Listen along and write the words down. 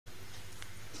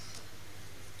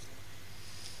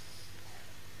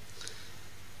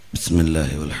بسم الله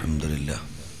والحمد لله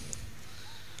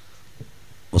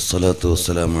والصلاة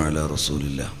والسلام على رسول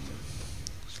الله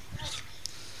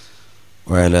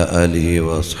وعلى آله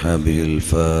وأصحابه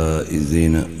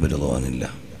الفائزين برضوان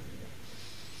الله.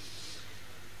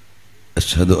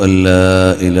 أشهد أن لا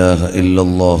إله إلا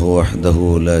الله وحده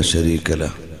لا شريك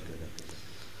له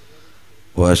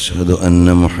وأشهد أن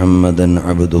محمدا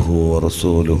عبده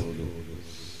ورسوله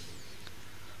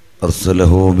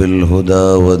أرسله بالهدى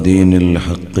ودين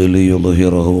الحق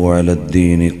ليظهره على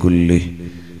الدين كله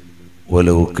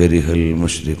ولو كره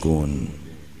المشركون.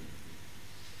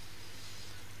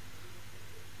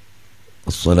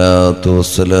 الصلاة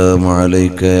والسلام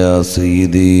عليك يا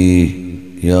سيدي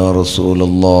يا رسول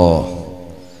الله،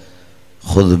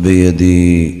 خذ بيدي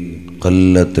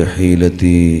قلت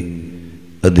حيلتي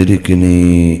أدركني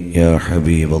يا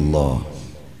حبيب الله.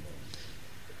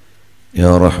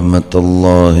 يا رحمة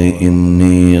الله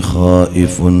إني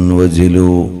خائف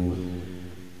وجلو،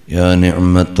 يا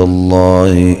نعمة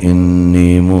الله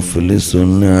إني مفلس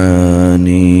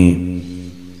عاني،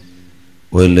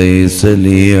 وليس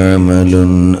لي عمل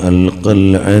ألقى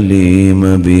العليم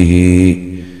به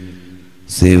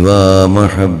سوى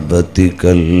محبتك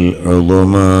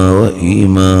العظمى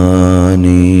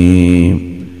وإيماني.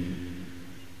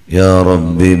 يا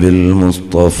ربي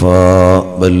بالمصطفى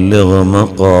بلغ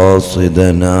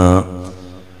مقاصدنا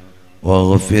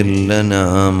واغفر لنا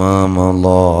ما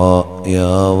مضى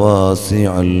يا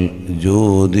واسع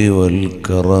الجود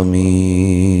والكرم.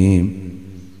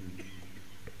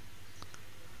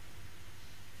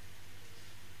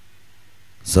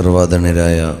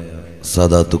 സർവാദരണരായ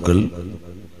സാദാത്തുക്കൾ,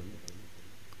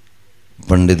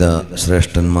 പണ്ഡിത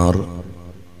ശ്രേഷ്ഠന്മാർ,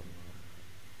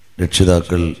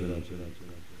 രക്ഷിതാക്കൾ,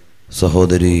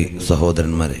 സഹോദരി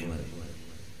സഹോദരന്മാരെ,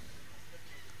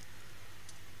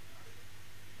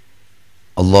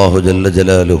 അല്ലാഹു ജല്ല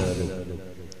ജലാലുഹു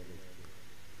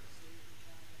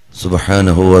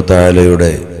സുബ്ഹാനഹു വ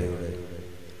തആലയുടെ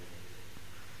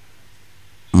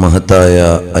മഹത്തായ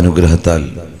അനുഗ്രഹത്താൽ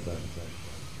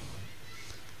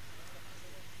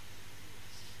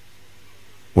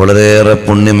വളരെയേറെ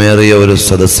പുണ്യമേറിയ ഒരു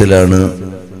സദസ്സിലാണ്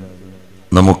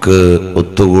നമുക്ക്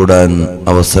ഒത്തുകൂടാൻ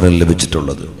അവസരം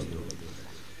ലഭിച്ചിട്ടുള്ളത്.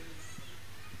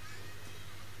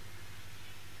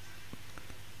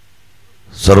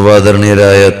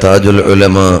 സർവാദരണീയരായ താജുൽ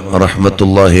ഉലമ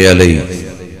റഹ്മത്തുള്ളാഹി അലൈഹി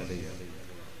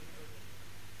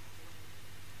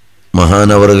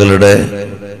മഹാനവറുകളുടെ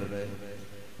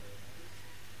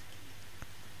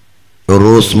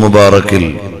ഉറൂസ് മുബാറക്കിൽ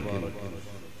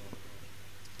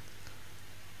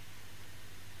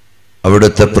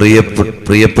അവിടുത്തെ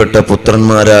പ്രിയപ്പെട്ട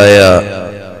പുത്രന്മാരായ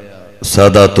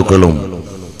സാദാത്തുക്കളും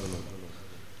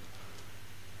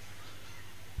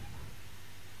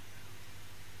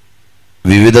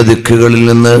വിവിധ ദിക്കുകളിൽ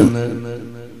നിന്ന്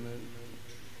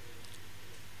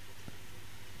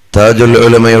താജുൽ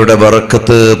ഉലമയുടെ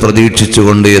ബറക്കത്ത്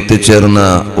പ്രതീക്ഷിച്ചുകൊണ്ട് എത്തിച്ചേർന്ന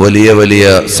വലിയ വലിയ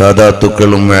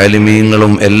സാദാത്തുക്കളും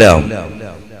ആലിമീങ്ങളും എല്ലാം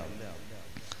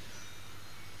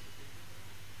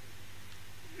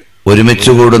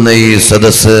ഒരുമിച്ച് കൂടുന്ന ഈ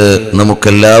സദസ്സ്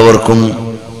നമുക്കെല്ലാവർക്കും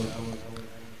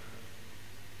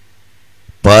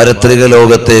പാരത്രിക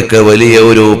ലോകത്തേക്ക് വലിയ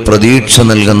ഒരു പ്രതീക്ഷ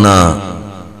നൽകുന്ന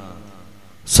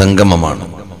സംഗമമാണ്.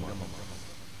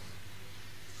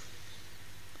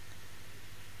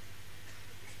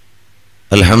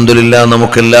 അൽഹംദുലില്ലാ,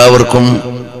 നമുക്കെല്ലാവർക്കും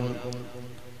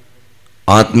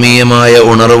ആത്മീയമായ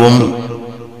ഉണർവും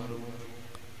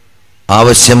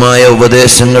ആവശ്യമായ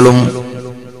ഉപദേശങ്ങളും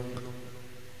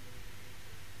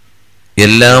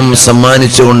എല്ലാം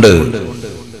സമ്മാനിച്ചുകൊണ്ട്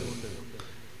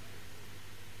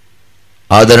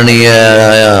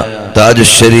ആദരണീയരായ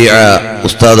താജുൽ ശരീഅ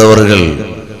ഉസ്താദ് അവറുകൾ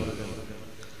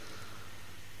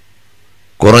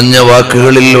കുറഞ്ഞ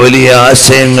വാക്കുകളിൽ വലിയ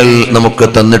ആശയങ്ങൾ നമുക്ക്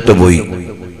തന്നിട്ട് പോയി.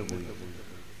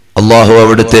 അല്ലാഹു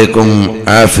അവിടത്തേക്കും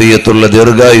ആഫിയത്തുള്ള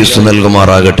ദീർഘായുസ്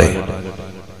നൽകുമാറാകട്ടെ.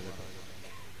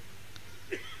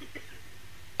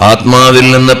 ആത്മാവിൽ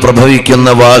നിന്ന് പ്രഭവിക്കുന്ന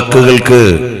വാക്കുകൾക്ക്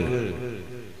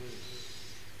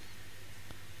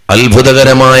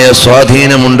അത്ഭുതകരമായ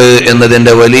സ്വാധീനമുണ്ട്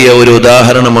എന്നതിന്റെ വലിയ ഒരു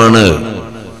ഉദാഹരണമാണ്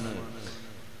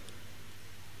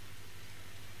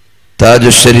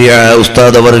താജുൽ ശരീഅ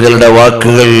ഉസ്താദ് അവറുകളുടെ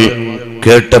വാക്കുകൾ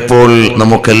കേട്ടപ്പോൾ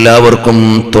നമുക്കെല്ലാവർക്കും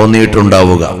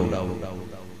തോന്നിയിട്ടുണ്ടാവുക.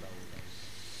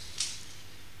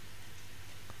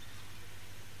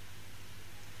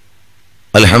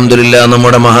 അൽഹംദുലില്ലാ,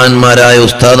 നമ്മുടെ മഹാന്മാരായ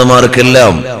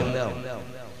ഉസ്താദുമാർക്കെല്ലാം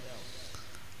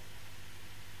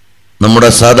നമ്മുടെ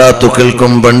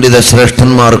സാദാത്തുക്കൾക്കും പണ്ഡിത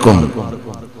ശ്രേഷ്ഠന്മാർക്കും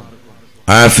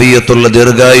ആഫിയത്തുള്ള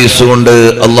ദീർഘായുസ് കൊണ്ട്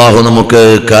അല്ലാഹു നമുക്ക്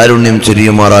കാരുണ്യം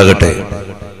ചൊരിയുമാറാകട്ടെ.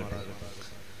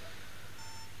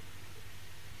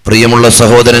 പ്രിയമുള്ള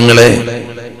സഹോദരങ്ങളെ,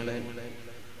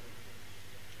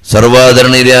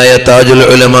 സർവാദരണീയരായ താജുൽ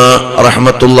ഉലമ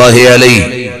റഹ്മത്തുള്ളാഹി അലൈഹി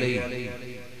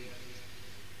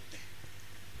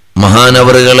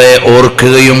മഹാനവറുകളെ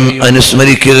ഓർക്കുകയും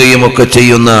അനുസ്മരിക്കുകയും ഒക്കെ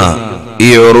ചെയ്യുന്ന ഈ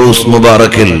ഉറൂസ്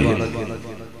മുബാറക്കിൽ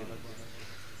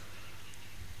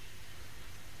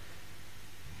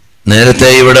നേരത്തെ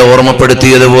ഇവിടെ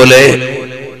ഓർമ്മപ്പെടുത്തിയതുപോലെ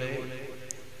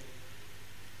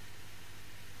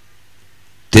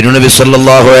തിരുനബി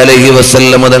സല്ലല്ലാഹു അലൈഹി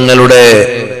വസല്ലം തങ്ങളുടെ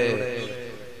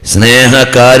സ്നേഹ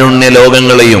കാരുണ്യ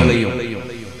ലോകങ്ങളെയും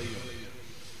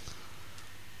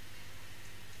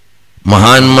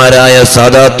മഹാന്മാരായ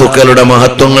സാദാത്തുക്കളുടെ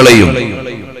മഹത്വങ്ങളെയും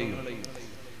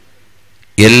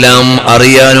എല്ലാം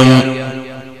അറിയാനും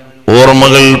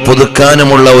ഓർമ്മകൾ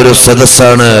പുതുക്കാനുമുള്ള ഒരു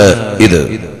സദസ്സാണ് ഇത്.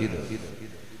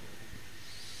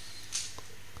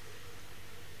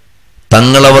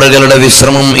 തങ്ങളവറുകളുടെ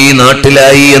വിശ്രമം ഈ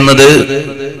നാട്ടിലായി എന്നത്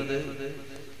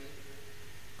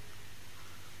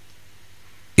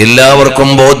എല്ലാവർക്കും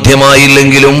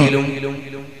ബോധ്യമായില്ലെങ്കിലും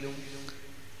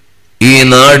ഈ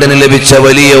നാടിന് ലഭിച്ച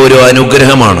വലിയ ഒരു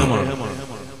അനുഗ്രഹമാണ്.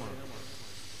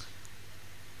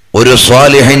 ഒരു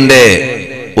സ്വാലിഹിന്റെ,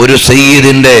 ഒരു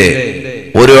സയ്യിദിന്റെ,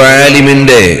 ഒരു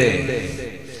ആലിമിന്റെ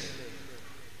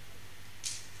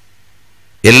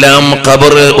എല്ലാം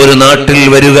ഖബർ ഒരു നാട്ടിൽ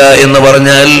വരിക എന്ന്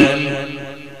പറഞ്ഞാൽ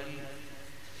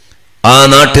ആ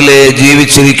നാട്ടിലെ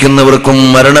ജീവിച്ചിരിക്കുന്നവർക്കും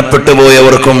മരണപ്പെട്ടു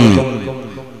പോയവർക്കും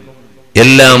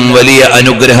എല്ലാം വലിയ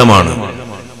അനുഗ്രഹമാണ്.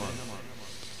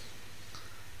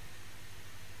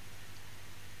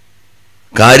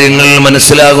 കാര്യങ്ങൾ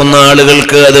മനസ്സിലാകുന്ന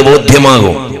ആളുകൾക്ക് അത്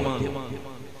ബോധ്യമാകും.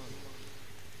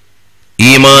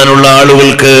 ഈമാനുള്ള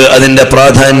ആളുകൾക്ക് അതിന്റെ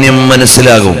പ്രാധാന്യം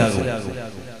മനസ്സിലാകും.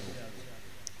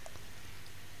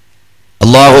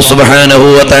 അല്ലാഹു സുബ്ഹാനഹു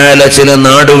വ തആല ചില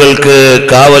നാടുകൾക്ക്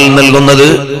കാവൽ നൽകുന്നത്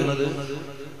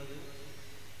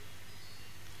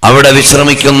അവിടെ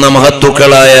വിശ്രമിക്കുന്ന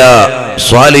മഹത്തുക്കളായ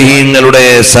സ്വാലിഹീങ്ങളുടെ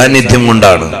സാന്നിധ്യം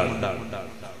കൊണ്ടാണ്.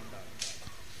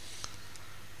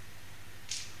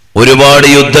 ഒരുപാട്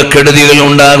യുദ്ധക്കെടുതികൾ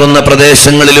ഉണ്ടാകുന്ന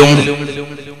പ്രദേശങ്ങളിലും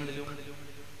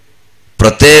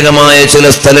പ്രത്യേകമായ ചില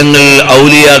സ്ഥലങ്ങൾ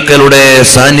ഔലിയാക്കളുടെ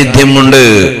സാന്നിധ്യം കൊണ്ട്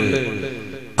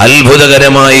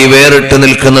അത്ഭുതകരമായി വേറിട്ട്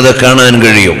നിൽക്കുന്നത് കാണാൻ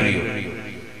കഴിയും.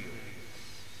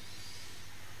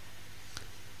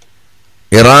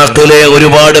 ഇറാഖിലെ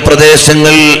ഒരുപാട്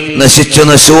പ്രദേശങ്ങൾ നശിച്ചു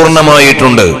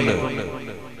നശൂർണമായിട്ടുണ്ട്.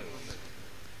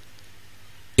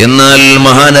 എന്നാൽ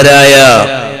മഹാനരായ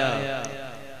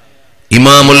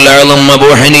ഇമാമുൽ അഅ്ലം അബൂ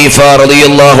ഹനീഫ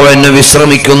റളിയല്ലാഹു അൻഹു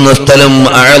വിശ്രമിക്കുന്ന സ്ഥലം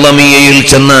അഅ്ലമിയയിൽ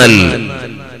ചെന്നാൽ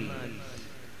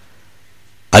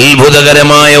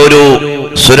അത്ഭുതകരമായ ഒരു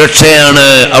സുരക്ഷയാണ്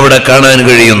അവിടെ കാണാൻ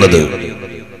കഴിയുന്നത്.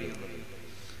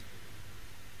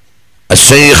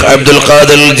 അശ്ശൈഖ് അബ്ദുൽ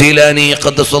ഖാദിർ ജീലാനി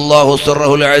ഖദ്ദസല്ലാഹു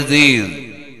സിർറഹുൽ അസീസ്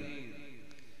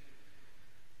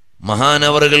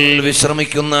മഹാനവറുകൾ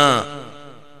വിശ്രമിക്കുന്ന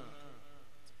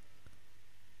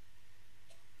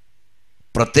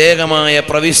പ്രത്യേകമായ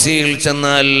പ്രവിശ്യയിൽ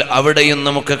ചെന്നാൽ അവിടെയും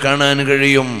നമുക്ക് കാണാൻ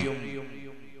കഴിയും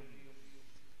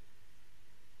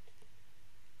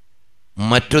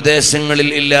മറ്റു ദേശങ്ങളിൽ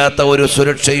ഇല്ലാത്ത ഒരു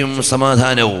സുരക്ഷയും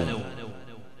സമാധാനവും.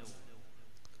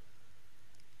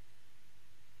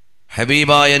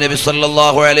 ഹബീബായ നബി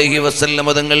സല്ലല്ലാഹു അലൈഹി വസല്ലം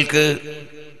തങ്ങൾക്ക്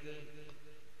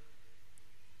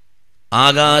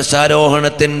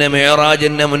ആകാശാരോഹണത്തിന്റെ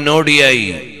മിഅ്റാജിന്റെ മുന്നോടിയായി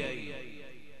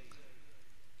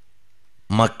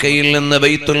മക്കയിൽ നിന്ന്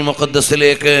ബൈത്തുൽ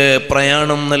മുഖദ്ദസിലേക്ക്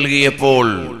പ്രയാണം നൽകിയപ്പോൾ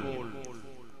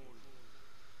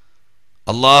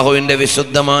അല്ലാഹുവിന്റെ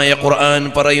വിശുദ്ധമായ ഖുർആൻ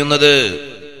പറയുന്നത്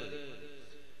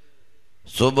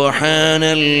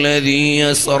സുബ്ഹാനല്ലദീ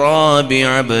അസ്റാ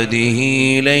ബിഅബ്ദിഹി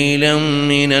ലൈലൻ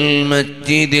മിനൽ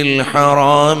മസ്ജിദിൽ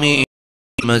ഹറാമി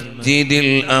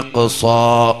മസ്ജിദിൽ അഖ്സാ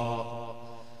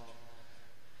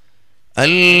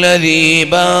الذي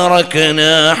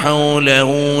باركنا حوله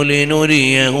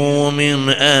لنريه من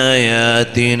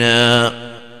آياتنا.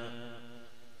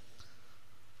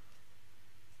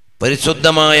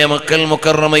 പരിശുദ്ധമായ മക്കൽ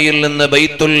മുക്കറമയിൽ നിന്ന്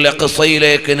ബൈത്തുൽ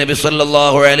അഖ്സയിലേക്ക് നബി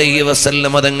സല്ലല്ലാഹു അലൈഹി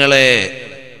വസല്ലം തങ്ങളെ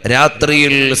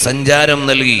രാത്രിയിൽ സഞ്ചാരം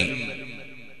നൽകി.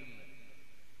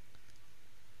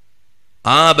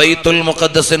 ആ ബൈത്തുൽ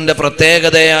മുഖദ്ദസിന്റെ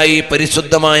പ്രത്യേകതയായി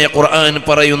പരിശുദ്ധമായ ഖുർആൻ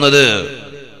പറയുന്നത്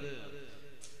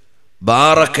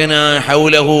ബാറക്ന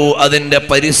ഹൗലഹു, അതിന്റെ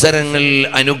പരിസരങ്ങൾ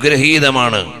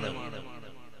അനുഗ്രഹീതമാണ്.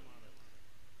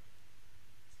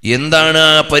 എന്താണ്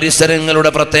ആ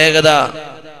പരിസരങ്ങളുടെ പ്രത്യേകത?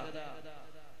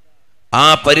 ആ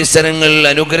പരിസരങ്ങൾ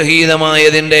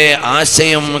അനുഗ്രഹീതമായതിന്റെ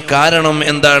ആശയം, കാരണം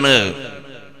എന്താണ്?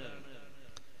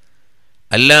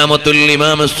 അല്ലാമത്തുൽ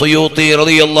ഇമാം സുയൂത്തി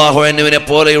റളിയല്ലാഹു അൻഹുവിനെ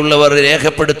പോലെയുള്ളവർ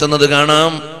രേഖപ്പെടുത്തുന്നത്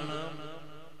കാണാം.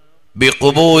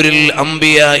 ബിഖുബൂരിൽ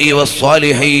അംബിയാഇ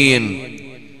വസ്സാലിഹീൻ,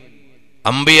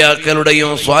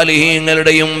 അമ്പിയാക്കളുടെയും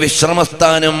സ്വാലിഹീങ്ങളുടെയും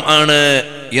വിശ്രമസ്ഥാനം ആണ്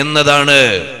എന്നതാണ്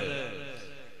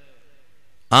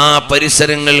ആ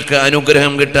പരിസരങ്ങൾക്ക്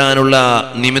അനുഗ്രഹം കിട്ടാനുള്ള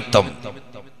നിമിത്തം.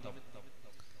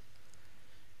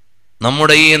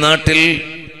 നമ്മുടെ ഈ നാട്ടിൽ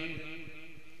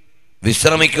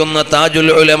വിശ്രമിക്കുന്ന താജുൽ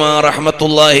ഉലമ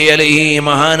റഹ്മത്തുള്ളാഹി അലൈഹി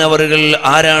മഹാനവറുകൾ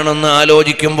ആരാണെന്ന്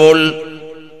ആലോചിക്കുമ്പോൾ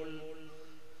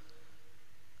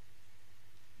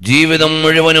ജീവിതം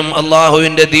മുഴുവനും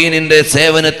അള്ളാഹുവിന്റെ ദീനിന്റെ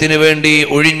സേവനത്തിന് വേണ്ടി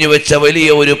ഒഴിഞ്ഞുവെച്ച വലിയ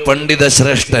ഒരു പണ്ഡിത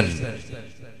ശ്രേഷ്ഠൻ,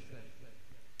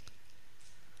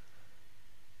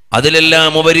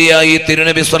 അതിലെല്ലാം ഉപരിയായി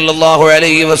തിരുനബി സല്ലല്ലാഹു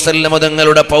അലൈഹി വസല്ലം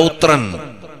തങ്ങളുടെ പൗത്രൻ,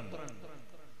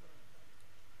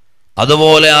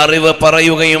 അതുപോലെ അറിവ്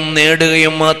പറയുകയും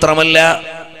നേടുകയും മാത്രമല്ല,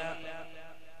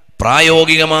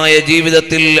 പ്രായോഗികമായ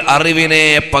ജീവിതത്തിൽ അറിവിനെ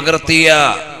പകർത്തിയ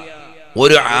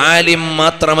ഒരു ആലിം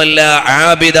മാത്രമല്ല,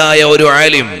 ആബിദായ ഒരു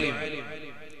ആലിം.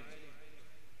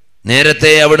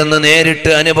 നേരത്തെ അവിടുന്ന്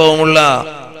നേരിട്ട് അനുഭവമുള്ള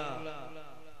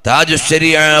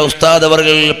താജുശ്ശരിയ ഉസ്താദ്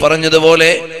അവർകൾ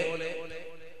പറഞ്ഞതുപോലെ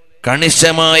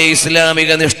കണിശമായ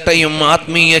ഇസ്ലാമിക നിഷ്ഠയും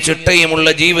ആത്മീയ ചിട്ടയുമുള്ള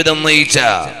ജീവിതം നയിച്ച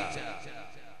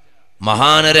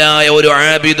മഹാനരായ ഒരു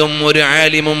ആബിദും ഒരു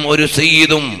ആലിമും ഒരു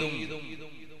സയ്യിദും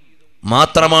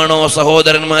മാത്രമാണോ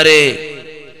സഹോദരന്മാരെ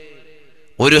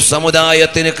ഒരു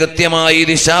സമുദായത്തിന് കൃത്യമായി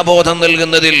ദിശാബോധം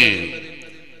നൽകുന്നതിൽ,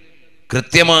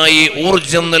 കൃത്യമായി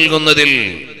ഊർജം നൽകുന്നതിൽ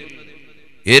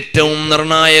ഏറ്റവും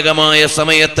നിർണായകമായ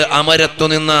സമയത്ത്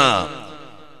അമരത്തുനിന്ന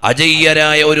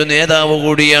അജയ്യരായ ഒരു നേതാവ്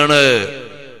കൂടിയാണ്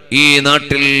ഈ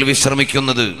നാട്ടിൽ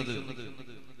വിശ്രമിക്കുന്നത്.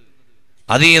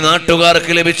 അത് ഈ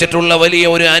നാട്ടുകാർക്ക് ലഭിച്ചിട്ടുള്ള വലിയ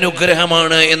ഒരു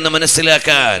അനുഗ്രഹമാണ് എന്ന്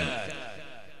മനസ്സിലാക്കാൻ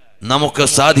നമുക്ക്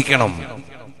സാധിക്കണം.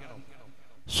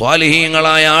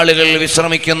 സ്വാലിഹീങ്ങളായ ആളുകൾ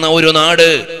വിശ്രമിക്കുന്ന ഒരു നാട്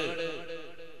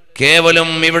കേവലം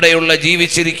ഇവിടെയുള്ള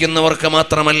ജീവിച്ചിരിക്കുന്നവർക്ക്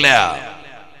മാത്രമല്ല,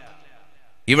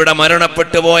 ഇവിടെ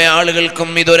മരണപ്പെട്ടു പോയ ആളുകൾക്കും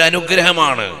ഇതൊരു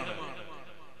അനുഗ്രഹമാണ്.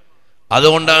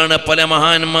 അതുകൊണ്ടാണ് പല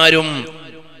മഹാന്മാരും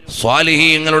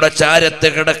സ്വാലിഹീങ്ങളുടെ ചാരത്ത്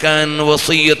കിടക്കാൻ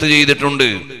വസിയ്യത്ത് ചെയ്തിട്ടുണ്ട്.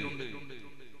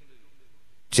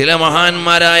 ചില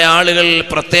മഹാന്മാരായ ആളുകൾ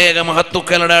പ്രത്യേക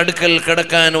മഹത്തുക്കളുടെ അടുക്കൽ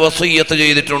കിടക്കാൻ വസിയ്യത്ത്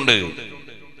ചെയ്തിട്ടുണ്ട്.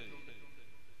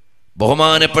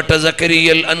 ബഹുമാനപ്പെട്ട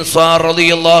സക്കരിയ അൻസാർ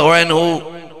റളിയല്ലാഹു അൻഹു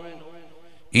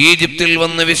ഈജിപ്തിൽ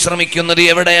വന്ന് വിശ്രമിക്കുന്നത്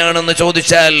എവിടെയാണെന്ന്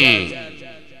ചോദിച്ചാൽ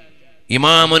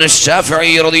ഇമാമുന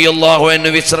ശാഫിഈ റളിയല്ലാഹു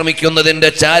അൻഹു വിശ്രമിക്കുന്നതിന്റെ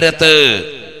ചാരത്ത്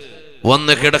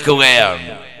വന്ന് കിടക്കുകയാണ്.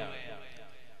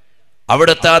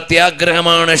 അവിടുത്തെ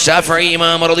അത്യാഗ്രഹമാണ് ശാഫിഈ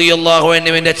ഇമാം റളിയല്ലാഹു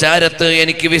അൻഹുവിന്റെ ചാരത്ത്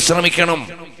എനിക്ക് വിശ്രമിക്കണം,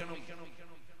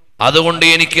 അതുകൊണ്ട്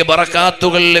എനിക്ക്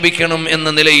ബറകാത്തുകൾ ലഭിക്കണം എന്ന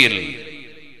നിലയിൽ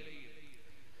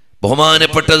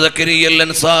ബഹുമാനപ്പെട്ട സക്കരിയ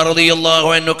അൻസാർ റളിയല്ലാഹു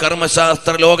അൻഹു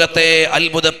കർമ്മശാസ്ത്ര ലോകത്തെ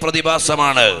അത്ഭുത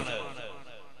പ്രതിഭാസമാണ്.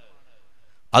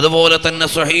 അതുപോലെ തന്നെ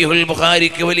സ്വഹീഹുൽ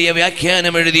ബുഖാരിക്ക് വലിയ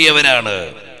വ്യാഖ്യാനം എഴുതിയവരാണ്.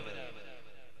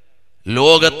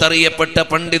 ലോകത്തറിയപ്പെട്ട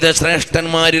പണ്ഡിത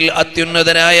ശ്രേഷ്ഠന്മാരിൽ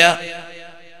അത്യുന്നതരായ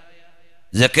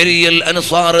സക്കരിയ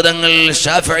അൻസാർ തങ്ങൾ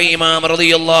ശാഫിഈ ഇമാം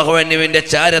റളിയല്ലാഹു അൻഹുവിന്റെ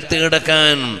ചാരത്ത്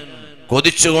കിടക്കാൻ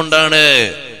കൊതിച്ചുകൊണ്ടാണ്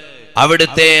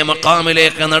അവിടുത്തെ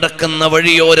മഖാമിലേക്ക് നടക്കുന്ന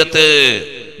വഴിയോരത്ത്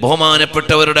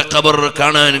ബഹുമാനപ്പെട്ടവരുടെ ഖബർ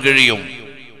കാണാൻ കഴിയും.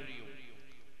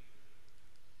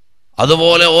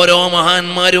 അതുപോലെ ഓരോ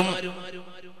മഹാന്മാരും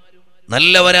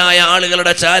നല്ലവരായ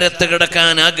ആളുകളുടെ ചാരത്ത്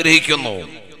കിടക്കാൻ ആഗ്രഹിക്കുന്നു.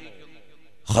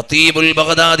 ഖതീബുൽ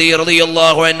ബഗ്ദാദി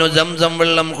റളിയല്ലാഹു അൻഹു സംസം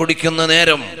വെള്ളം കുടിക്കുന്ന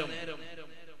നേരം,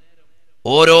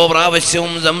 ഓരോ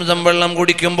പ്രാവശ്യവും സംസം വെള്ളം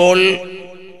കുടിക്കുമ്പോൾ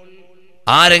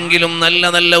ആരെങ്കിലും നല്ല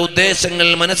നല്ല ഉദ്ദേശങ്ങൾ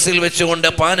മനസ്സിൽ വെച്ചുകൊണ്ട്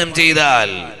പാനം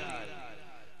ചെയ്താൽ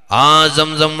ആ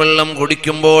സംസം വെള്ളം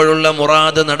കുടിക്കുമ്പോഴുള്ള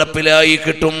മുറാദ് നടപ്പിലായി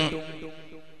കിട്ടും.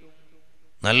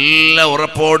 നല്ല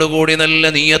ഉറപ്പോടുകൂടി നല്ല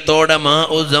നീയത്തോടെ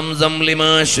മാഉ സംസം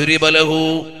ലിമാ ശുരിബ ലഹു,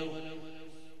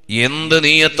 എന്ത്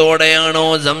നീയത്തോടെയാണോ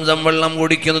സംസം വെള്ളം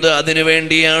കുടിക്കുന്നത് അതിനു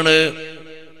വേണ്ടിയാണ്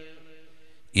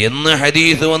എന്ന്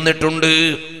ഹദീസ് വന്നിട്ടുണ്ട്.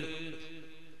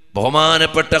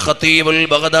 ബഹുമാനപ്പെട്ട ഖതീബുൽ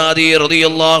ബഗ്ദാദി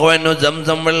റളിയല്ലാഹു അൻഹു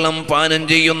സംസം വെള്ളം പാനം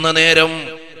ചെയ്യുന്ന നേരം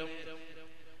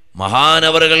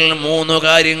മഹാനവറുകൾ 3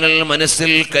 കാര്യങ്ങൾ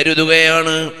മനസ്സിൽ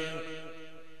കരുതുകയാണ്.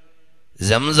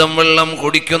 സംസം വെള്ളം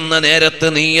കുടിക്കുന്ന നേരത്ത്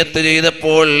നിയ്യത്ത്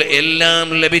ചെയ്തപ്പോൾ എല്ലാം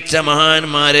ലഭിച്ച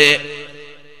മഹാന്മാരെ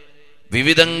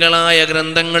വിവിധങ്ങളായ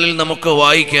ഗ്രന്ഥങ്ങളിൽ നമുക്ക്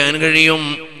വായിക്കാൻ കഴിയും.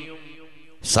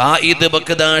 സായിദ്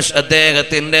ബക്ദാഷ്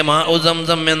അദ്ദേഹത്തിന്റെ മാഉ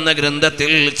സംസം എന്ന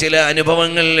ഗ്രന്ഥത്തിൽ ചില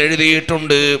അനുഭവങ്ങൾ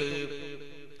എഴുതിയിട്ടുണ്ട്.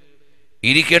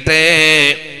 ഇരിക്കട്ടെ,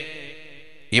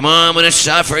 ഇമാമുന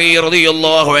ശാഫിഈ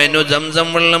റളിയല്ലാഹു അൻഹു സംസം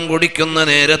വെള്ളം കുടിക്കുന്ന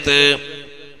നേരത്ത്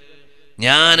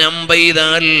ഞാൻ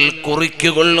അമ്പെയ്താൽ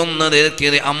കുറിക്കുകൊള്ളുന്നത്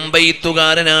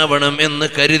അമ്പെയ്ത്തുകാരനാവണം എന്ന്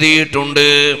കരുതിയിട്ടുണ്ട്.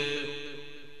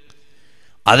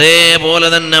 അതേപോലെ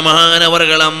തന്നെ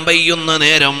മഹാനവറുകൾ അമ്പെയ്യുന്ന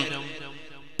നേരം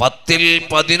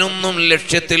 10-11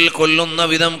 ലക്ഷത്തിൽ കൊല്ലുന്ന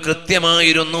വിധം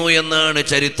കൃത്യമായിരുന്നു എന്നാണ്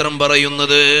ചരിത്രം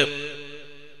പറയുന്നത്.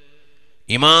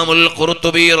 ഇമാമുൽ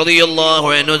ഖുർത്തുബി റളിയല്ലാഹു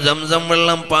അൻഹു സംസം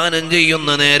വെള്ളം പാനം ചെയ്യുന്ന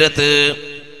നേരത്ത്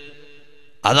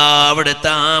അതാ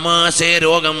അവിടുത്തെ ആമാശയ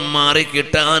രോഗം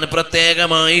മാറിക്കിട്ടാൻ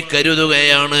പ്രത്യേകമായി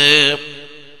കരുതുകയാണ്.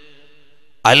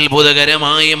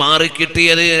 അത്ഭുതകരമായി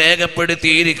മാറിക്കിട്ടിയത്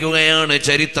രേഖപ്പെടുത്തിയിരിക്കുകയാണ്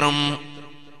ചരിത്രം.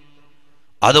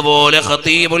 അതുപോലെ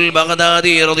ഖതീബുൽ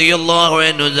ബഗ്ദാദി റളിയല്ലാഹു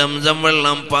അൻഹു സംസം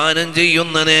വെള്ളം പാനം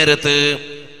ചെയ്യുന്ന നേരത്ത്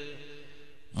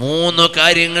 3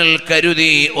 കാര്യങ്ങൾ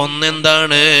കരുതി.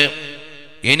 ഒന്നെന്താണ്?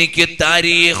 എനിക്ക്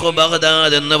താരീഖ്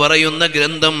ബഗ്ദാദ് എന്ന് പറയുന്ന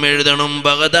ഗ്രന്ഥം എഴുതണം.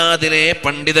 ബഗ്ദാദിലെ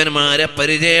പണ്ഡിതന്മാരെ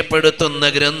പരിചയപ്പെടുത്തുന്ന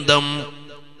ഗ്രന്ഥം.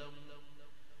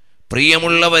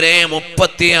 പ്രിയമുള്ളവരെ,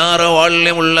 36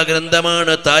 വാള്യമുള്ള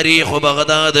ഗ്രന്ഥമാണ് താരീഖ്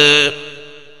ബഗ്ദാദ്.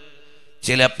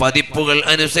 ചില പതിപ്പുകൾ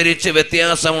അനുസരിച്ച്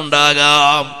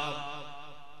വ്യത്യാസമുണ്ടാകാം.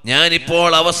 ഞാനിപ്പോൾ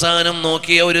അവസാനം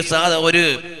നോക്കിയ ഒരു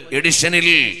എഡിഷനിൽ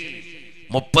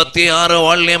 36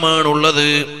 വാള്യമാണുള്ളത്.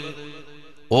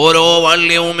 ഓരോ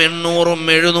വാള്യവും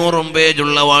 800-700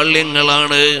 പേജുള്ള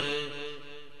വാള്യങ്ങളാണ്.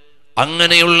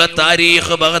 അങ്ങനെയുള്ള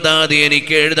താരീഖ് ബഗ്ദാദ്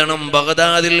എനിക്ക് എഴുതണം.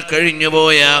 ബഗ്ദാദിൽ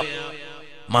കഴിഞ്ഞുപോയ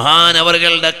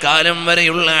മഹാനവറുകളുടെ കാലം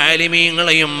വരെയുള്ള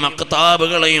ആലിമീങ്ങളെയും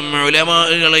മക്താബുകളെയും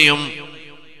ഉലമാകളെയും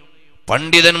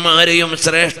പണ്ഡിതന്മാരെയും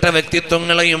ശ്രേഷ്ഠ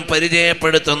വ്യക്തിത്വങ്ങളെയും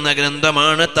പരിചയപ്പെടുത്തുന്ന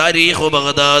ഗ്രന്ഥമാണ് താരീഖ്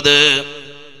ബഗ്ദാദ്.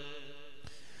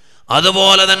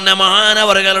 അതുപോലെ തന്നെ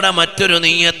മഹാനവറുകളുടെ മറ്റൊരു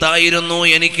നിയ്യത്തായിരുന്നു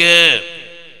എനിക്ക്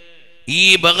ഈ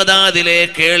ബഗ്ദാദിലെ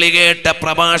കേളികേട്ട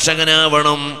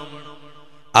പ്രഭാഷകനാവണം.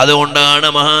 അതുകൊണ്ടാണ്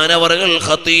മഹാനവറുകൾ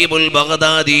ഖതീബുൽ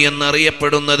ബഗ്ദാദി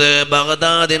എന്നറിയപ്പെടുന്നത്,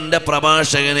 ബഗ്ദാദിന്റെ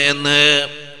പ്രഭാഷകൻ എന്ന്.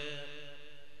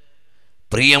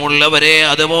 പ്രിയമുള്ളവരെ,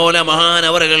 അതുപോലെ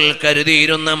മഹാനവറുകൾ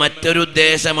കരുതിയിരുന്ന മറ്റൊരു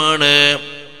ഉദ്ദേശമാണ്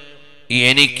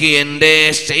എനിക്ക് എൻ്റെ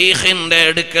ശൈഖിന്റെ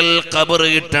അടുക്കൽ ഖബർ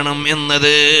കിട്ടണം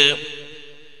എന്നത്,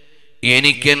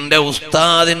 എനിക്കെൻ്റെ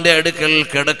ഉസ്താദിന്റെ അടുക്കൽ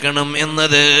കിടക്കണം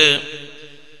എന്നത്.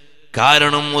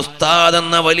 കാരണം ഉസ്താദ്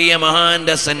എന്ന വലിയ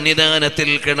മഹാന്റെ സന്നിധാനത്തിൽ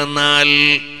കിടന്നാൽ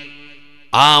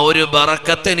ആ ഒരു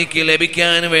ബറക്കത്ത് എനിക്ക്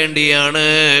ലഭിക്കാൻ വേണ്ടിയാണ്.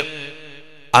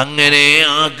 അങ്ങനെ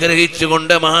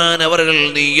ആഗ്രഹിച്ചുകൊണ്ട് മഹാനവറുകൾ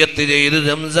നിയ്യത്ത് ചെയ്ത്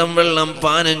സംസം വെള്ളം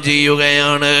പാനം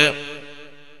ചെയ്യുകയാണ്.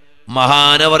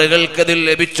 മഹാനവറുകൾക്കതിൽ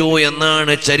ലഭിച്ചു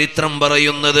എന്നാണ് ചരിത്രം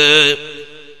പറയുന്നത്.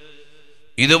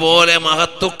 ഇതുപോലെ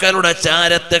മഹത്തുക്കളുടെ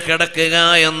ചാരത്ത് കിടക്കുക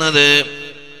എന്നത്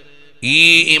ഈ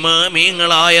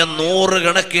ഇമാമീങ്ങളായ 100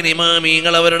 കണക്കിന്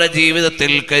ഇമാമീങ്ങൾ അവരുടെ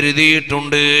ജീവിതത്തിൽ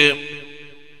കരുതിയിട്ടുണ്ട്.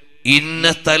 ഇന്ന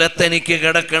സ്ഥലത്ത് എനിക്ക്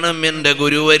കിടക്കണം എൻ്റെ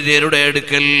ഗുരുവര്യരുടെ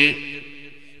അടുക്കൽ,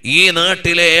 ഈ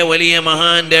നാട്ടിലെ വലിയ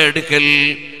മഹാന്റെ അടുക്കൽ.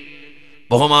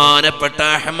 ബഹുമാനപ്പെട്ട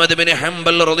അഹ്മദ് ബിൻ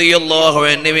ഹംബൽ റളിയല്ലാഹു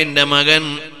അൻഹുവിന്റെ മകൻ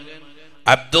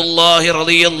അബ്ദുല്ലാഹി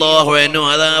റളിയല്ലാഹു അൻഹു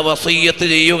അതാ വസിയ്യത്ത്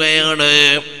ചെയ്യുകയാണ്,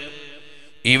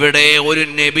 ഇവിടെ ഒരു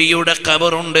നബിയുടെ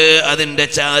ഖബറുണ്ട്, അതിന്റെ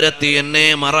ചാരത്ത് എന്നെ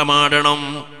മറമാടണം.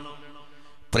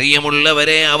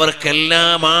 പ്രിയമുള്ളവരെ,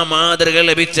 അവർക്കെല്ലാം ആ മാതൃക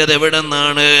ലഭിച്ചത് എവിടെ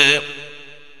നിന്നാണ്?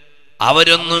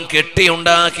 അവരൊന്നും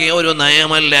കെട്ടിയുണ്ടാക്കിയ ഒരു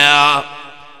നയമല്ല.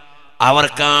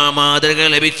 അവർക്ക് ആ മാതൃക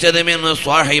ലഭിച്ചത് മിൻ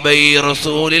സ്വാഹിബൈ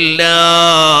റസൂലില്ലാഹ്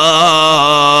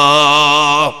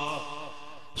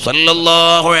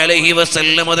സല്ലല്ലാഹു അലൈഹി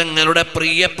വസല്ലം തങ്ങളുടെ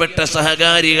പ്രിയപ്പെട്ട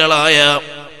സഹകാരികളായ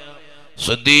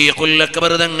സിദ്ദീഖുൽ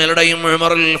അക്ബർ തങ്ങളുടെയും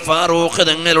ഉമറുൽ ഫാറൂഖ്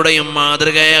തങ്ങളുടെയും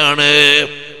മാതൃകയാണ്.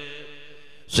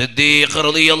 സിദ്ദീഖ്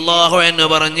റളിയല്ലാഹു അൻഹു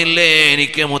പറഞ്ഞില്ലേ,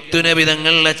 എനിക്ക് മുത്തുനബി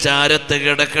തങ്ങളുടെ ചാരത്ത്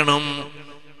കിടക്കണം.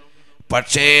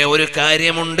 പക്ഷേ ഒരു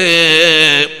കാര്യമുണ്ട്,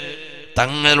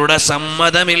 തങ്ങളുടെ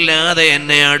സമ്മതമില്ലാതെ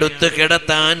എന്നെ അടുത്ത്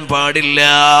കിടത്താൻ പാടില്ല.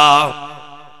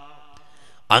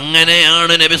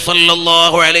 അങ്ങനെയാണ് നബി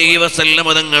സല്ലല്ലാഹു അലൈഹി വസല്ലം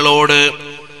തങ്ങളോട്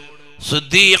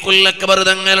സിദ്ദീഖുൽ അക്ബർ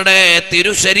തങ്ങളുടെ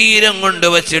തിരുശരീരം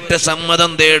കൊണ്ടുവച്ചിട്ട്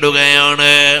സമ്മതം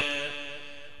തേടുകയാണ്.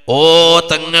 ഓ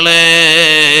തങ്ങളെ,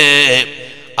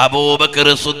 അബൂബക്കർ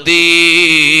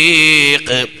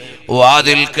സിദ്ദീഖ്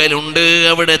വാതിൽക്കലുണ്ട്,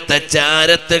 അവിടുത്തെ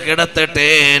ചാരത്ത്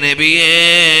കിടത്തട്ടെ നബിയേ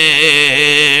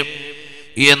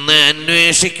എന്ന്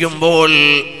അന്വേഷിക്കുമ്പോൾ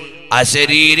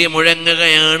അശരീരി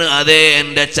മുഴങ്ങുകയാണ്, അതേ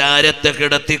എൻ്റെ ചാരത്ത്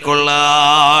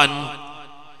കിടത്തിക്കൊള്ളാൻ.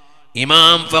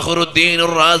 ഇമാം ഫഖ്റുദ്ദീൻ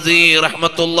റാസി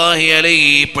റഹ്മത്തുള്ളാഹി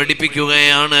അലൈഹി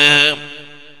പഠിപ്പിക്കുകയാണ്.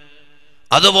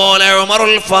 അതുപോലെ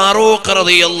ഉമറുൽ ഫാറൂഖ്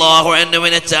റളിയല്ലാഹു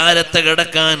അൻഹുവിനെ ചാരത്ത്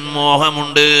കിടക്കാൻ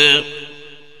മോഹമുണ്ട്.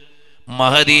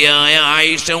 മഹദിയായ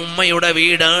ആയിഷ ഉമ്മയുടെ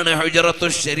വീടാണ്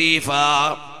ഹുജ്റത്തുൽ ശരീഫ.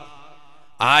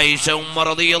 ആയിഷ ഉമ്മ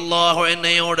റളിയല്ലാഹു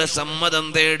അൻഹയോട് സമ്മതം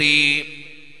തേടി.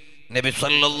 നബി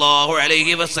സല്ലല്ലാഹു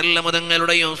അലൈഹി വസല്ലം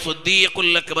തങ്ങളുടെയും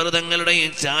സിദ്ദീഖുൽ അക്ബർ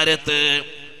തങ്ങളുടെയും ചാരത്ത്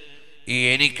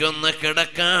എനിക്കൊന്ന്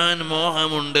കിടക്കാൻ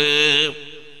മോഹമുണ്ട്.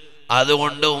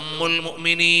 അതുകൊണ്ട് ഉമ്മുൽ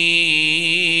മുഅ്മിനീൻ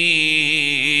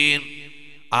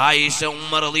ആയിഷ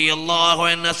ഉമ്മ റളിയല്ലാഹു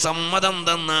അൻഹ സമ്മതം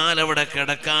തന്നാൽ അവിടെ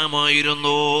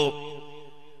കിടക്കാമായിരുന്നു.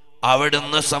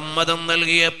 അവിടുന്ന് സമ്മതം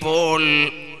നൽകിയപ്പോൾ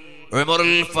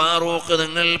ഉമറുൽ ഫാറൂഖ്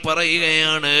നിങ്ങൾ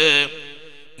പറയുകയാണ്,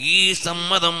 ഈ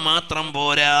സമ്മതം മാത്രം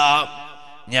പോരാ,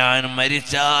 ഞാൻ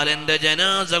മരിച്ചാൽ എൻ്റെ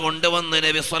ജനാസ കൊണ്ടുവന്ന്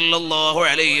നബി സല്ലല്ലാഹു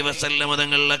അലൈഹി വസല്ലം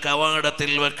തങ്ങളുടെ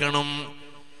കവാടത്തിൽ വെക്കണം,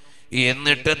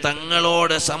 എന്നിട്ട്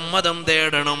തങ്ങളോട് സമ്മതം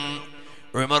തേടണം,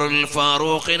 ഉമറുൽ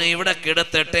ഫാറൂഖിനെ ഇവിടെ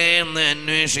കിടത്തട്ടെ എന്ന്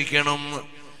അന്വേഷിക്കണം,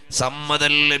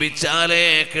 സമ്മതം ലഭിച്ചാലേ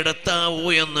കിടത്താവൂ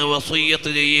എന്ന്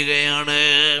വസിയ്യത്ത് ചെയ്യുകയാണ്.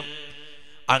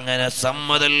 അങ്ങനെ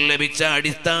സമ്മതം ലഭിച്ച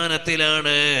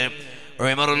അടിസ്ഥാനത്തിലാണ്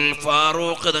ഉമറുൽ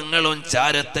ഫാറൂഖ് തങ്ങളും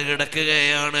ചാരത്ത്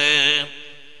കിടക്കുകയാണ്.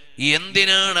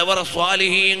 എന്തിനാണ് അവർ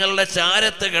സ്വാലിഹീങ്ങളുടെ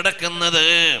ചാരത്ത് കിടക്കുന്നത്?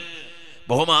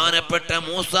 ബഹുമാനപ്പെട്ട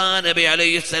മൂസാ നബി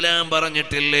അലൈഹിസ്സലാം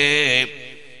പറഞ്ഞിട്ടില്ലേ,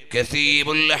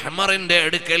 കസീബുൽ അഹ്മറിന്റെ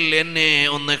അടുക്കൽ എന്നെ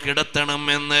ഒന്ന് കിടത്തണം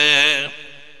എന്ന്.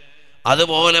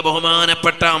 അതുപോലെ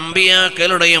ബഹുമാനപ്പെട്ട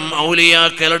അമ്പിയാക്കളുടെയും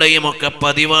ഔലിയാക്കളുടെയും ഒക്കെ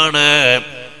പതിവാണ്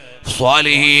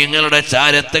സ്വാലിഹീങ്ങളുടെ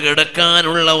ചാരത്ത്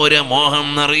കിടക്കാനുള്ള ഒരു മോഹം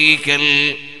അറിയിക്കൽ.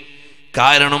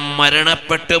 കാരണം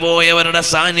മരണപ്പെട്ടു പോയവരുടെ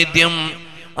സാന്നിധ്യം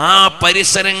ആ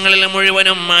പരിസരങ്ങളിൽ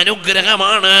മുഴുവനും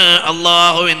അനുഗ്രഹമാണ്.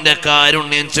 അള്ളാഹുവിന്റെ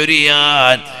കാരുണ്യം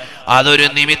ചൊരിയാൻ അതൊരു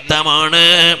നിമിത്തമാണ്.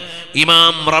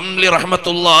 ഇമാം റംലി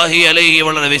റഹ്മത്തുള്ളാഹി അലൈഹി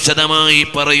വളരെ വിശദമായി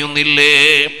പറയുന്നില്ലേ,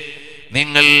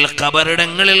 നിങ്ങൾ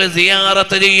ഖബറിടങ്ങളിൽ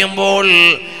സിയാറത്ത് ചെയ്യുമ്പോൾ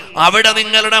അവിടെ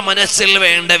നിങ്ങളുടെ മനസ്സിൽ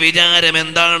വേണ്ട വിചാരം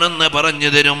എന്താണെന്ന് പറഞ്ഞു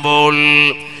തരുമ്പോൾ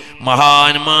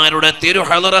മഹാന്മാരുടെ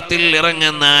തിരുഹളറത്തിൽ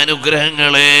ഇറങ്ങുന്ന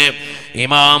അനുഗ്രഹങ്ങളെ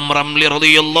ഇമാം റംലി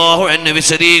റളിയല്ലാഹു അൻഹു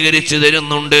വിശദീകരിച്ചു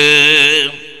തരുന്നുണ്ട്.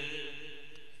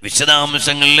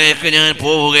 വിശദാംശങ്ങളിലേക്ക് ഞാൻ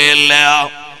പോവുകയല്ല.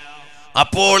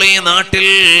 അപ്പോൾ ഈ നാട്ടിൽ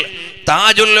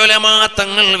താജുൽ ഉലമാ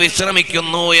തങ്ങൾ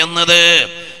വിശ്രമിക്കുന്നു എന്നത്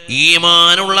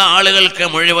ഈമാനുള്ള ആളുകൾക്ക്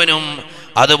മുഴുവനും,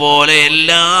 അതുപോലെ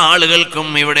എല്ലാ ആളുകൾക്കും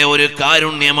ഇവിടെ ഒരു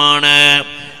കാരുണ്യമാണ്.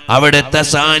 അവിടുത്തെ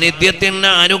സാന്നിധ്യത്തിന്റെ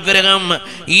അനുഗ്രഹം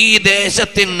ഈ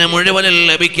ദേശത്തിന് മുഴുവനും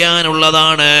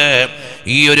ലഭിക്കാനുള്ളതാണ്.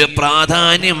 ഈ ഒരു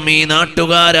പ്രാധാന്യം ഈ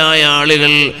നാട്ടുകാരായ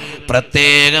ആളുകൾ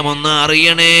പ്രത്യേകമൊന്ന്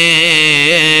അറിയണേ.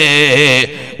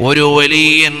 ഒരു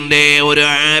വലിയന്റെ, ഒരു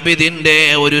ആബിദിന്റെ,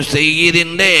 ഒരു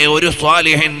സയ്യിദിന്റെ, ഒരു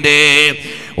സ്വാലിഹിന്റെ,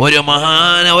 ഒരു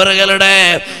മഹാനവറുകളുടെ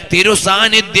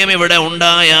തിരുസാന്നിധ്യം ഇവിടെ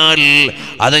ഉണ്ടായാൽ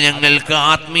അത് ഞങ്ങൾക്ക്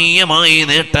ആത്മീയമായി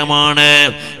നേട്ടമാണ്,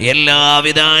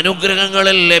 എല്ലാവിധ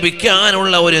അനുഗ്രഹങ്ങളും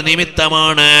ലഭിക്കാനുള്ള ഒരു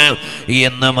നിമിത്തമാണ്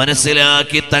എന്ന്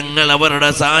മനസ്സിലാക്കി തങ്ങൾ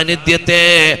അവരുടെ സാന്നിധ്യത്തെ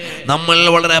നമ്മൾ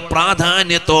വളരെ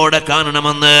പ്രാധാന്യത്തോടെ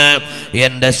കാണണമെന്ന്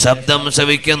എൻ്റെ ശബ്ദം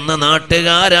ശ്രവിക്കുന്ന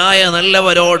നാട്ടുകാരായ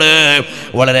നല്ലവരോട്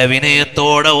വളരെ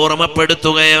വിനയത്തോടെ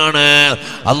ഓർമ്മപ്പെടുത്തുകയാണ്.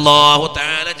 അല്ലാഹു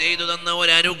തആല ചെയ്തു തന്ന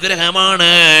ഒരു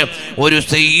അനുഗ്രഹമാണ് ഒരു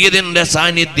സയ്യിദിന്റെ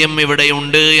സാന്നിധ്യം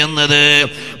ഇവിടെയുണ്ട് എന്നത്,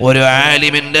 ഒരു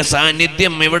ആലിമിന്റെ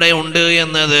സാന്നിധ്യം ഇവിടെയുണ്ട്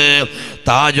എന്നത്.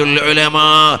 താജുൽ ഉലമാ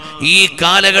ഈ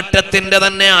കാലഘട്ടത്തിന്റെ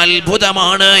തന്നെ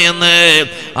അത്ഭുതമാണ് എന്ന്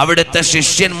അവിടുത്തെ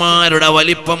ശിഷ്യന്മാരുടെ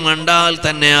വലിപ്പം കണ്ടാൽ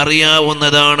തന്നെ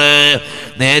അറിയാവുന്നതാണ്.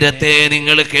 നേരത്തെ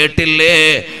നിങ്ങൾ കേട്ടില്ലേ,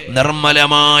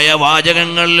 നിർമ്മലമായ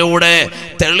വാചകങ്ങളിലൂടെ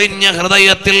തെളിഞ്ഞ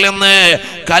ഹൃദയത്തിൽ നിന്ന്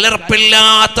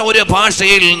കലർപ്പില്ലാത്ത ഒരു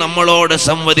ഭാഷയിൽ നമ്മളോട്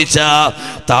സംവദിച്ച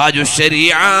താജു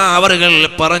ശരീഅ അവர்கள்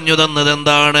പറഞ്ഞു തന്നത്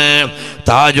എന്താണ്?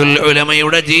 താജുൽ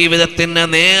ഉലമയുടെ ജീവിതത്തിന്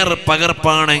നേർ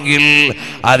പകർപ്പാണെങ്കിൽ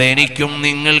അതെനിക്കും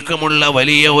നിങ്ങൾക്കുമുള്ള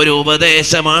വലിയ ഒരു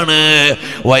ഉപദേശമാണ്,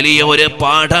 വലിയ ഒരു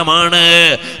പാഠമാണ്.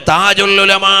 താജുൽ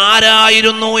ഉലമ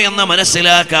ആരായിരുന്നു എന്ന്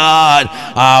മനസ്സിലാക്കാൻ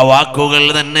ആ വാക്കുകൾ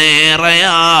തന്നെ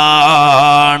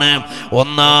ഏറെയാണ്.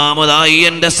 ഒന്നാമതായി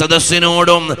എൻ്റെ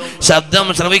സദസ്സിനോടും ശബ്ദം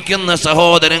ശ്രവിക്കുന്ന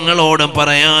സഹോദരങ്ങളോടും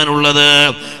പറയാനുള്ളത്,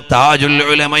 താജുൽ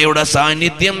ഉലമയുടെ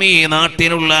സാന്നിധ്യം ഈ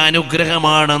നാട്ടിനുള്ള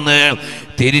അനുഗ്രഹമാണെന്ന്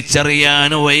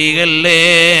തിരിച്ചറിയാൻ വൈകല്ലേ.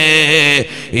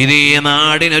 ഇത് ഈ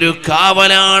നാടിനൊരു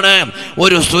കാവലാണ്,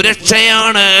 ഒരു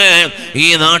സുരക്ഷയാണ്, ഈ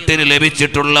നാട്ടിന്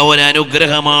ലഭിച്ചിട്ടുള്ള ഒരു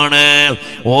അനുഗ്രഹമാണ്.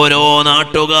 ഓരോ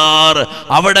നാട്ടുകാർ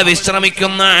അവിടെ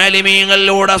വിശ്രമിക്കുന്ന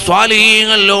ആലിമീങ്ങളിലൂടെ,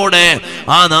 സ്വാലിഹീങ്ങളിലൂടെ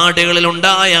ആ നാടുകളിൽ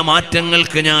ഉണ്ടായ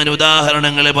മാറ്റങ്ങൾക്ക് ഞാൻ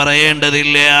ഉദാഹരണങ്ങൾ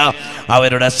പറയേണ്ടതില്ല.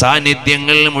 അവരുടെ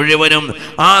സാന്നിധ്യങ്ങൾ മുഴുവനും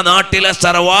ആ നാട്ടിലെ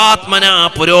സർവാത്മന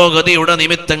പുരോഗതിയുടെ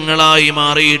നിമിത്തങ്ങളായി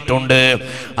മാറിയിട്ടുണ്ട്.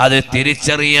 അത്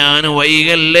തിരിച്ചറിയാൻ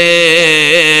വൈകല്ലേ.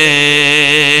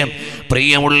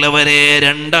 പ്രിയമുള്ളവരെ,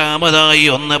 രണ്ടാമതായി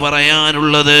ഒന്ന്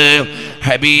പറയാനുള്ളത്,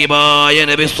 ഹബീബായ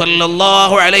നബി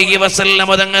സല്ലല്ലാഹു അലൈഹി വസല്ലം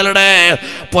തങ്ങളുടെ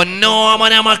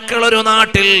പൊന്നോമന മക്കൾ ഒരു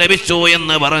നാട്ടിൽ ലഭിച്ചു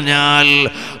എന്ന് പറഞ്ഞാൽ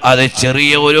അത്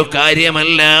ചെറിയ ഒരു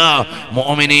കാര്യമല്ല.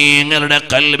 മുഅ്മിനീങ്ങളുടെ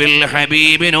ഖൽബിൽ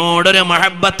ഹബീബിനോടൊരു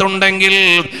മഹബ്ബത്തുണ്ടെങ്കിൽ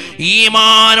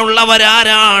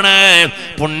ഈമാനുള്ളവരാരാണ്?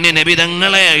 പുണ്യനബി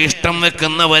തങ്ങളെ ഇഷ്ടം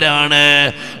വെക്കുന്നവരാണ്.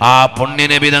 ആ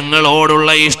പുണ്യനബി തങ്ങളോടുള്ള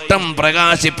ഇഷ്ടം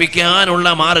പ്രകാശിപ്പിക്കാനുള്ള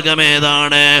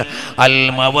മാർഗമേതാണ്? അൽ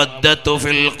മവദ്ദത്തു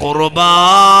ഫിൽ ഖുർബാ,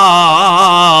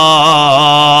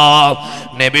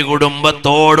 നബി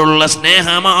കുടുംബത്തോടുള്ള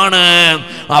സ്നേഹമാണ്,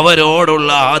 അവരോടുള്ള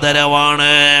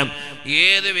ആദരവാണ്.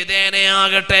 ഏത്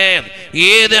വിധേനയാകട്ടെ,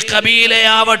 ഏത്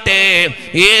കബീലയാവട്ടെ,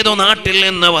 ഏതു നാട്ടിൽ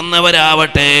നിന്ന്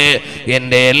വന്നവരാവട്ടെ,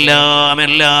 എൻ്റെ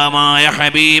എല്ലാമായ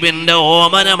ഹബീബിൻ്റെ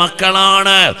ഓമന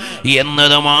മക്കളാണ്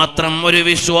എന്നത് മാത്രം ഒരു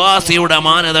വിശ്വാസിയുടെ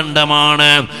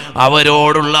മാനദണ്ഡമാണ്.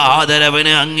 അവരോടുള്ള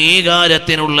ആദരവിന്,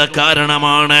 അംഗീകാരത്തിനുള്ള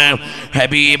കാരണമാണ്.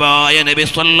 ഹബീബായ നബി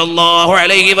സല്ലല്ലാഹു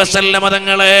അലൈഹി വസല്ലമ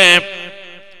തങ്ങളെ,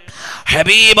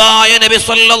 ഹബീബായ നബി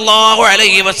സല്ലല്ലാഹു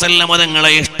അലൈഹി വസല്ലം തങ്ങളെ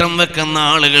ഇഷ്ടം വെക്കുന്ന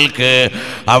ആളുകൾക്ക്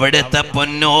അവിടുത്തെ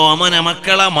പൊന്നോമന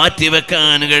മക്കളെ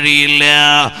മാറ്റിവെക്കാൻ കഴിയില്ല.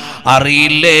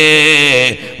 അറിയില്ലേ,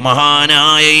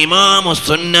 മഹാനായ ഇമാമു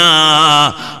സുന്ന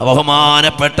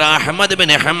ബഹുമാനപ്പെട്ട അഹ്മദ് ബിൻ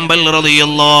ഹംബൽ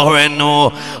റളിയല്ലാഹു അൻഹു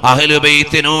അഹ്ലു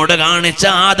ബൈത്തിനോട് കാണിച്ച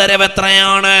ആദരവ്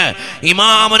എത്രയാണ്.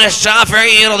 ഇമാമുന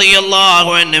ശാഫിഈ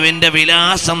റളിയല്ലാഹു അൻഹുവിന്റെ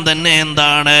വിലാസം തന്നെ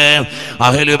എന്താണ്?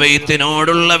 അഹ്ലു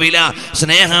ബൈത്തിനോടുള്ള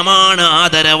സ്നേഹമാണ്,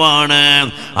 ആദരവാണ്.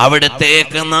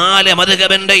 അവിടത്തേക്ക് 4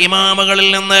 മദ്ഹബിന്റെ ഇമാമുകളിൽ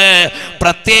നിന്ന്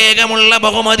പ്രത്യേകമുള്ള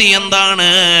ബഹുമതി എന്താണ്?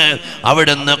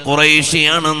 അവിടുന്ന്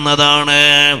ഖുറൈശിയാണെന്നതാണ്.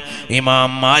 ഇമാം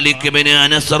മാലിക് ബിൻ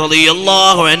അനസ്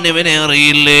റളിയല്ലാഹു അൻഹുവിനെ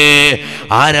അറിയില്ലേ?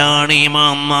 ആരാണ്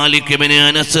ഇമാം മാലിക് ബിൻ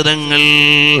അനസ് തങ്ങൾ?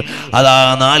 അതാ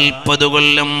 40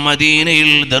 കൊല്ലം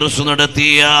മദീനയിൽ ദർസ്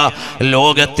നടത്തിയ,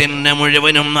 ലോകത്തിന്റെ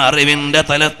മുഴുവനും അറിവിന്റെ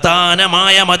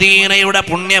തലസ്ഥാനമായ മദീനയുടെ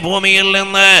പുണ്യഭൂമിയിൽ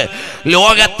നിന്ന്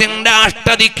ലോകത്തിന്റെ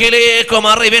അഷ്ടദിക്കിലേക്കും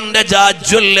അറിവിന്റെ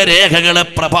ജാജ്വല്യ രേഖകളെ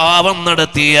പ്രഭാവം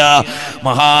നടത്തിയ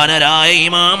മഹാനരായ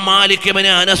ഇമാം മാലിക്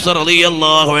ഇബ്നു അനസ്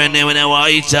റളിയല്ലാഹു അൻഹുവിനെ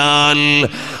വായിച്ചാൽ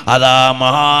അതാ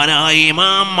മഹാനായ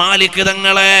ഇമാം മാലിക്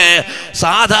തങ്ങളെ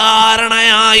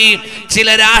സാധാരണയായി ചില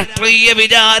രാഷ്ട്രീയ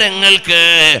വിചാരങ്ങൾക്ക്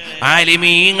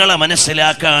ആലിമീങ്ങളെ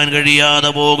മനസ്സിലാക്കാൻ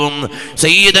കഴിയാതെ പോകും,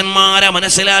 സയ്യിദന്മാരെ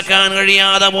മനസ്സിലാക്കാൻ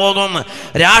കഴിയാതെ പോകും.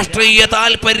 രാഷ്ട്രീയ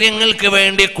താല്പര്യങ്ങൾക്ക്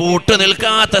വേണ്ടി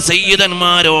കൂട്ടുനിൽക്കാത്ത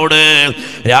സയ്യിദന്മാരോട്,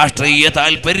 രാഷ്ട്രീയ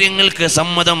താല്പര്യങ്ങൾക്ക്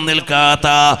സമ്മതം നിൽക്കാത്ത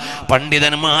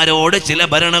പണ്ഡിതന്മാരോട് ചില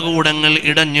ഭരണകൂടങ്ങൾ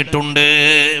ഇടഞ്ഞിട്ടുണ്ട്.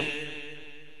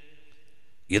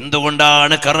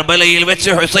 എന്തുകൊണ്ടാണ് കർബലയിൽ വെച്ച്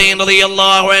ഹുസൈൻ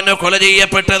റളിയല്ലാഹു അൻഹു കൊല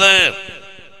ചെയ്യപ്പെട്ടത്?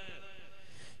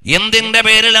 എന്തിന്റെ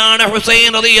പേരിലാണ്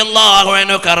ഹുസൈൻ റളിയല്ലാഹു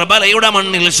അൻഹു കർബലയുടെ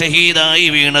മണ്ണിൽ ഷഹീദായി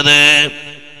വീണത്?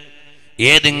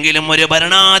 ഏതെങ്കിലും ഒരു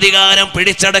ഭരണാധികാരം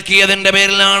പിടിച്ചടക്കിയതിന്റെ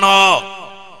പേരിലാണോ?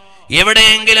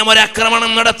 എവിടെയെങ്കിലും ഒരു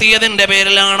ആക്രമണം നടത്തിയതിന്റെ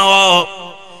പേരിലാണോ?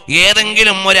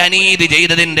 ഏതെങ്കിലും ഒരു അനീതി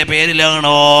ചെയ്തതിന്റെ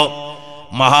പേരിലാണോ?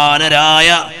 മഹാനരായ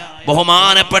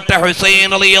ബഹുമാനപ്പെട്ട ഹുസൈൻ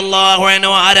റളിയല്ലാഹു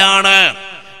അൻഹു ആരാണ്?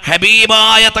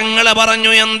 ഹബീബായ തങ്ങളെ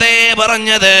പറഞ്ഞു. എന്തേ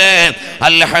പറഞ്ഞത്?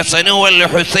 അൽ ഹസനു വൽ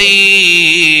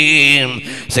ഹുസൈൻ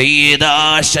സയ്യിദാ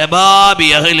ശബാബി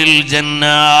അഹ്ലിൽ ജന്ന.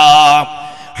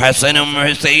 ഹസനും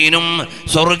ഹുസൈനും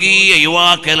സ്വർഗീയ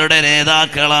യുവാക്കളുടെ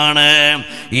നേതാക്കളാണ്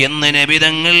എന്ന്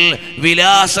നബിതങ്ങൾ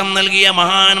വിലാസം നൽകിയ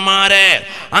മഹാന്മാരെ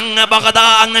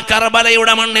അങ്ങ്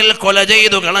കർബലയുടെ മണ്ണിൽ കൊല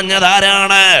ചെയ്തു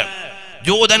കളഞ്ഞതാരാണ്?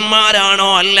 ജൂതന്മാരാണോ?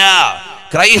 അല്ല.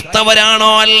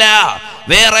 ക്രൈസ്തവരാണോ? അല്ല.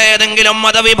 വേറെ ഏതെങ്കിലും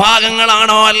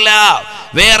മതവിഭാഗങ്ങളാണോ? അല്ല.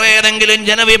 വേറെ ഏതെങ്കിലും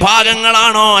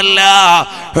ജനവിഭാഗങ്ങളാണോ? അല്ല.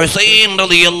 ഹുസൈൻ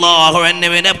റളിയല്ലാഹു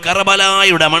അൻഹുവിനെ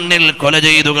കർബലായുടെ മണ്ണിൽ കൊല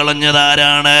ചെയ്തു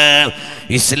കളഞ്ഞതാരാണ്?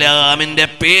 ഇസ്ലാമിന്റെ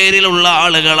പേരിലുള്ള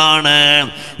ആളുകളാണ്.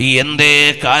 എന്തേ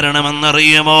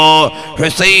കാരണമെന്നറിയുമോ?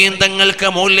 ഹുസൈൻ തങ്ങൾക്ക്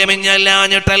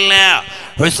മൂല്യമിഞ്ഞല്ലാഞ്ഞിട്ടല്ല,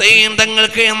 ഹുസൈൻ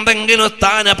തങ്ങൾക്ക് എന്തെങ്കിലും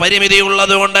സ്ഥാന പരിമിതി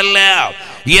ഉള്ളത് കൊണ്ടല്ല,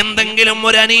 എന്തെങ്കിലും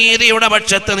ഒരു അനീതിയുടെ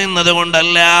പക്ഷത്ത്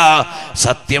നിന്നതുകൊണ്ടല്ല.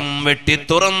 സത്യം വെട്ടി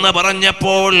തുറന്ന്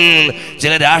പറഞ്ഞപ്പോൾ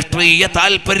ചില രാഷ്ട്രീയ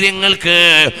താല്പര്യങ്ങൾക്ക്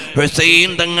ഹുസൈൻ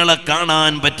തങ്ങളെ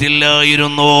കാണാൻ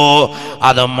പറ്റില്ലായിരുന്നു.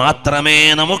 അത് മാത്രമേ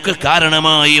നമുക്ക്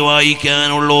കാരണമായി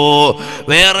വായിക്കാനുള്ളൂ,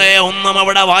 വേറെ ഒന്നും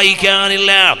അവിടെ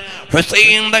വായിക്കാനില്ല.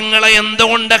 ഹുസൈൻ തങ്ങളെ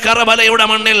എന്തുകൊണ്ട് കർബലയുടെ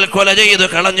മണ്ണിൽ കൊല ചെയ്ത്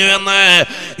കളഞ്ഞു എന്ന്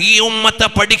ഈ ഉമ്മത്തെ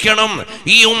പഠിക്കണം,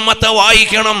 ഈ ഉമ്മത്തെ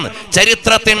വായിക്കണം.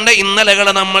 ചരിത്രത്തിന്റെ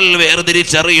ഇന്നലകളെ നമ്മൾ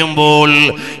വേർതിരിച്ചറിയുമ്പോൾ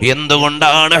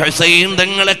എന്തുകൊണ്ടാണ് ഹുസൈൻ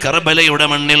തങ്ങളെ കർബലയുടെ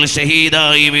മണ്ണിൽ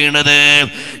ഷഹീദായി വീണത്?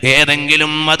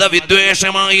 ഏതെങ്കിലും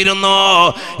മതവിദ്വേഷമായിരുന്നോ?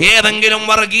 ഏതെങ്കിലും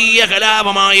വർഗീയ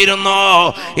കലാപമായിരുന്നോ?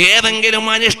 ഏതെങ്കിലും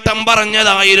അനിഷ്ടം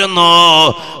പറഞ്ഞതായിരുന്നോ?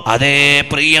 അതേ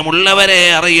പ്രിയമുള്ളവരെ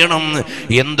അറിയണം,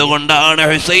 എന്തുകൊണ്ടാണ്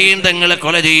ഹുസൈൻ തങ്ങളെ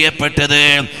കൊല ചെയ്യപ്പെട്ടത്?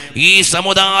 ഈ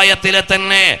സമുദായത്തിലെ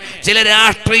തന്നെ ചില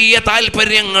രാഷ്ട്രീയ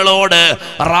താല്പര്യങ്ങളോട്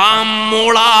റാം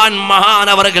മൂളാൻ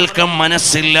മഹാനവറുകൾക്ക്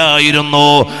മനസ്സില്ലായിരുന്നു.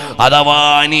 അഥവാ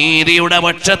നീതിയുടെ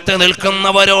പക്ഷത്ത്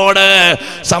നിൽക്കുന്നവരോട്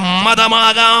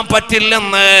സമ്മതമാകാൻ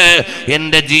പറ്റില്ലെന്ന്,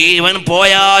 എന്റെ ജീവൻ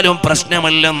പോയാലും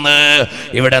പ്രശ്നമല്ലെന്ന്,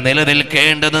 ഇവിടെ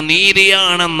നിലനിൽക്കേണ്ടത്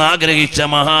നീതിയാണെന്ന് ആഗ്രഹിച്ച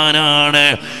മഹാനാണ്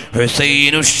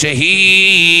ഹുസൈനു ഷഹീദ്.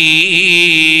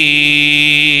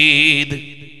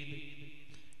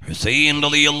 ഹുസൈൻ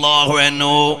റളിയല്ലാഹു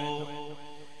അൻഹു.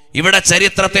 ഇവിടെ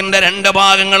ചരിത്രത്തിന്റെ രണ്ട്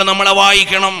ഭാഗങ്ങൾ നമ്മൾ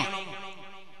വായിക്കണം.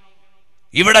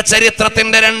 ഇവിടെ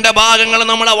ചരിത്രത്തിന്റെ രണ്ട് ഭാഗങ്ങൾ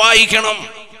നമ്മൾ വായിക്കണം.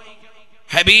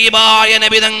 ഹബീബായ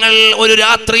നബി തങ്ങൾ ഒരു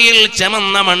രാത്രിയിൽ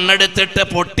ചമന്ന മണ്ണെടുത്തിട്ട്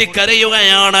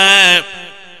പൊട്ടിക്കരയുകയാണ്.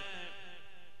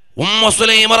 ഉമ്മു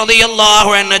സുലൈമ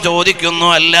റളിയല്ലാഹു അൻഹ ചോദിക്കുന്നു,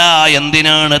 അല്ല,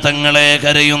 എന്തിനാണ് തങ്ങളെ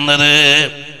കരയുന്നത്?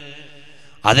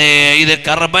 അതെ, ഇത്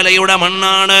കർബലയുടെ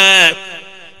മണ്ണാണ്,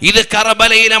 ഇത്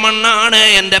കർബലയിലെ മണ്ണാണ്.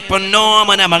 എന്റെ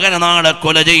പൊന്നോമന മകന നാട്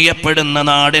കൊല ചെയ്യപ്പെടുന്ന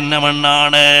നാടിന്റെ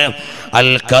മണ്ണാണ്. അൽ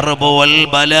കർബു വൽ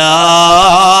ബലാ,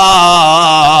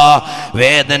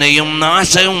 വേദനയും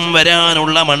നാശവും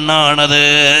വരാനുള്ള മണ്ണാണത്.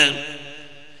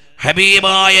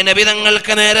 ഹബീബായ നബി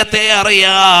തങ്ങൾക്ക് നേരത്തെ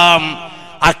അറിയാം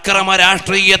അക്രമ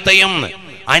രാഷ്ട്രീയത്തെയും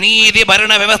അനീതി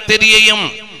ഭരണ വ്യവസ്ഥിതിയെയും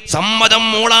സമ്മതം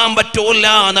മൂളാൻ പറ്റൂല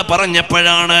എന്ന്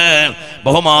പറഞ്ഞപ്പോഴാണ്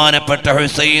ബഹുമാനപ്പെട്ട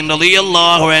ഹുസൈൻ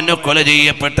റളിയല്ലാഹു അൻഹു കൊല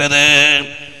ചെയ്യപ്പെട്ടത്.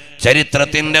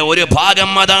 ചരിത്രത്തിന്റെ ഒരു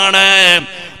ഭാഗം അതാണ്.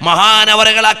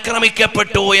 മഹാനവറുകൾ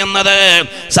ആക്രമിക്കപ്പെട്ടു എന്നത്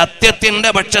സത്യത്തിന്റെ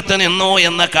പക്ഷത്ത് നിന്നു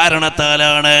എന്ന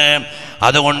കാരണത്താലാണ്.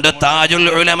 അതുകൊണ്ട് താജുൽ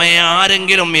ഉലമയെ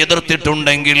ആരെങ്കിലും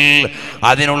എതിർത്തിട്ടുണ്ടെങ്കിൽ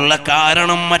അതിനുള്ള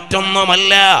കാരണം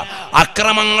മറ്റൊന്നുമല്ല,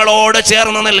 അക്രമങ്ങളോട്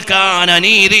ചേർന്ന് നിൽക്കാൻ,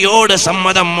 അനീതിയോട്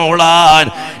സമ്മതം മൂളാൻ,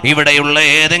 ഇവിടെയുള്ള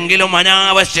ഏതെങ്കിലും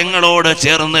അനാവശ്യങ്ങളോട്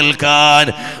ചേർന്ന് നിൽക്കാൻ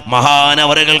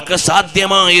മഹാനവറുകൾക്ക്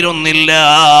സാധ്യമായിരുന്നില്ല.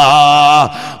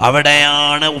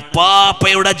 അവിടെയാണ്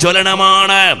ഉപ്പാപ്പയുടെ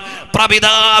ജ്വലനമാണ്,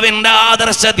 പ്രപിതാവിന്റെ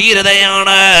ആദർശ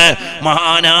ധീരതയാണ്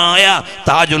മഹാനായ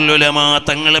താജുൽ ഉലമ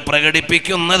തങ്ങൾ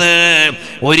പ്രകടിപ്പിക്കുന്നത്.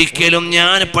 ഒരിക്കലും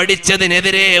ഞാൻ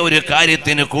പഠിച്ചതിനെതിരെ ഒരു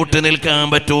കാര്യത്തിന് കൂട്ടുനിൽക്കാൻ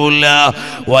പറ്റൂല.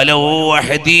 വലോ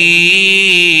അഹദീ,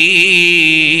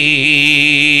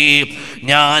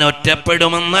 ഞാൻ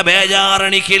ഒറ്റപ്പെടുമെന്ന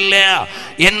ബേജാറെനിക്കില്ല,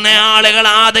 എന്നെ ആളുകൾ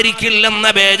ആദരിക്കില്ലെന്ന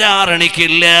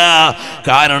ബേജാറെനിക്കില്ല.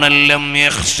 കാരണം ലം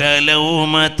യഖ്ശ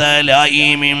ലൗമത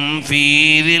ലൈമിൻ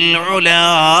ഫീദിൽ ഉലാ,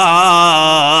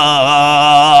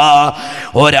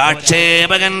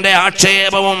 ഒരാക്ഷേപകന്റെ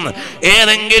ആക്ഷേപവും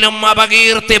ഏതെങ്കിലും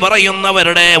അപകീർത്തി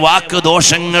പറയുന്നവരുടെ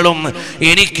വാക്കുദോഷങ്ങളും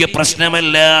എനിക്ക്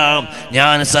പ്രശ്നമല്ല.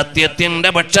 ഞാൻ സത്യത്തിന്റെ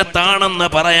പക്ഷത്താണെന്ന്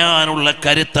പറയാനുള്ള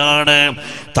കരുത്താണ്.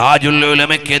 താജുൽ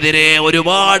ഉലമയ്ക്കെതിരെ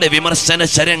ഒരുപാട് വിമർശന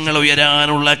ശരങ്ങൾ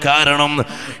ഉയരാനുള്ള കാരണം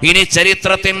ഇനി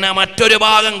ചരിത്രത്തിന്റെ മറ്റൊരു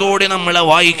ഭാഗം കൂടി നമ്മൾ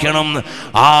വായിക്കണം.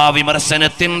 ആ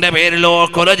വിമർശനത്തിന്റെ പേരിലോ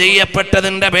കൊല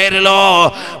ചെയ്യപ്പെട്ടതിന്റെ പേരിലോ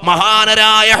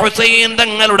മഹാനരായ ഹുസൈൻ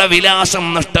തങ്ങളുടെ വിലാസം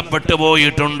നഷ്ടപ്പെട്ടു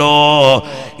പോയിട്ടുണ്ടോ?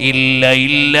 ഇല്ല,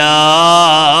 ഇല്ല.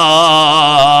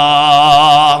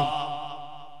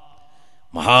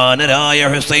 മഹാനരായ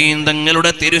ഹുസൈൻ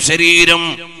തങ്ങളുടെ തിരുശരീരം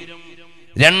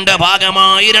രണ്ട്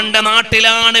ഭാഗമായി രണ്ട്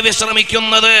നാട്ടിലാണ്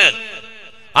വിശ്രമിക്കുന്നത്.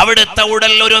 അവിടുത്തെ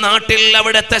ഉടൽ ഒരു നാട്ടിൽ,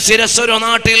 അവിടുത്തെ ശിരസ് ഒരു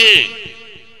നാട്ടിൽ.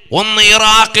 ഒന്ന്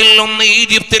ഇറാഖിൽ, ഒന്ന്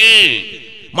ഈജിപ്തിൽ.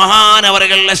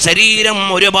 മഹാനവറുകളുടെ ശരീരം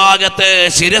ഒരു ഭാഗത്ത്,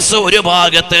 ശിരസ് ഒരു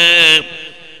ഭാഗത്ത്.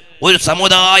 ഒരു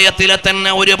സമുദായത്തിലെ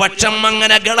തന്നെ ഒരു പക്ഷം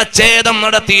അങ്ങനെ ഗളച്ഛേദം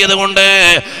നടത്തിയത് കൊണ്ട്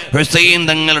ഹുസൈൻ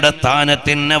തങ്ങളുടെ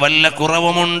സ്ഥാനത്തിന് വല്ല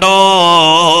കുറവുമുണ്ടോ?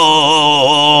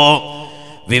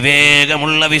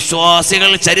 വിവേകമുള്ള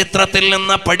വിശ്വാസികൾ ചരിത്രത്തിൽ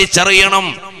നിന്ന് പഠിച്ചറിയണം,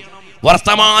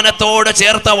 വർത്തമാനത്തോട്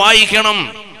ചേർത്ത് വായിക്കണം,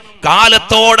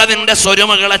 കാലത്തോടതിന്റെ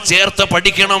സ്വരുമകളെ ചേർത്ത്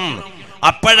പഠിക്കണം.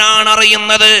 അപ്പോഴാണ്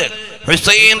അറിയുന്നത്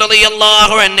ഹുസൈൻ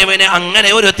റളിയല്ലാഹു അൻഹുവിന് അങ്ങനെ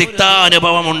ഒരു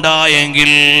തിക്താനുഭവം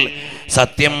ഉണ്ടായെങ്കിൽ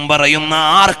സത്യം പറയുന്ന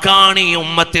ആർക്കാണ് ഈ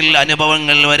ഉമ്മത്തിൽ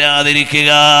അനുഭവങ്ങൾ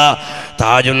വരാതിരിക്കുക?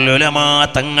 താജുൽ ഉലമ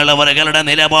തങ്ങളവറുകളുടെ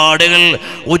നിലപാടുകൾ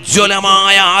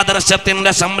ഉജ്ജ്വലമായ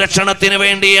ആദർശത്തിന്റെ സംരക്ഷണത്തിന്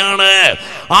വേണ്ടിയാണ്.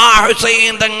 ആ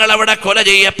ഹുസൈൻ തങ്ങൾ അവിടെ കൊല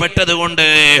ചെയ്യപ്പെട്ടത് കൊണ്ട്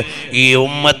ഈ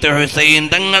ഉമ്മത്ത് ഹുസൈൻ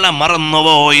തങ്ങളെ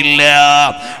മറന്നുപോയില്ല,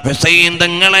 ഹുസൈൻ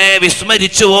തങ്ങളെ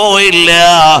വിസ്മരിച്ചുപോയില്ല.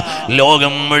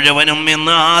 ലോകം മുഴുവനും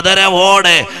ഇന്ന്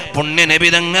ആദരവോടെ പുണ്യനബി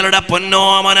തങ്ങളുടെ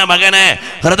പൊന്നോമന മകനെ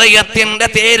ഹൃദയത്തിന്റെ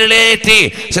തേരിലേറ്റി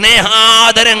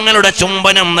സ്നേഹാദരങ്ങളുടെ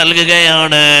ചുംബനം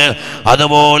നൽകുകയാണ്.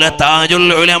 അതുപോലെ താജുൽ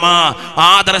ഉലമ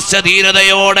ആദർശ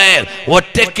ധീരതയോടെ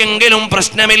ഒറ്റയ്ക്കെങ്കിലും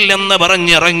പ്രശ്നമില്ലെന്ന്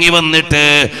പറഞ്ഞിറങ്ങി വന്നിട്ട്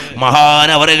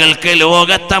മഹാനവറുകൾക്ക്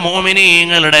ലോകത്തെ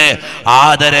മോമിനീങ്ങളുടെ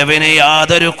ആദരവിന്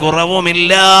യാതൊരു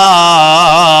കുറവുമില്ല.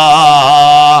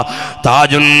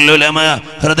 താജുൽ ഉലമ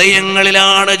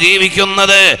ഹൃദയങ്ങളിലാണ്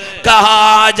ജീവിക്കുന്നത്. കഹാ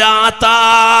ജാതാ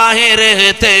ഹെ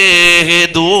രഹ്തേ ഹെ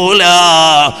ദൂലാ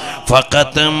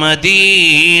ഫഖത്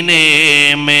മദീനെ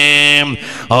में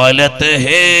औलत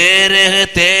है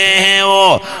रहते हैं वो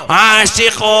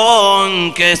आशिकों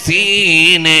के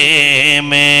सीने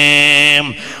में.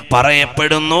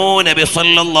 പറയപ്പെടുന്നു നബി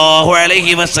സല്ലല്ലാഹു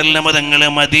അലൈഹി വസല്ലം തങ്ങൾ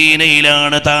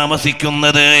മദീനയിലാണ്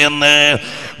താമസിക്കുന്നത് എന്ന്.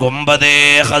 ഗുംബദേ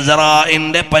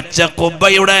ഖസറാഇന്റെ പച്ച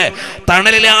കുബ്ബയുടെ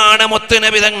തണലിലാണ്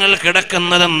മുത്തുനബി തങ്ങൾ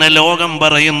കിടക്കുന്നതെന്ന് ലോകം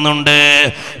പറയുന്നുണ്ട്.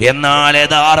 എന്നാൽ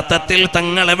യഥാർത്ഥത്തിൽ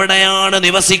തങ്ങൾ എവിടെയാണ്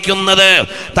നിവസിക്കുന്നത്?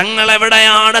 തങ്ങൾ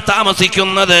എവിടെയാണ്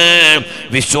താമസിക്കുന്നത്?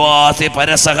 വിശ്വാസി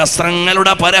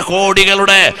പരസഹസ്രങ്ങളുടെ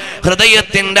പരകോടികളുടെ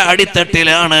ഹൃദയത്തിന്റെ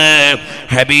അടിത്തട്ടിലാണ്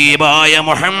ഹബീബായ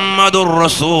മുഹമ്മദുർ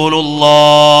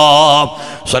റസൂലുള്ളാഹ്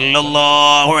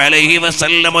സല്ലല്ലാഹു അലൈഹി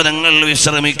വസല്ലം തങ്ങൾ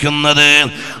വിശ്രമിക്കുന്നത്.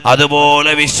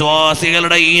 അതുപോലെ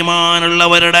വിശ്വാസികളുടെ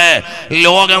ഈമാനുള്ളവരുടെ,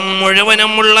 ലോകം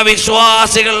മുഴുവനുമുള്ള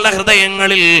വിശ്വാസികളുടെ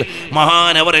ഹൃദയങ്ങളിൽ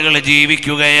മഹാനവറുകൾ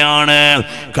ജീവിക്കുകയാണ്.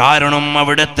 കാരണം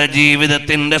അവിടുത്തെ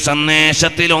ജീവിതത്തിന്റെ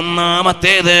സന്ദേശത്തിൽ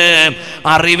ഒന്നാമത്തേത്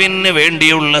അറിവിന്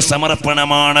വേണ്ടിയുള്ള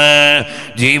സമർപ്പണമാണ്.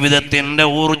 ജീവിതത്തിന്റെ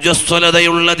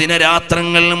ഊർജ്ജസ്വലതയുള്ള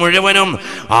ദിനരാത്രങ്ങൾ മുഴുവനും,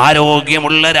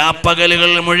 ആരോഗ്യമുള്ള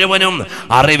രാപ്പകലുകൾ മുഴുവനും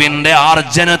അറിവിന്റെ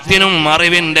ആർജനത്തിനും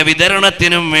അറിവിന്റെ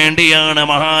വിതരണത്തിനും വേണ്ടിയാണ്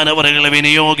മഹാനവറുകൾ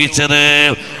വിനിയോഗിച്ചത്.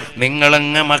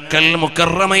 നിങ്ങളങ്ങ് മക്കൽ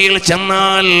മുക്കറമയിൽ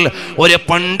ചെന്നാൽ ഒരു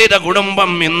പണ്ഡിത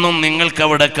കുടുംബം ഇന്നും നിങ്ങൾക്ക്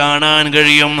അവിടെ കാണാൻ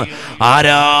കഴിയും.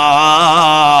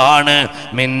 ആരാണ്?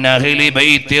 മിൻ അഹ്ലി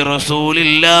ബൈത്തി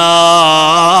റസൂലില്ലാഹ്,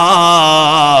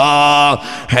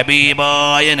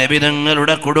 ഹബീബായ നബി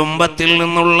തങ്ങളുടെ കുടുംബത്തിൽ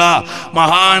നിന്നുള്ള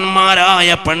മഹാന്മാരായ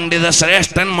പണ്ഡിത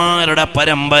ശ്രേഷ്ഠന്മാരുടെ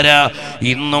പരമ്പര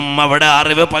ഇന്നും അവിടെ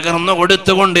അറിവ് പകർന്നു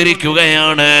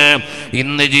കൊടുത്തുകൊണ്ടിരിക്കുകയാണ്.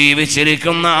 ഇന്ന്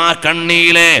ജീവിച്ചിരിക്കുന്ന ആ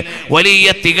കണ്ണിയിലെ വലിയ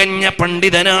തികഞ്ഞ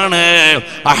പണ്ഡിതനാണ്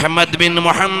Ahmad bin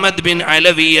Muhammad bin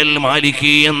Alavi അൽ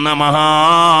മാലിക്കി എന്ന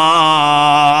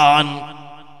മഹാൻ.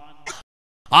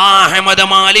 അഹ്മദ്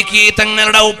മാലിക്കി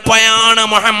തങ്ങളുടെ ഉപ്പയാണ്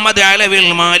മുഹമ്മദ് അലവിൽ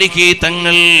മാലിക്കി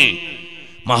തങ്ങൾ.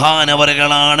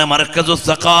 മഹാനവറുകളാണ് മർക്കസു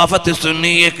സഖാഫത്ത്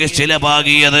സുന്നിയക്ക്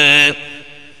ചിലവാകിയത്.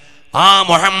 ആ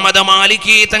മുഹമ്മദ്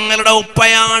മാലിക്കി തങ്ങളുടെ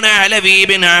ഉപ്പയാണ് അലവി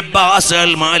ബിൻ അബ്ബാസ്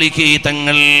അൽ മാലിക്കി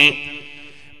തങ്ങൾ.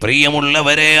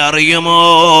 പ്രിയമുള്ളവരെ, അറിയുമോ?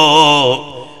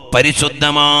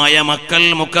 പരിശുദ്ധമായ മക്കൽ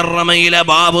മുക്കറമയിലെ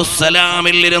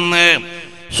ബാബുസ്സലാമിൽ ഇരുന്ന്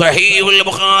സ്വഹീഹുൽ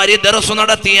ബുഖാരി ദർസ്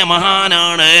നടത്തിയ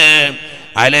മഹാനാണ്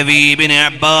അലവി ബിൻ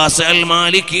അബ്ബാസ് അൽ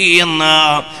മാലിക്കി എന്ന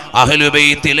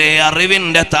അഹ്ലുബൈത്തിലെ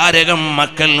അറിവിന്റെ താരകം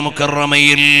മക്കൽ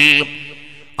മുക്കറമയിൽ.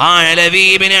 ആ അലവി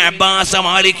ബിൻ അബ്ബാസ്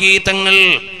മാലിക്കി തങ്ങൾ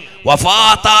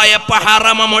വഫാത്തായപ്പോൾ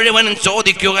ഹറമ മുഴുവൻ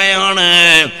ചോദിക്കുകയാണ്,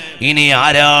 ഇനി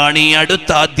ആരാണ് ഈ അടുത്ത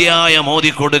അധ്യായം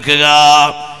ഓതിക്കൊടുക്കുക?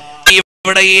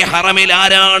 ഇവിടെ ഈ ഹറമിൽ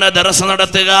ആരാണ് ദർസ്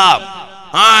നടത്തുക?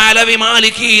 ആ അലവി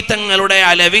മാലിക്കി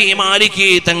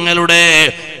തങ്ങളുടെ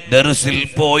ദർസിൽ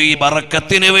പോയി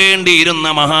ബറക്കത്തിന് വേണ്ടി ഇരുന്ന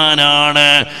മഹാനാണ്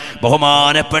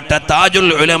ബഹുമാനപ്പെട്ട താജുൽ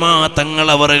ഉലമാ തങ്ങൾ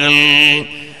അവറുകൾ.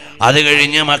 അത്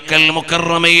കഴിഞ്ഞ് മക്കൽ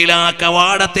മുക്കറമയിലെ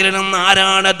കവാടത്തിൽ നിന്ന്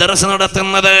ആരാണ് ദർസ്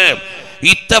നടത്തുന്നത്?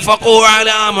 ഇത്തഫഖൂ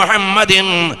അലാ മുഹമ്മദിൻ,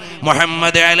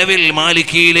 മുഹമ്മദ് അലവിൽ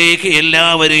മാലിക്കിയിലേക്ക്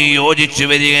എല്ലാവരും യോജിച്ചു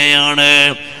വരികയാണ്.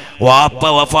 വാപ്പ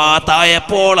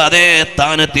വഫാത്തായപ്പോൾ അതേ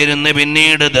സ്ഥാനത്തിരുന്ന്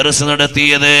പിന്നീട് ദർസ്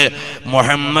നടത്തിയത്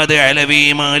മുഹമ്മദ് അലവി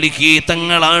മാലിക്കി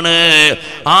തങ്ങളാണ്.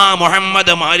 ആ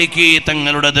മുഹമ്മദ് മാലിക്കി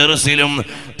തങ്ങളുടെ ദർസിലും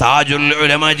താജുൽ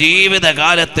ഉലമ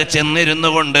ജീവിതകാലത്ത് ചെന്നിരുന്നു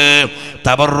കൊണ്ട്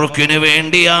തബറുക്കിനു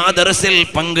വേണ്ടി ആ ദർസിൽ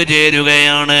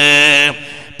പങ്കുചേരുകയാണ്.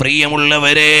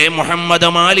 പ്രിയമുള്ളവരെ, മുഹമ്മദ്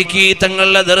മാലിക്കി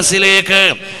തങ്ങളുടെ ദർസിലേക്ക്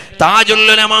താജുൽ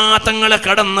ഉലമ തങ്ങൾ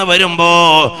കടന്നു വരുമ്പോ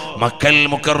മക്കൽ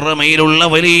മുക്കറമയിലുള്ള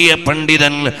വലിയ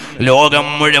പണ്ഡിതൻ, ലോകം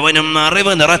മുഴുവനും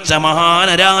അറിവ് നിറച്ച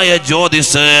മഹാനരായ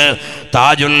ജ്യോതിസ്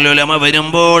താജുൽ ഉലമ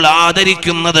വരുമ്പോൾ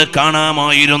ആദരിക്കുന്നത്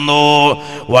കാണാമായിരുന്നു.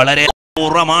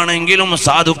 വളരെ ാണെങ്കിലും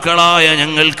സാധുക്കളായ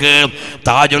ഞങ്ങൾക്ക്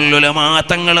താജുൽ ഉലമ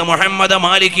തങ്ങൾ മുഹമ്മദ്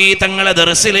മാലിക്കി തങ്ങളെ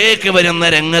ദർസിലേക്ക് വരുന്ന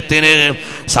രംഗത്തിന്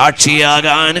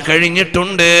സാക്ഷിയാകാൻ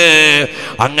കഴിഞ്ഞിട്ടുണ്ട്.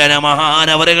 അങ്ങനെ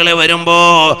മഹാനവറുകളെ വരുമ്പോ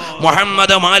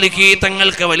മുഹമ്മദ് മാലിക്കി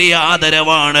തങ്ങൾക്ക് വലിയ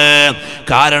ആദരവാണ്.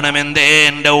 കാരണം എന്തേ?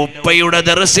 എൻ്റെ ഉപ്പയുടെ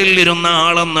ദർസിൽ ഇരുന്ന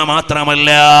ആളെന്ന് മാത്രമല്ല,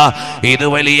 ഇത്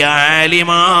വലിയ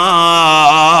ആലിമാണ്.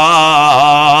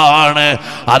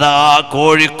 അതാ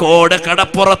കോഴിക്കോട്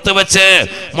കടപ്പുറത്ത് വെച്ച്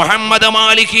മുഹമ്മദ്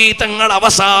മാലിക്കി തങ്ങൾ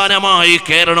അവസാനമായി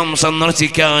കേരളം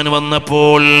സന്ദർശിക്കാൻ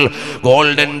വന്നപ്പോൾ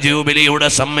ഗോൾഡൻ ജൂബിലിയുടെ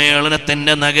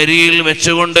സമ്മേളനത്തിന്റെ നഗരിയിൽ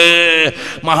വെച്ചുകൊണ്ട്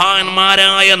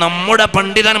മഹാന്മാരായ നമ്മുടെ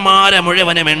പണ്ഡിതന്മാരെ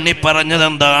മുഴുവനും എണ്ണിപ്പറഞ്ഞത്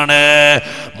എന്താണ്?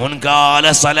 മുൻകാല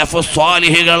സലഫ്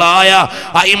സ്വാലിഹികളായ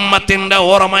അയിമ്മത്തിന്റെ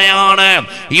ഓർമ്മയാണ്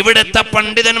ഇവിടുത്തെ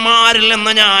പണ്ഡിതന്മാരിൽ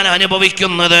നിന്ന് ഞാൻ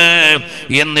അനുഭവിക്കുന്നത്.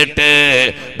 എന്നിട്ട്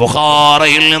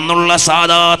ബുഖാറയിൽ നിന്നുള്ള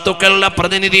സാദാത്തുക്കളുടെ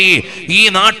പ്രതിനിധി ഈ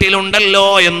നാട്ടിലുണ്ടല്ലോ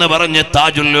എന്ന് പറഞ്ഞ്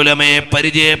താജുൽ ഉലമയെ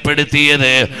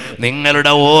പരിചയപ്പെടുത്തിയത്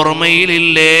നിങ്ങളുടെ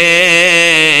ഓർമ്മയിലില്ലേ?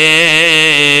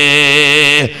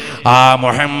 ആ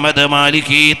മുഹമ്മദ്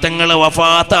മാലിക്കി തങ്ങൾ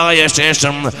വഫാത്തായ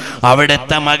ശേഷം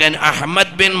അവിടുത്തെ മകൻ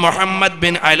Ahmad bin Muhammad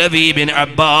bin Alavi bin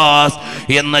Abbas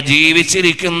എന്ന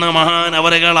ജീവിച്ചിരിക്കുന്ന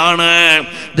മഹാനവറുകളാണ്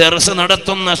ദർസ്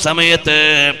നടത്തുന്ന സമയത്ത്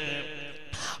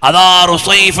അതാ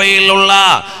റുസൈഫയിലുള്ള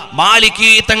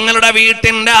മാലിക്കി തങ്ങളുടെ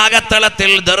വീട്ടിന്റെ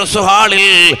അകത്തളത്തിൽ ദർസ് ഹാളിൽ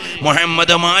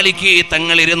മുഹമ്മദ് മാലിക്കി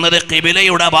തങ്ങൾ ഇരുന്നത്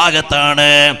ഖിബിലയുടെ ഭാഗത്താണ്.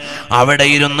 അവിടെ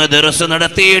ഇരുന്ന് ദർസ്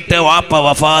നടത്തിയിട്ട് വാപ്പ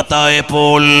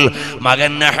വഫാത്തായപ്പോൾ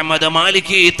മകൻ അഹമ്മദ്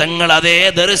മാലിക്കി തങ്ങൾ അതേ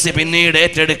ദർസ് പിന്നീട്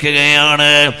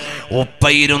ഏറ്റെടുക്കുകയാണ്. ഉപ്പ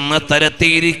ഇരുന്ന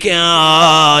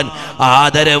തരത്തിയിരിക്കാൻ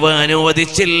ആദരവ്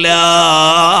അനുവദിച്ചില്ല.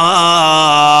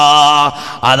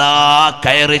 അതാ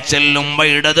കയറി ചെല്ലുമ്പോ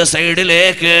ഇടത്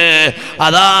സൈഡിലേക്ക്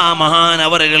അതാ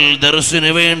മഹാനവറുകൾ ദർസിന്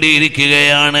വേണ്ടി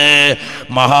ഇരിക്കുകയാണ്.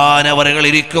 മഹാനവറുകൾ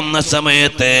ഇരിക്കുന്ന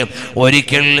സമയത്ത്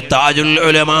ഒരിക്കൽ താജുൽ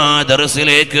ഉലമ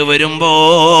ദർസിലേക്ക്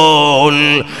വരുമ്പോൾ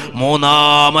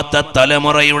മൂന്നാമത്തെ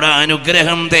തലമുറയുടെ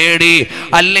അനുഗ്രഹം തേടി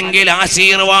അല്ലെങ്കിൽ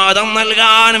ആശീർവാദം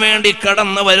നൽകാൻ വേണ്ടി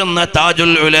കടന്നു വരുന്ന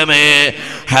താജുൽ ഉലമയെ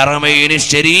ഹറമൈനി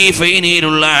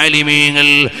ശരീഫൈനിലുള്ള ആലിമീങ്ങൾ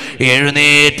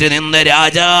എഴുന്നേറ്റ് നിന്ന്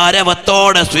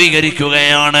രാജാരവത്തോടെ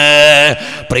സ്വീകരിക്കുകയാണ്.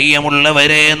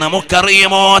 പ്രിയമുള്ളവരെ,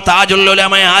 നമുക്കറിയുമോ താജുൽ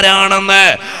ഉലമ ആരാണെന്ന്?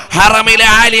 ഹറമിലെ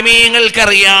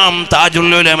ആലിമീങ്ങൾക്കറിയാം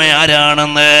താജുൽ ഉലമ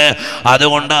ആരാണെന്ന്.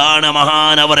 അതുകൊണ്ടാണ്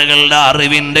മഹാനവറുകളുടെ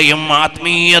അറിവിന്റെയും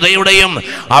ആത്മീയതയുടെയും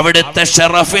അവിടുത്തെ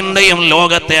ഷറഫിന്റെയും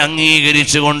ലോകത്തെ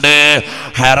അംഗീകരിച്ചുകൊണ്ട്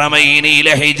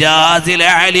ഹറമൈനിലെ ഹിജാസിലെ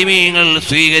ആലിമീങ്ങൾ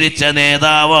സ്വീകരിച്ച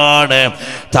നേതാവാണ്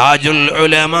താജുൽ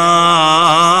ഉലമ.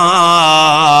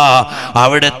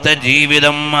 അവിടുത്തെ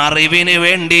ജീവിതം അറിവിന്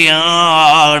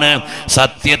വേണ്ടിയാണ്,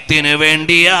 സത്യത്തിന് വേണ്ടിയാണ്.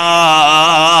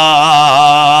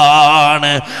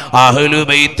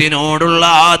 അഹ്ലുബൈത്തിനോടുള്ള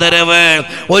ആദരവ്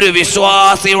ഒരു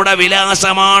വിശ്വാസിയുടെ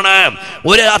വിലാസമാണ്.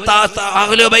 ഒരു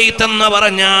അഹ്ലുബൈത്ത് എന്ന്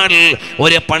പറഞ്ഞാൽ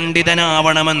ഒരു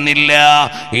പണ്ഡിതനാവണമെന്നില്ല.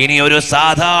 ഇനി ഒരു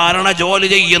സാധാരണ ജോലി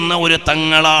ചെയ്യുന്ന ഒരു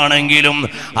തങ്ങളാണെങ്കിലും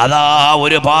അതാ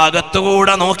ഒരു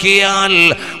ഭാഗത്തുകൂടെ നോക്കിയാൽ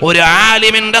ഒരു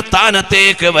ആലിമിന്റെ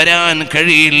സ്ഥാനത്തേക്ക് വരാൻ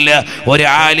കഴിയില്ല. ഒരു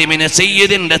ആലിമിന്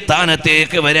സയ്യിദിന്റെ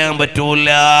സ്ഥാനത്തേക്ക് വരാൻ പറ്റൂല.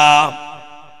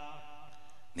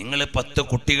 നിങ്ങൾ 10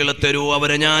 കുട്ടികളെ തരൂ,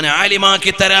 അവരെ ഞാൻ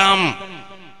ആലിമാക്കി തരാം.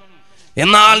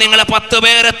 എന്നാൽ നിങ്ങൾ 10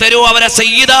 പേരെ തരൂ, അവരെ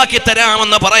സയ്യിദാക്കി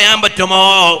തരാമെന്ന് പറയാൻ പറ്റുമോ?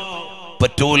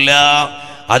 പറ്റൂല.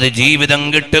 അത് ജീവിതം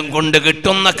കൊണ്ട്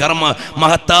കിട്ടുന്ന കർമ്മ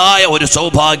മഹത്തായ ഒരു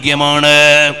സൗഭാഗ്യമാണ്.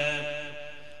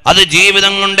 അത്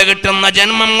ജീവിതം കൊണ്ട് കിട്ടുന്ന,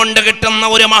 ജന്മം കൊണ്ട് കിട്ടുന്ന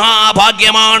ഒരു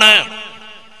മഹാഭാഗ്യമാണ്.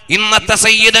 ഇന്നത്തെ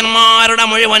സയ്യിദന്മാരുടെ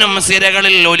മുഴുവനും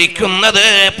സിരകളിൽ ഒലിക്കുന്നത്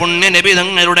പുണ്യനബി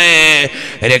തങ്ങളുടെ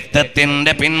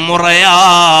രക്തത്തിന്റെ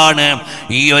പിന്മുറയാണ്.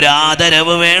 ഈ ഒരു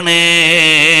ആദരവ് വേണേ.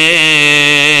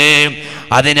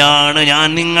 അതിനാണ് ഞാൻ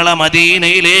നിങ്ങളെ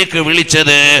മദീനയിലേക്ക്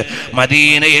വിളിച്ചത്.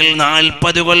 മദീനയിൽ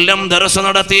 40 കൊല്ലം ദർസ്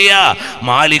നടത്തിയ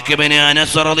മാലിക് ഇബ്നു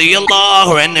അനസ്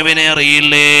റളിയല്ലാഹു അൻഹുവിനെ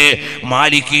അറിയില്ലേ?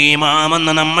 മാലിക് ഇമാം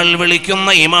എന്ന് നമ്മൾ വിളിക്കുന്ന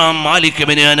ഇമാം മാലിക്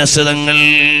ഇബ്നു അനസ്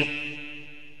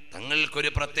തങ്ങൾക്കൊരു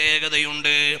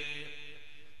പ്രത്യേകതയുണ്ട്.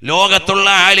 ലോകത്തുള്ള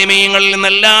ആലിമീങ്ങളിൽ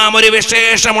നിന്നെല്ലാം ഒരു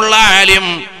വിശേഷമുള്ള ആലിം.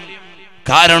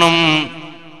 കാരണം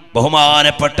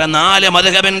ബഹുമാനപ്പെട്ട 4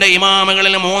 മദ്ഹബിന്റെ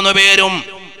ഇമാമുകളിൽ 3 പേരും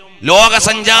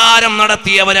ലോകസഞ്ചാരം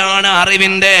നടത്തിയവരാണ്.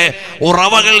 അറിവിന്റെ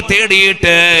ഉറവകൾ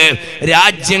തേടിയിട്ട്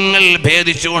രാജ്യങ്ങൾ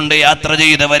ഭേദിച്ചുകൊണ്ട് യാത്ര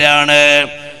ചെയ്തവരാണ്.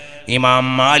 ഇമാം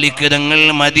മാലിക് തങ്ങൾ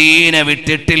മദീന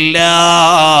വിട്ടിട്ടില്ല.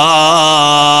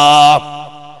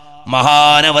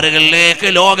 മഹാനവറുകളിലേക്ക്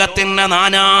ലോകത്തിന്റെ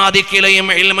നാനാദിക്കിലെയും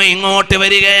ഇൽമ ഇങ്ങോട്ട്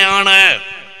വരികയാണ്.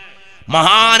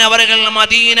 മഹാനവറുകൾ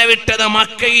മദീന വിട്ടത്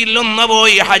മക്കയിൽ ഒന്ന്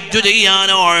പോയി ഹജ്ജ്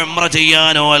ചെയ്യാനോ ഉംറ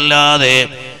ചെയ്യാനോ അല്ലാതെ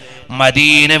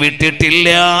മദീന വിട്ടിട്ടില്ല.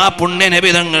 പുണ്യനബി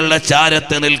തങ്ങളുടെ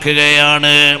ചാരത്ത്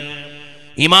നിൽക്കുകയാണ്.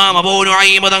 ഇമാം അബൂ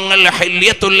നുഐം തങ്ങൾ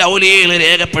ഹില്യത്തുൽ ഔലിയയിൽ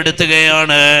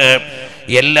രേഖപ്പെടുത്തുകയാണ്,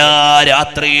 എല്ലാ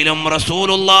രാത്രിയിലും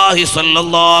റസൂലുള്ളാഹി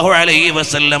സ്വല്ലല്ലാഹു അലൈഹി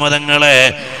വസല്ലം തങ്ങളെ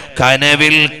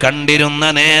കനവിൽ കണ്ടിരുന്ന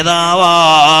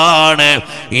നേതാവാണ്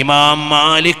ഇമാം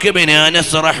മാലിക് ഇബ്നു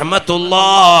അനസ്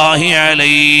റഹ്മത്തുള്ളാഹി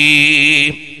അലൈഹി.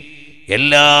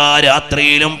 എല്ലാ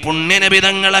രാത്രിയിലും പുണ്യനബി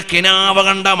തങ്ങളെ കിനാവ്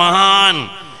കണ്ട മഹാൻ.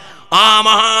 ആ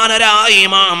മഹാനരായ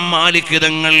ഇമാം മാലിക്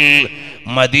തങ്ങൾ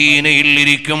മദീനയിൽ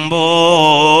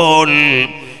ഇരിക്കുമ്പോൾ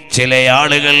ചില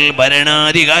ആളുകൾ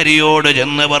ഭരണാധികാരിയോട്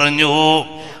ചെന്ന് പറഞ്ഞു,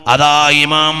 അതാ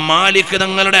ഇമാം മാലിക്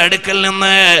തങ്ങളുടെ അടുക്കൽ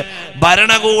നിന്ന്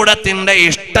ഭരണകൂടത്തിന്റെ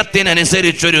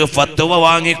ഇഷ്ടത്തിനനുസരിച്ചൊരു ഫത്വ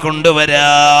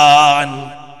വാങ്ങിക്കൊണ്ടുവരാൻ.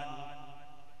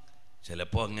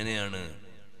 ചിലപ്പോ അങ്ങനെയാണ്.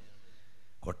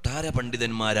 കൊട്ടാര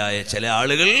പണ്ഡിതന്മാരായ ചില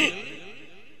ആളുകൾ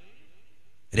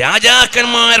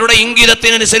രാജാക്കന്മാരുടെ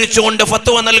ഇംഗിതത്തിനനുസരിച്ചുകൊണ്ട്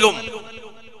ഫത്വ നൽകും.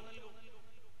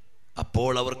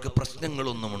 അപ്പോൾ അവർക്ക്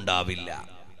പ്രശ്നങ്ങളൊന്നും ഉണ്ടാവില്ല,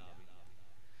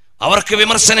 അവർക്ക്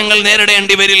വിമർശനങ്ങൾ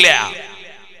നേരിടേണ്ടി വരില്ല.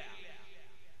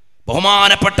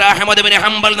 ബഹുമാനപ്പെട്ട അഹ്മദ് ബിൻ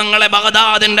ഹംബൽ തങ്ങളെ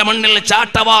ബഗ്ദാദിന്റെ മണ്ണിൽ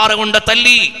ചാട്ടവാറ് കൊണ്ട്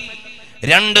തല്ലി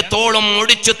 2 തോളും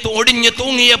ഒടിഞ്ഞു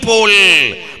തൂങ്ങിയപ്പോൾ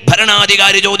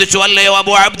ഭരണാധികാരി ചോദിച്ചു, അല്ലയോ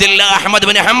Abu Abdillah Ahmad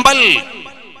bin Hanbal,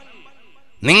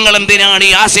 നിങ്ങൾ എന്തിനാണ്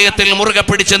ഈ ആശയത്തിൽ മുറുകെ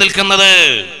പിടിച്ചു നിൽക്കുന്നത്?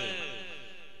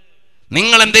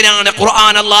 നിങ്ങൾ എന്തിനാണ്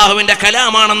ഖുർആൻ അല്ലാഹുവിന്റെ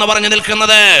കലാമാണെന്ന് പറഞ്ഞു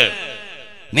നിൽക്കുന്നത്?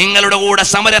 നിങ്ങളുടെ കൂടെ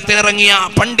സമരത്തിനിറങ്ങിയ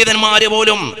പണ്ഡിതന്മാര്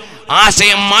പോലും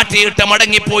ആശയം മാറ്റിയിട്ട്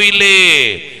മടങ്ങിപ്പോയില്ലേ?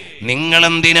 നിങ്ങൾ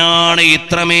എന്തിനാണ്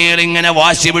ഇത്രമേൽ ഇങ്ങനെ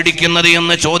വാശി പിടിക്കുന്നത്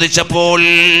എന്ന് ചോദിച്ചപ്പോൾ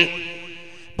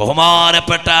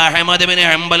ബഹുമാനപ്പെട്ട അഹ്മദ് ബിൻ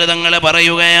ഹംബൽ തങ്ങൾ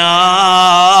പറയുകയാണ്,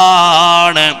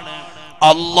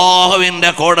 അല്ലാഹുവിന്റെ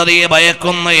കോടതിയെ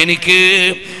ഭയക്കുന്ന എനിക്ക്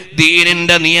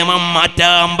ദീനിന്റെ നിയമം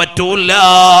മാറ്റാൻ പറ്റൂല.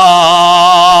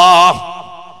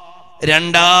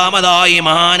 രണ്ടാമതായി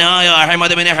മഹാനായ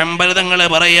അഹ്മദ് ബിൻ ഹംബൽ തങ്ങൾ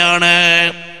പറയാണ്,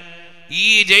 ഈ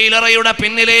ജയിലറയുടെ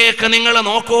പിന്നിലേക്ക് നിങ്ങൾ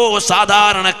നോക്കൂ.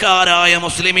 സാധാരണക്കാരായ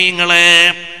മുസ്ലിമീങ്ങളെ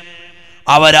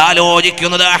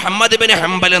അവരാലോചിക്കുന്നത് അഹ്മദ് ബിൻ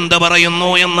ഹംബൽ എന്ത്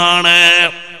പറയുന്നു എന്നാണ്.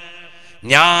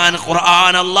 ഞാൻ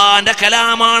ഖുർആൻ അല്ലാഹുവിന്റെ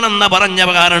കലാമാണെന്ന് പറഞ്ഞ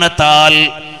കാരണത്താൽ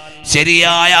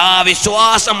ശരിയായ ആ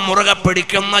വിശ്വാസം മുറുകെ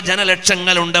പിടിക്കുന്ന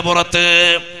ജനലക്ഷങ്ങളുണ്ട് പുറത്ത്.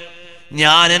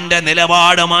 ഞാൻ എൻ്റെ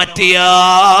നിലപാട്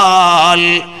മാറ്റിയാൽ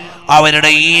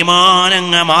അവരുടെ ഈമാൻ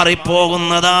അങ്ങ്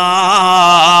മാറിപ്പോകുന്നതാണ്.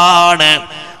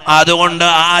 അതുകൊണ്ട്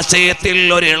ആശയത്തിൽ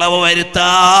ഒരു ഇളവ്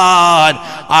വരുത്താൻ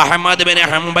അഹ്മദ് ബിൻ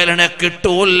ഹംബലിനെ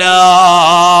കിട്ടൂല.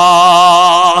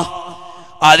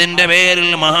 അതിന്റെ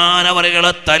പേരിൽ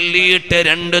മഹാനവറുകളെ തല്ലിയിട്ട്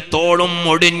രണ്ട് തോളും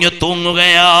ഒടിഞ്ഞു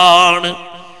തൂങ്ങുകയാണ്.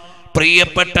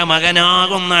 പ്രിയപ്പെട്ട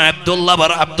മകനാകുന്ന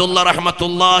അബ്ദുള്ള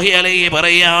റഹ്മത്തുള്ളാഹി അലൈഹി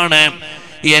പറയാണ്,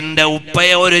 എന്റെ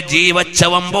ഉപ്പയെ ഒരു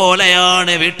ജീവച്ഛവം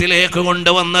പോലെയാണ് വീട്ടിലേക്ക്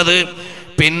കൊണ്ടുവന്നത്.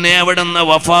 പിന്നെ അവിടുന്ന്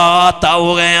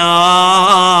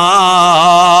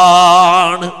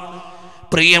വഫാത്താവുകയാണ്.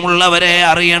 പ്രിയമുള്ളവരെ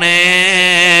അറിയണേ,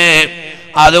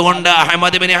 അതുകൊണ്ട്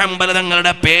അഹ്മദ് ബിൻ ഹംബൽ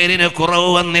തങ്ങളുടെ പേരിന് കുറവ്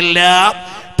വന്നില്ല,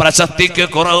 പ്രശസ്തിക്ക്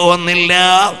കുറവ് വന്നില്ല.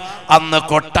 അന്ന്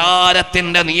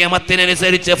കൊട്ടാരത്തിന്റെ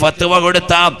നിയമത്തിനനുസരിച്ച് ഫത്വ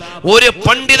കൊടുത്ത ഒരു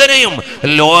പണ്ഡിതനെയും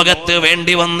ലോകത്ത്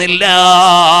വേണ്ടി വന്നില്ല.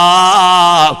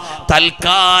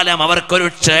 തൽക്കാലം അവർക്കൊരു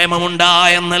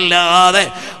ക്ഷേമമുണ്ടായെന്നല്ലാതെ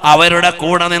അവരുടെ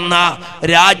കൂടെ നിന്ന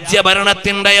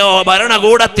രാജ്യഭരണത്തിന്റെയോ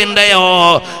ഭരണകൂടത്തിന്റെയോ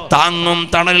താങ്ങും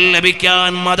തണൽ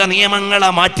ലഭിക്കാൻ മതനിയമങ്ങളെ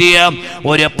മാറ്റിയ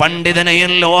ഒരു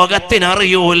പണ്ഡിതനെയും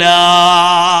ലോകത്തിനറിയൂല.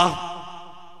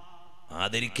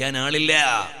 ആദരിക്കാൻ ആളില്ല.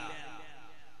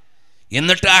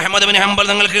 എന്നിട്ട് അഹ്മദ് ബിൻ ഹംബൽ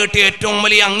നിങ്ങൾക്ക് കിട്ടിയ ഏറ്റവും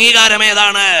വലിയ അംഗീകാരം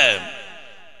ഏതാണ്?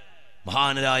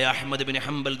 മഹാനരായ അഹ്മദ് ബിൻ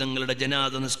ഹംബൽ തങ്ങളുടെ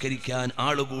ജനാസ നിസ്കരിക്കാൻ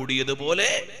ആളുകൂടിയതുപോലെ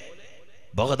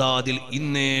ബഗ്ദാദിൽ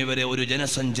ഇന്നേ വരെ ഒരു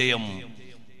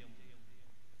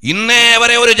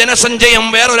ജനസഞ്ചയം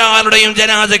വേറൊരാളുടെയും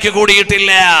ജനാസയ്ക്ക്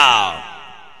കൂടിയിട്ടില്ല.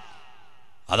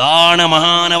 അതാണ്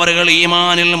മഹാനവറുകൾ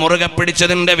ഈമാനിൽ മുറുകെ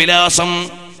പിടിച്ചതിന്റെ വിലാസം.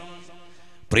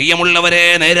 പ്രിയമുള്ളവരെ,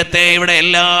 നേരത്തെ ഇവിടെ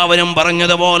എല്ലാവരും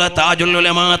പറഞ്ഞതുപോലെ താജുൽ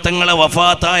ഉലമാ തങ്ങളെ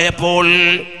വഫാത്തായപ്പോൾ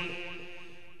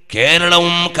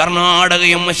കേരളവും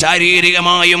കർണാടകയും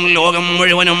ശാരീരികമായും ലോകം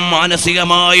മുഴുവനും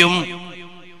മാനസികമായും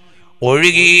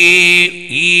ഒഴുകി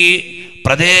ഈ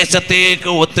പ്രദേശത്തേക്ക്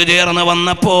ഒത്തുചേർന്ന്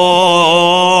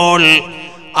വന്നപ്പോൾ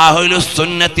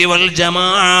അഹ്ലുസ്സുന്നത്തി വൽ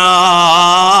ജമാഅ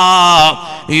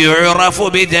യുറഫു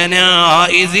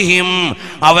ബിജനായിസിഹിം,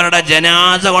 അവരുടെ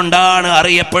ജനാസ കൊണ്ടാണ്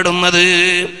അറിയപ്പെടുന്നത്.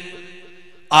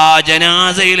 ആ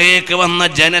ജനാസയിലേക്ക് വന്ന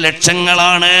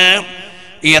ജനലക്ഷങ്ങളാണ്.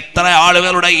 എത്ര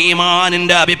ആളുകളുടെ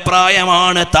ഈമാനിന്റെ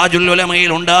അഭിപ്രായമാണ് താജുൽ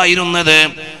ഉലമയിൽ ഉണ്ടായിരുന്നത്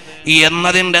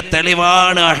എന്നതിന്റെ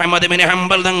തെളിവാണ് അഹ്മദ് ബിൻ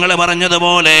ഹംബൽ തങ്ങൾ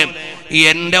പറഞ്ഞതുപോലെ,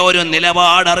 എന്റെ ഒരു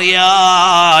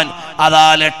നിലപാടറിയാൻ അതാ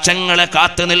ലക്ഷങ്ങളെ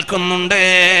കാത്തു നിൽക്കുന്നുണ്ട്.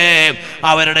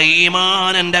 അവരുടെ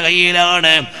ഈമാൻ എന്റെ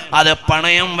കയ്യിലാണ്, അത്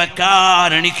പണയം വെക്കാൻ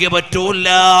എനിക്ക് പറ്റൂല.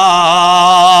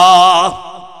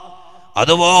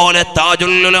 അതുപോലെ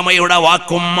താജുൽ ഉലമയുടെ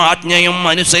വാക്കും ആജ്ഞയും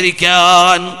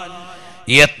അനുസരിക്കാൻ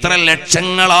എത്ര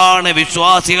ലക്ഷങ്ങളാണ്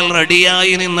വിശ്വാസികൾ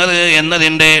റെഡിയായി നിന്നത്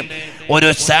എന്നതിൻ്റെ ഒരു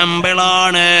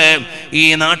സാമ്പിളാണ് ഈ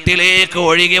നാട്ടിലേക്ക്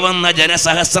ഒഴുകി വന്ന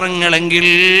ജനസഹസ്രങ്ങളെങ്കിൽ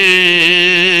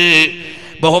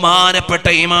ബഹുമാനപ്പെട്ട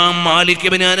ഇമാം മാലിക്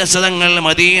ഇബ്നു അനസ് തങ്ങൾ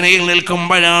മദീനയിൽ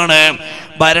നിൽക്കുമ്പോഴാണ്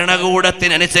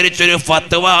ഭരണകൂടത്തിനനുസരിച്ചൊരു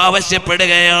ഫത്വ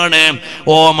ആവശ്യപ്പെടുകയാണ്.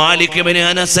 ഓ മാലിക് ഇബ്നു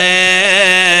അനസ്,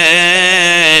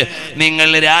 നിങ്ങൾ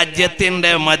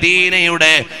രാജ്യത്തിന്റെ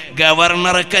മദീനയുടെ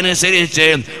ഗവർണർക്കനുസരിച്ച്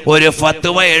ഒരു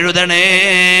ഫത്വ എഴുതണേ.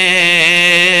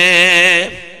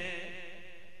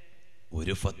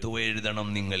 ഒരു ഫത്വ എഴുതണം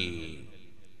നിങ്ങൾ.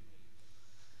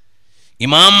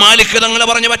 ഇമാം മാലിക് തങ്ങൾ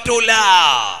പറഞ്ഞു, പറ്റൂല,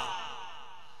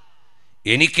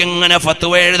 എനിക്കെങ്ങനെ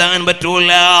ഫത്വ എഴുതാൻ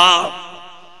പറ്റൂല.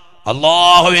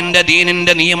 അല്ലാഹുവിന്റെ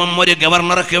ദീനിന്റെ നിയമം ഒരു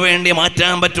ഗവർണർക്ക് വേണ്ടി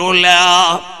മാറ്റാൻ പറ്റൂല,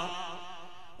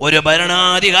 ഒരു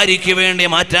ഭരണാധികാരിക്ക് വേണ്ടി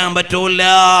മാറ്റാൻ പറ്റൂല.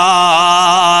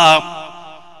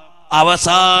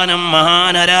 അവസാനം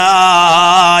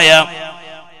മഹാനരായ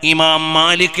ഇമാം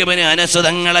മാലിക് ഇബ്നു അനസ്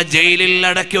തങ്ങളെ ജയിലിൽ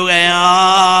അടയ്ക്കുകയാണ്.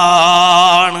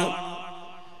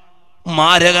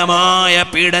 മാരകമായ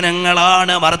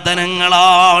പീഡനങ്ങളാണ്,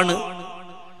 മർദ്ദനങ്ങളാണ്.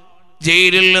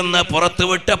 ജയിലിൽ നിന്ന് പുറത്തു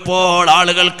വിട്ടപ്പോൾ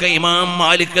ആളുകൾക്ക് ഇമാം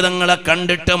മാലിക് തങ്ങളെ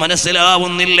കണ്ടിട്ട്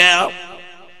മനസ്സിലാവുന്നില്ല.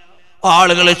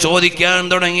 ആളുകൾ ചോദിക്കാൻ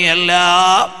തുടങ്ങിയല്ല,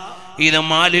 ഇത്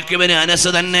മാലിക് ഇബ്നു അനസ്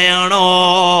തന്നെയാണോ?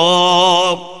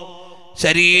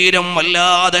 ശരീരം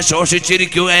വല്ലാതെ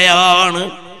ശോഷിച്ചിരിക്കുകയാണ്,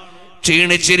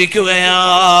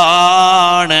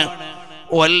 ക്ഷീണിച്ചിരിക്കുകയാണ്,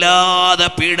 വല്ലാതെ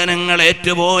പീഡനങ്ങൾ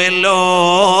ഏറ്റുപോയല്ലോ.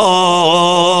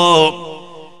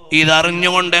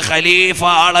 ഇതറിഞ്ഞുകൊണ്ട് ഖലീഫ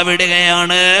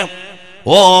അളവിടുകയാണ്.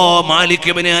 ഓ മാലിക്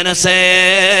ഇബ്നു അനസേ,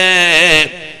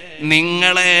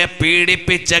 നിങ്ങളെ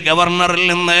പീഡിപ്പിച്ച ഗവർണറിൽ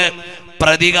നിന്ന്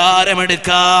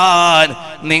പ്രതികാരമെടുക്കാൻ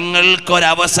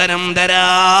നിങ്ങൾക്കൊരവസരം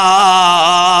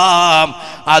തരാം,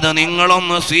 അത്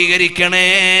നിങ്ങളൊന്ന് സ്വീകരിക്കണേ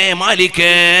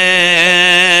മാലിക്.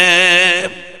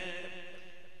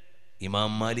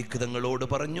 ഇമാം മാലിക് തങ്ങളോട്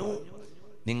പറഞ്ഞു,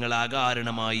 നിങ്ങൾ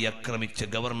അകാരണമായി ആക്രമിച്ച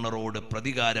ഗവർണറോട്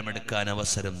പ്രതികാരമെടുക്കാൻ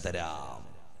അവസരം തരാം.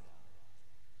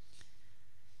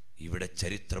 ഇവിടെ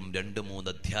ചരിത്രം 2-3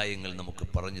 അധ്യായങ്ങൾ നമുക്ക്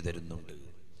പറഞ്ഞു തരുന്നുണ്ട്.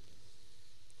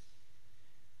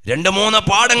 2-3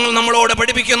 പാഠങ്ങൾ നമ്മളോട്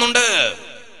പഠിപ്പിക്കുന്നുണ്ട്.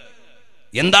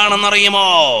 എന്താണെന്നറിയുമോ?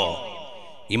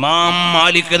 ഇമാം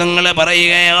മാലിക് തങ്ങൾ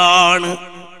പറയുകയാണ്,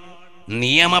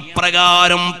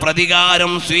 നിയമപ്രകാരം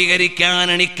പ്രതികാരം സ്വീകരിക്കാൻ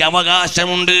എനിക്ക്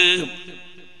അവകാശമുണ്ട്.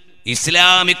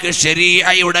 ഇസ്ലാമിക്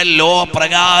ശരീഅയുടെ ലോ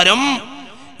പ്രകാരം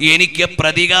എനിക്ക്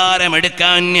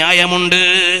പ്രതികാരമെടുക്കാൻ ന്യായമുണ്ട്.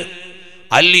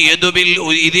 അൽ യദു ബിൽ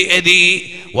യദി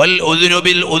വൽ ഉദ്നു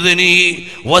ബിൽ ഉദ്നി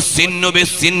വസ്സിന്നു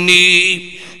ബിസ്സിന്നി.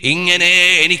 ഇങ്ങനെ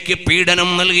എനിക്ക് പീഡനം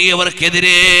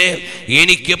നൽകിയവർക്കെതിരെ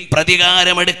എനിക്ക്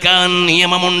പ്രതികാരമെടുക്കാൻ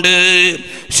നിയമമുണ്ട്.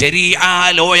 ശരീഅ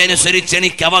ലോ അനുസരിച്ച്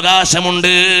എനിക്ക്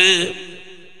അവകാശമുണ്ട്.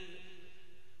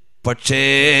 പക്ഷേ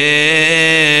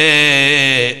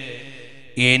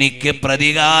എനിക്ക്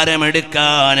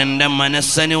പ്രതികാരമെടുക്കാൻ എൻ്റെ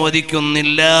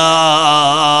മനസ്സനുവദിക്കുന്നില്ല.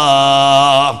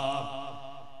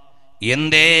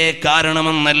 എന്തേ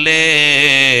കാരണമെന്നല്ലേ?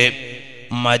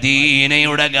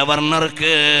 മദീനയുടെ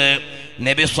ഗവർണർക്ക്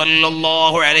നബി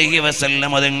സല്ലല്ലാഹു അലൈഹി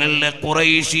വസല്ലം തങ്ങളുടെ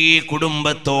ഖുറൈശി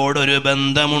കുടുംബത്തോടൊരു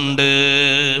ബന്ധമുണ്ട്.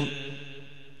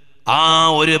 ആ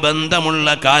ഒരു ബന്ധമുള്ള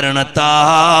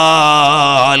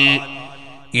കാരണത്താൽ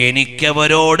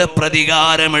എനിക്കവരോട്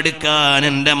പ്രതികാരമെടുക്കാൻ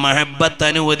എൻ്റെ മഹബത്ത്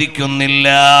അനുവദിക്കുന്നില്ല.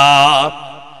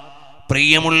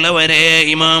 പ്രിയമുള്ളവരെ,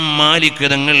 ഇമാം മാലിക്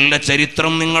തങ്ങളുടെ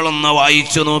ചരിത്രം നിങ്ങളൊന്ന്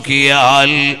വായിച്ചു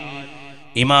നോക്കിയാൽ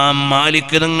ഇമാം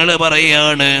മാലിക് തങ്ങൾ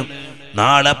പറയാണ്,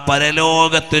 നാളെ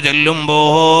പരലോകത്ത് ചെല്ലുമ്പോൾ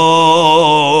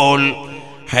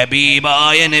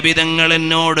ഹബീബായ നബി തങ്ങൾ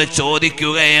എന്നോട്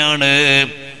ചോദിക്കുകയാണ്,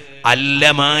 അല്ല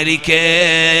മാലിക്കേ,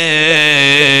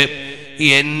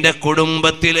 എന്റെ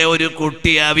കുടുംബത്തിലെ ഒരു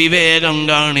കുട്ടി അവിവേകം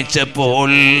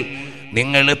കാണിച്ചപ്പോൾ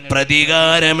നിങ്ങൾ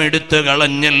പ്രതികാരമെടുത്തു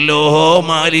കളഞ്ഞല്ലോ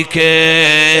മാലിക്കേ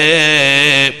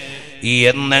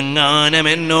എന്നെങ്ങാനും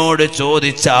എന്നോട്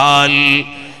ചോദിച്ചാൽ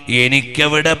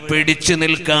എനിക്കവിടെ പിടിച്ചു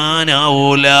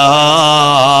നിൽക്കാനാവൂല.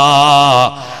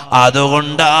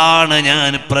 അതുകൊണ്ടാണ്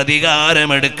ഞാൻ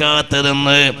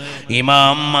പ്രതികാരമെടുക്കാത്തതെന്ന്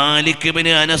ഇമാം മാലിക്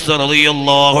ഇബ്നു അനസ്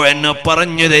റളിയല്ലാഹു അൻഹു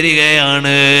പറഞ്ഞു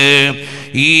തരികയാണ്.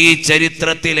 ഈ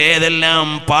ചരിത്രത്തിൽ ഏതെല്ലാം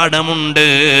പാഠമുണ്ട്?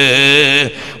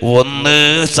 ഒന്ന്,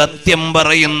 സത്യം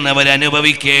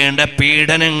പറയുന്നവരനുഭവിക്കേണ്ട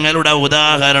പീഡനങ്ങളുടെ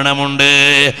ഉദാഹരണമുണ്ട്.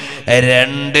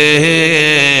 2,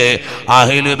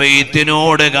 അഹ്ലു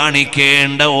ബൈത്തിനോട്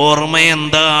കാണിക്കേണ്ട ഓർമ്മ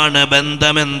എന്താണ്,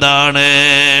 ബന്ധമെന്താണ്.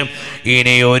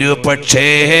 ഇനി ഒരു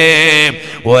പക്ഷേ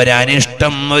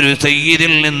ഒരനിഷ്ടം ഒരു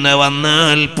സയ്യിദിൽ നിന്ന്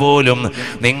വന്നാൽ പോലും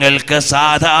നിങ്ങൾക്ക്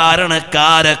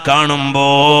സാധാരണക്കാരെ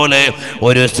കാണുമ്പോൾ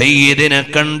ഒരു സയ്യിദിനെ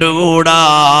കണ്ടുകൂടാ,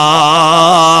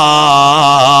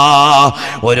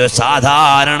 ഒരു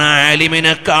സാധാരണ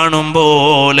ആലിമിനെ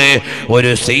കാണുമ്പോൾ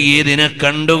ഒരു സയ്യിദിനെ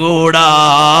കണ്ടുകൂടാ.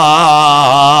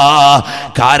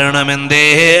 കാരണം എന്തേ?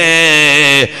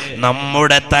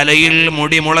 നമ്മുടെ തലയിൽ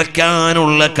മുടി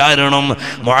മുളയ്ക്കാനുള്ള കാരണം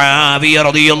മുആവിയ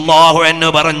റളിയല്ലാഹു അൻഹു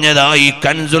പറഞ്ഞതായി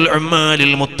കൻസുൽ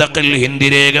ഉമ്മാലിൽ മുത്തഖിൽ ഹിന്ദി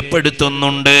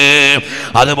രേഖപ്പെടുത്തുന്നുണ്ട്.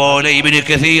 അതുപോലെ ഇബ്നു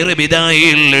കസീർ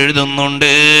ബിദായിൽ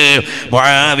എഴുതുന്നുണ്ട്.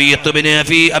 മുആവിയ ഇബ്നു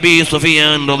അബീ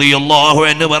സുഫിയാൻ റളിയല്ലാഹു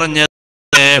അൻഹു പറഞ്ഞ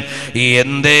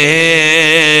എന്തേ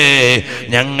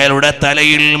ഞങ്ങളുടെ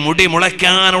തലയിൽ മുടി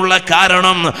മുളയ്ക്കാനുള്ള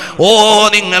കാരണം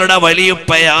നിങ്ങളുടെ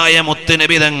വലിയുപ്പയായ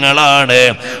മുത്തുനബി തങ്ങളാണ്.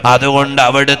 അതുകൊണ്ട്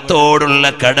അവിടുത്തോടുള്ള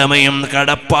കടമയും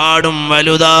കടപ്പാടും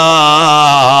വലുതാണ്.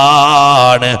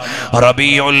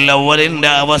 റബീഉൽ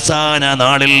അവ്വലിന്റെ അവസാന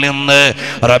നാളിൽ നിന്ന്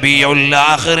റബീഉൽ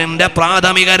ആഖിറിന്റെ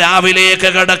പ്രാഥമിക രാവിലേക്ക്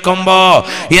കടക്കുമ്പോ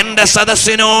എന്റെ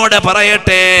സദസ്സിനോട്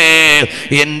പറയട്ടെ,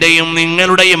 എന്റെയും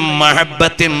നിങ്ങളുടെയും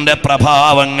മഹബ്ബത്തിന്റെ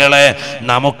പ്രഭാവങ്ങളെ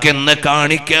നമുക്കിന്ന്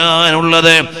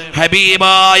കാണിക്കാനുള്ളത്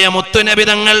ഹബീബായ മുത്തുനബി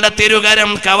തങ്ങളുടെ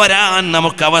തിരുകരം കവരാൻ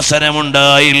നമുക്ക്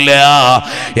അവസരമുണ്ടായില്ല.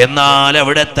 എന്നാൽ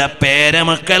അവിടുത്തെ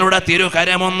പേരമക്കളുടെ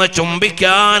തിരുകരമൊന്ന്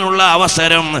ചുംബിക്കാനുള്ള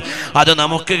അവസരം അത്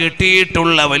നമുക്ക്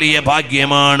കിട്ടിയിട്ടുള്ള വലിയ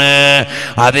ഭാഗ്യമാണ്.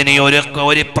 അതിന്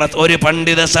ഒരു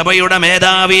പണ്ഡിത സഭയുടെ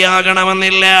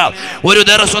മേധാവിയാകണമെന്നില്ല, ഒരു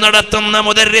ദർസ് നടത്തുന്ന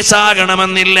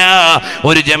മുദർരിസാകണമെന്നില്ല,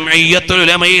 ഒരു ജംഇയ്യത്തുൽ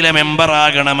ഉലമയിലെ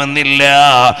മെമ്പറാകണമെന്നില്ല.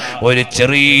 ഒരു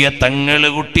ചെറിയ തങ്ങള്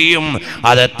കുട്ടിയും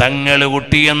അത് തങ്ങള്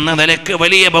കുട്ടി എന്ന നിലക്ക്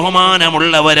വലിയ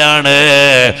ബഹുമാനമുള്ളവരാണ്.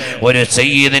 ഒരു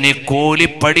സയ്യിദിന്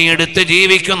കൂലിപ്പടിയെടുത്ത്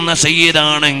ജീവിക്കുന്ന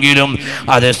സയ്യിദാണെങ്കിലും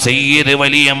അത് സയ്യിദ്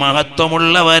വലിയ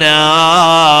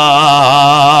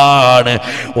മഹത്വമുള്ളവരാണ്.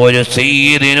 ഒരു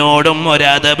സയ്യിദിനോടും ഒരു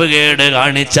അദബ് കേട്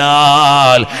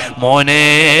കാണിച്ചാൽ മോനെ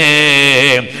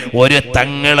ഒരു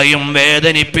തങ്ങളെയും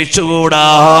വേദനിപ്പിച്ചുകൂടാ.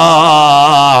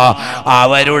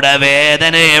 അവരുടെ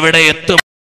വേദന എവിടെ എത്തും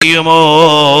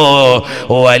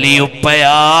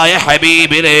വലിയുപ്പയായ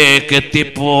ഹബീബിലേക്ക്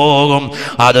എത്തിപ്പോകും.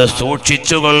 അത്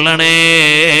സൂക്ഷിച്ചു കൊള്ളണേ.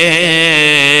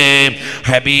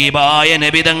 ഹബീബായ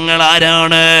നബിതങ്ങൾ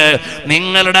ആരാണ്?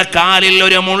 നിങ്ങളുടെ കാലിൽ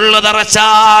ഒരു മുള്ളു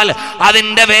തറച്ചാൽ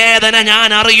അതിന്റെ വേദന ഞാൻ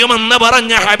അറിയുമെന്ന്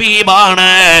പറഞ്ഞ ഹബീബാണ്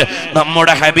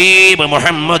നമ്മുടെ ഹബീബ്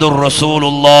മുഹമ്മദുർ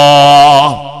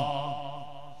റസൂലുള്ളാഹ്.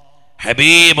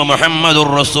 ഹബീബ്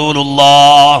മുഹമ്മദുർ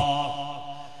റസൂലുള്ളാഹ്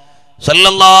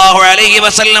സല്ലല്ലാഹു അലൈഹി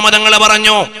വസല്ലം തങ്ങൾ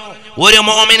പറഞ്ഞു, ഒരു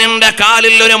മുഅ്മിനിന്റെ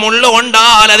കാലിൽ ഒരു മുള്ളു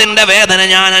കൊണ്ടാൽ അതിന്റെ വേദന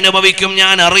ഞാൻ അനുഭവിക്കും,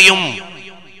 ഞാൻ അറിയും.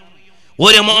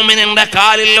 ഒരു മുഅ്മിനിന്റെ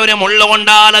കാലിൽ ഒരു മുള്ളു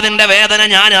കൊണ്ടാൽ അതിന്റെ വേദന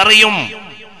ഞാൻ അറിയും.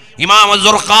 ഇമാം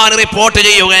അസ്സുർഖാനി റിപ്പോർട്ട്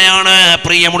ചെയ്യുകയാണ്,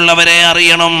 പ്രിയമുള്ളവരെ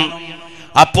അറിയണം,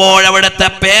 അപ്പോഴവിടുത്തെ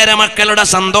പേരമക്കളുടെ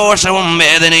സന്തോഷവും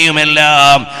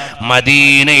വേദനയുമെല്ലാം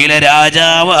മദീനയിലെ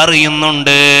രാജാവ്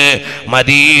അറിയുന്നുണ്ട്.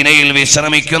 മദീനയിൽ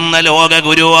വിശ്രമിക്കുന്ന ലോക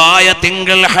ഗുരുവായ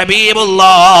തിങ്കൾ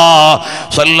ഹബീബുല്ലാഹ്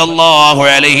സ്വല്ലല്ലാഹു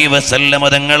അലൈഹി വസല്ലം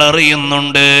തങ്ങൾ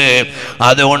അറിയുന്നുണ്ട്.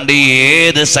 അതുകൊണ്ട്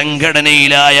ഏത്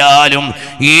സംഘടനയിലായാലും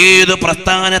ഏത്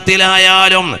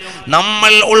പ്രസ്ഥാനത്തിലായാലും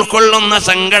നമ്മൾ ഉൾക്കൊള്ളുന്ന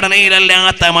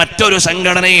സംഘടനയിലല്ലാത്ത മറ്റൊരു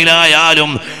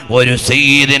സംഘടനയിലായാലും ഒരു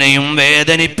സയ്യിദിനെയും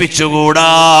വേദനിപ്പിച്ചുകൂടാ,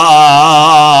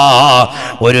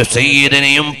 ഒരു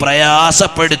സയ്യിദിനെയും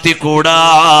പ്രയാസപ്പെടുത്തിക്കൂടാ,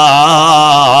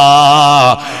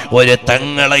 ഒരു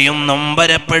തങ്ങളെയും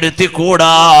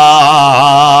നൊമ്പരപ്പെടുത്തിക്കൂടാ.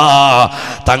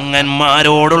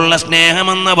 തങ്ങന്മാരോടുള്ള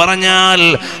സ്നേഹമെന്ന് പറഞ്ഞാൽ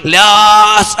ലാ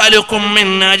അസ്അലുക്കും മിൻ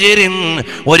അജ്റിൻ,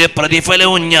 ഒരു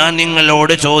പ്രതിഫലവും ഞാൻ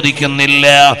നിങ്ങളോട് ചോദിക്കുന്നില്ല.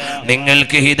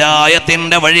 നിങ്ങൾക്ക്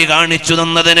ഹിദായത്തിന്റെ വഴി കാണിച്ചു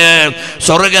തന്നതിന്,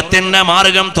 സ്വർഗത്തിന്റെ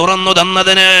മാർഗം തുറന്നു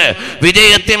തന്നതിന്,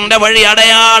 വിജയത്തിന്റെ വഴി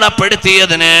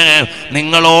അടയാളപ്പെടുത്തിയതിന്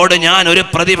നിങ്ങളോട് ഞാൻ ഒരു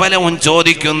പ്രതിഫലവും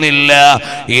ചോദിക്കുന്നില്ല.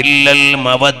 ഇല്ലൽ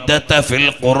മവദ്ദത ഫിൽ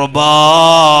ഖുർബാ,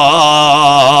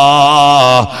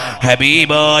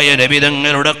 ഹബീബായ നബി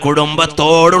തങ്ങളുടെ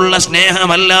കുടുംബത്തോടുള്ള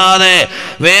സ്നേഹമല്ലാതെ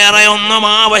വേറെ ഒന്നും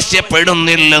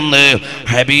ആവശ്യപ്പെടുന്നില്ലെന്ന്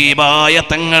ഹബീബായ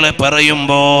തങ്ങൾ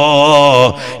പറയുമ്പോ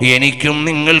എനിക്കും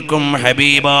നിങ്ങൾക്കും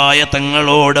ഹബീബായ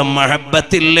തങ്ങളോട്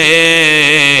മഹബ്ബത്തില്ലേ?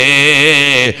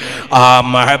 ആ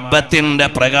മഹബ്ബത്തിന്റെ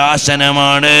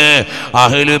പ്രകാശനമാണ്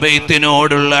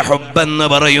അഹ്ലുബൈത്തിനോടുള്ള ഹുബ്ബെന്ന്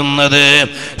പറയുന്നത്.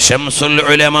 ശംസുൽ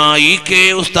ഉലമാ ഇ.കെ.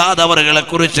 ഉസ്താദ് അവറുകളെ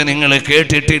കുറിച്ച് നിങ്ങൾ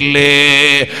കേട്ടിട്ടില്ലേ?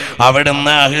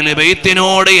 അവിടുന്ന്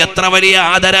അഹ്ലുബൈത്തിനോട് എത്ര വലിയ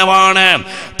ആദരവാണ്.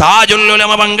 താജുൽ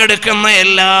ഉലമ പങ്കെടുക്കുന്ന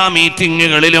എല്ലാ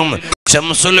മീറ്റിങ്ങുകളിലും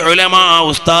ശംസുൽ ഉലമാ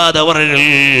ഉസ്താദ് അവറുകൾ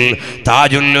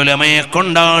താജുൽ ഉലമയെ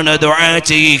കൊണ്ടാണ് ദുആ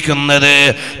ചെയ്യിക്കുന്നത്.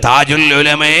 താജുൽ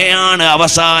ഉലമയാണ്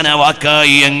അവസാന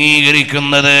വാക്കായി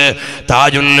അംഗീകരിക്കുന്നത്.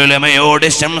 താജുൽ ഉലമയോട്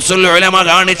ശംസുൽ ഉലമ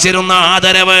കാണിച്ചിരുന്ന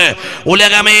ആദരവ്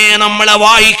ഉലകമേ നമ്മളെ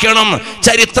വായിക്കണം,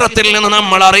 ചരിത്രത്തിൽ നിന്ന്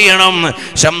നമ്മൾ അറിയണം.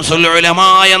 ശംസുൽ ഉലമ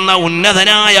എന്ന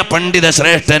ഉന്നതനായ പണ്ഡിത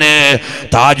ശ്രേഷ്ഠന്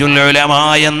താജുൽ ഉലമ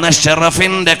എന്ന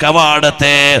ഷറഫിന്റെ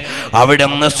കവാടത്തെ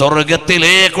അവിടുന്ന്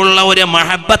സ്വർഗത്തിലേക്കുള്ള ഒരു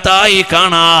മഹബ്ബത്തായി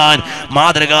കാണാൻ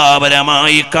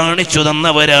മാതൃകാപരമായി കാണിച്ചു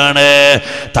തന്നവരാണ്.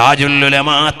 താജുൽ ഉലമ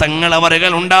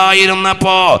തങ്ങളവറുകൾ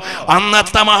ഉണ്ടായിരുന്നപ്പോ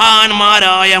അന്നത്തെ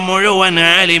മഹാന്മാരായ മുഴുവൻ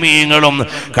ആലിമീങ്ങളും,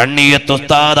 കണ്ണിയത്ത്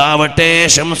ഉസ്താദാവട്ടെ,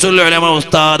 ശംസുൽ ഉലമ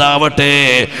ഉസ്താദാവട്ടെ,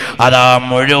 അതാ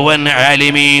മുഴുവൻ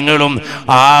ആലിമീങ്ങളും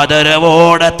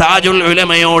ആദരവോടെ താജുൽ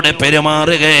ഉലമയോട്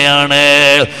പെരുമാറുകയാണ്.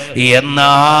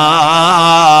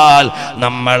 എന്നാൽ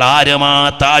നമ്മൾ ആരും ആ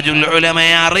താജുൽ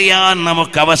ഉലമയെ അറിയാൻ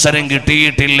നമുക്ക് അവസരം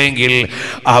കിട്ടിയിട്ടില്ലെങ്കിൽ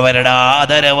അവരുടെ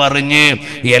ആദരവറിഞ്ഞ്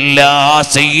എല്ലാ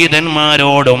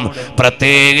സയ്യിദന്മാരോടും,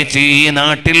 പ്രത്യേകിച്ച് ഈ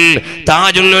നാട്ടിൽ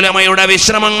താജുൽ ഉലമയുടെ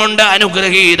വിശ്രമം കൊണ്ട്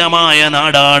അനുഗ്രഹീതമായ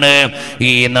നാടാണ്.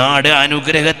 ഈ നാട്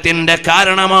അനുഗ്രഹത്തിന്റെ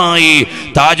കാരണമായി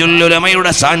താജുൽ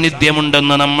ഉലമയുടെ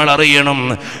സാന്നിധ്യമുണ്ടെന്ന് നമ്മൾ അറിയണം.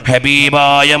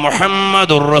 ഹബീബായ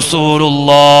മുഹമ്മദുർ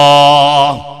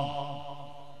റസൂലുള്ളാഹ്,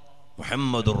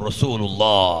 മുഹമ്മദുർ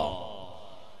റസൂലുള്ളാഹ്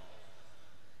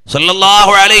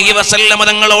സല്ലല്ലാഹു അലൈഹി വസല്ലം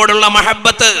തങ്ങളോടുള്ള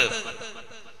മഹബ്ബത്ത്,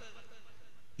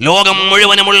 ലോകം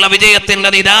മുഴുവനുമുള്ള വിജയത്തിന്റെ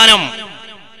നിദാനം.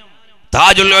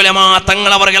 താജുൽ ഉലമാ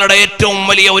തങ്ങൾ അവരുടെ ഏറ്റവും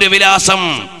വലിയ ഒരു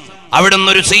വിലാസം,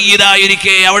 അവിടുന്ന് ഒരു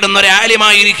സയ്യിദായിരിക്കെ, അവിടുന്ന് ഒരു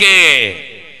ആലിമായിരിക്കെ,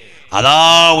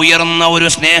 അതാ ഉയർന്ന ഒരു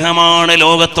സ്നേഹമാണ്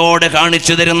ലോകത്തോട്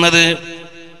കാണിച്ചു തരുന്നത്.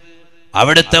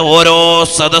 അവിടുത്തെ ഓരോ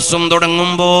സദസ്സും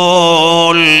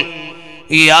തുടങ്ങുമ്പോൾ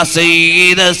യാ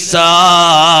സയ്യിദ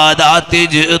സാദാതി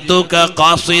ജിതുക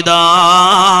ഖാസിദാ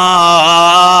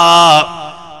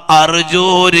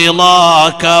അർജു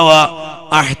റിളാക വ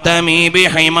അഹ്തമി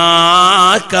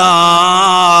ബിഹിമാക.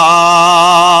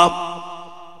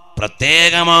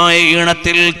 പ്രത്യേകമായ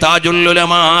ഈണത്തിൽ താജുൽ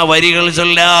ഉലമാ വരികൾ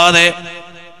ചൊല്ലാതെ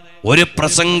ഒരു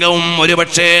പ്രസംഗവും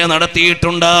ഒരുപക്ഷേ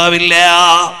നടത്തിയിട്ടുണ്ടാവില്ല.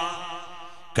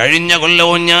 കഴിഞ്ഞ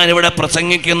കൊല്ലവും ഞാൻ ഇവിടെ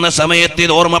പ്രസംഗിക്കുന്ന സമയത്ത്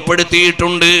ഇത്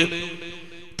ഓർമ്മപ്പെടുത്തിയിട്ടുണ്ട്.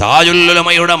 താജുൽ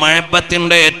ഉലമയുടെ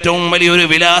മഹബത്തിന്റെ ഏറ്റവും വലിയൊരു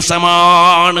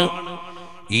വിലാസമാണ്.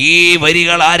 ഈ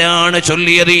വരികൾ ആരാണ്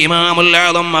ചൊല്ലിയത്? ഇമാമുൽ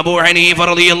ആദം അബൂ ഹനീഫ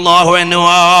റളിയല്ലാഹു അൻഹു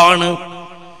ആണ്.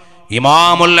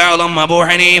 ഇമാമുൽ ആദം അബൂ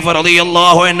ഹനീഫ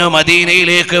റളിയല്ലാഹു അൻഹു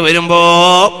മദീനയിലേക്ക് വരുമ്പോ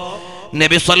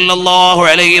നബി സല്ലല്ലാഹു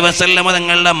അലൈഹി വസല്ലം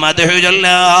തങ്ങളുടെ മദ്ഹ്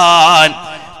ചൊല്ലാൻ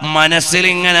മനസ്സിൽ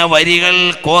ഇങ്ങനെ വരികൾ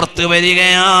കോർത്തു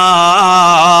വരികയാണ്.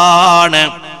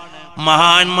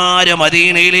 മഹാന്മാര്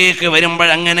മദീനയിലേക്ക്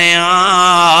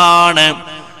വരുമ്പോഴങ്ങനെയാണ്.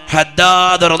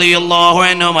 ഹദ്ദാദ് റളിയല്ലാഹു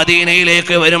അൻഹു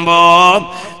മദീനയിലേക്ക് വരുമ്പോ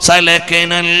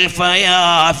സലകനൽ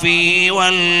ഫയാഫി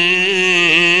വൽ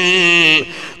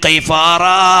ഖൈഫാറ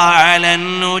അലൻ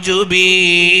നുജുബി.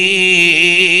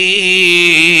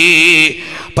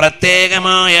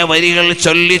 പ്രത്യേകമായ വരികൾ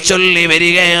ചൊല്ലി ചൊല്ലി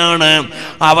വരികയാണ്.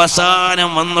 അവസാനം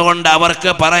വന്നുകൊണ്ട്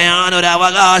അവർക്ക് പറയാനൊരു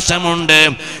അവകാശമുണ്ട്.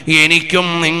 എനിക്കും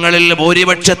നിങ്ങളിൽ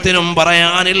ഭൂരിപക്ഷത്തിനും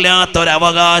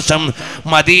പറയാനില്ലാത്തൊരവകാശം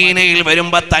മദീനയിൽ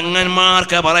വരുമ്പോ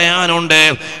തങ്ങന്മാർക്ക് പറയാനുണ്ട്.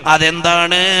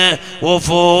 അതെന്താണ്?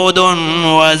 ഉഫൂദുൻ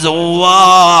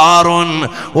വസുവാറുൻ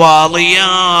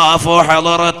വളിയാഫു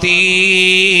ഹളറതി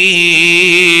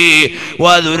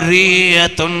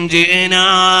വദുർരിയത്തുൻ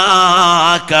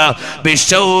ജിനാക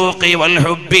ബിശൗഖി വൽ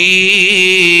ഹുബ്ബി.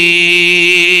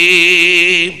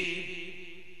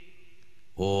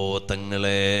 ഓ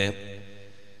തങ്ങളെ,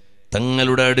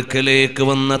 തങ്ങളുടെ അടുക്കലേക്ക്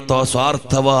വന്ന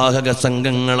സ്വാർത്ഥവാഹക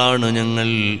സംഘങ്ങളാണ് ഞങ്ങൾ.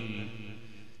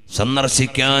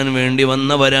 സന്ദർശിക്കാൻ വേണ്ടി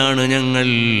വന്നവരാണ് ഞങ്ങൾ.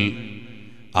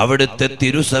 അവിടുത്തെ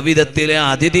തിരുസവിധത്തിലെ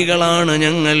അതിഥികളാണ്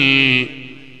ഞങ്ങൾ.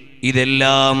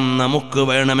 ഇതെല്ലാം നമുക്ക്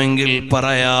വേണമെങ്കിൽ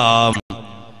പറയാം.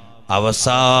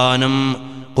 അവസാനം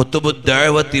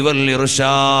ഖുതുബുദ്ദഅവതി വൽ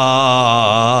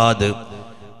ഇർഷാദ്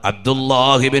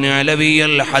അബ്ദുല്ലാഹി ഇബ്നു അലവി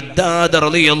അൽ ഹദ്ദാദ്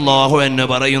റളിയല്ലാഹു അൻഹു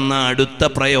പറയുന്ന അടുത്ത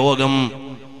പ്രയോഗം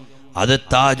അത്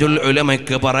താജുൽ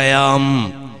ഉലമയ്ക്ക് പറയാം.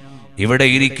 ഇവിടെ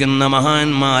ഇരിക്കുന്ന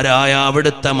മഹാന്മാരായ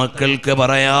അവിടുത്തെ മക്കൾക്ക്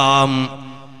പറയാം.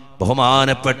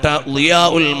 ബഹുമാനപ്പെട്ട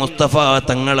ളിയാഉൽ മുസ്തഫ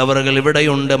തങ്ങൾ അവർകൾ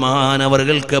ഇവിടെയുണ്ട്.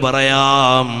 മഹാനവർകൾക്ക്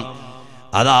പറയാം.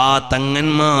 അതാ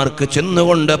തങ്ങന്മാർക്ക്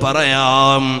ചെന്നുകൊണ്ട്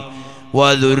പറയാം.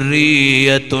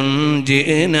 വദുർരിയത്തുൻ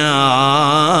ജിനാക.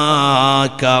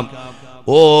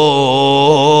 ഓ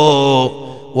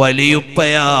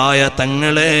വലിയുപ്പയായ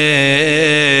തങ്ങളെ,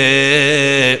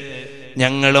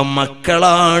 ഞങ്ങളും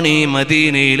മക്കളാണ് ഈ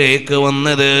മദീനയിലേക്ക്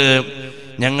വന്നത്.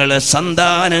 ഞങ്ങളെ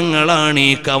സന്താനങ്ങളാണ്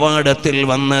ഈ കവാടത്തിൽ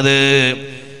വന്നത്.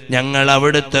 ഞങ്ങൾ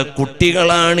അവിടുത്തെ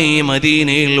കുട്ടികളാണ് ഈ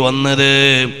മദീനയിൽ വന്നത്.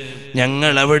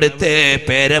 ഞങ്ങൾ അവിടുത്തെ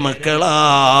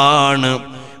പേരമക്കളാണ്.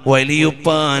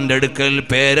 വലിയുപ്പാന്റെ അടുക്കൽ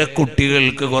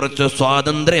പേരക്കുട്ടികൾക്ക് കുറച്ച്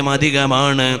സ്വാതന്ത്ര്യം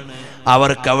അധികമാണ്.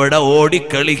 അവർക്കവിടെ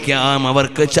ഓടിക്കളിക്കാം,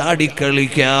 അവർക്ക്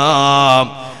ചാടിക്കളിക്കാം.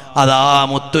 അതാ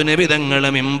മുത്തുനബി തങ്ങൾ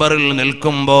മിമ്പറിൽ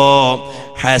നിൽക്കുമ്പോ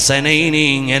ഹസനൈനി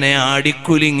ഇങ്ങനെ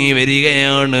ആടിക്കുലുങ്ങി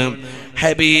വരികയാണ്.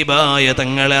 ഹബീബായ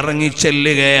തങ്ങൾ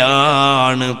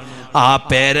ഇറങ്ങിച്ചെല്ലുകയാണ്. ആ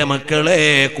പേരമക്കളെ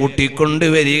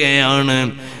കൂട്ടിക്കൊണ്ടുവരികയാണ്.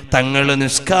 തങ്ങൾ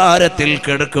നിസ്കാരത്തിൽ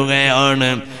കിടക്കുകയാണ്.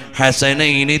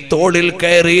 ഹസനൈനി തോളിൽ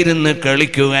കയറിയിരുന്ന്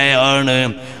കളിക്കുകയാണ്.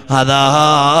 അതാ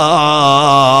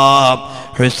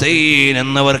ഹുസൈൻ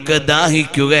എന്നവർക്ക്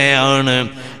ദാഹിക്കുകയാണ്.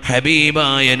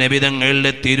 ഹബീബായ നബി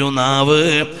തങ്ങളുടെ തിരുനാവ്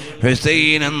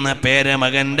ഹുസൈൻ എന്ന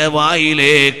പേരമകന്റെ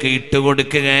വായിലേക്ക്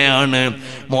ഇട്ടുകൊടുക്കുകയാണ്.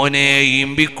 മോനെ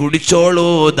ഈമ്പി കുടിച്ചോളൂ,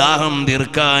 ദാഹം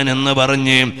തീർക്കാൻ എന്ന്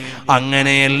പറഞ്ഞ്.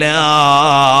 അങ്ങനെയെല്ലാം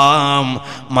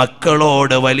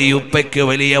മക്കളോട് വലിയുപ്പയ്ക്ക്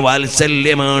വലിയ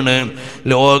വാത്സല്യമാണ്.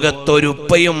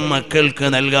 ലോകത്തൊരുപ്പയും മക്കൾക്ക്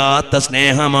നൽകാത്ത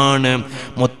സ്നേഹമാണ്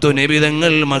മുത്തുനബി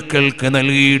തങ്ങൾ മക്കൾക്ക്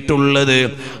നൽകിയിട്ടുള്ളത്.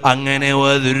 അങ്ങനെ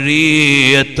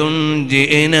വദുർരിയത്തുൻ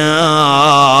ജിനാക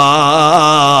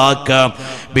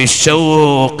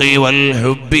ബിശൗഖി വൽ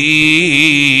ഹുബ്ബി.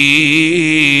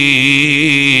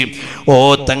 ഓ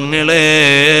തങ്ങളെ,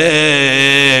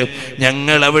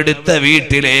 ഞങ്ങൾ അവിടുത്തെ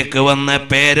വീട്ടിലേക്ക് വന്ന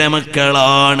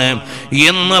പേരമക്കളാണ്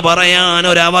എന്ന് പറയാൻ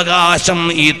ഒരവകാശം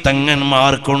ഈ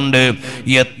തങ്ങന്മാർക്കുണ്ട്.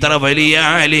 എത്ര വലിയ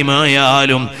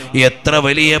ആലിമായാലും എത്ര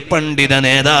വലിയ പണ്ഡിത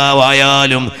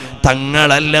നേതാവായാലും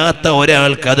തങ്ങളല്ലാത്ത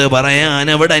ഒരാൾക്കത് പറയാൻ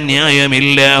അവിടെ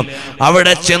ന്യായമില്ല,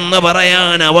 അവിടെ ചെന്ന്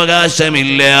പറയാൻ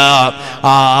അവകാശമില്ല.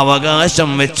 ആ അവകാശം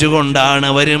വെച്ചുകൊണ്ടാണ്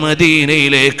അവർ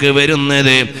മദീനയിലേക്ക്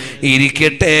വരുന്നത്.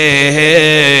 ഇരിക്കട്ടെ,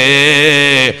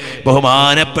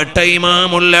 ബഹുമാനപ്പെട്ട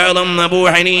ഇമാമുൽ അഅ്ലം അബൂ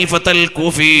ഹനീഫത്തുൽ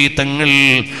കൂഫി തങ്ങൾ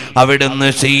അവിടുന്ന്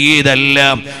സയ്യിദല്ല,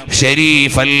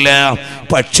 ഷരീഫല്ല,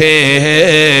 പക്ഷേ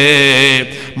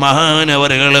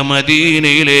മഹാനവറുകൾ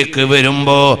മദീനയിലേക്ക്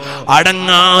വരുമ്പോ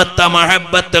അടങ്ങാത്ത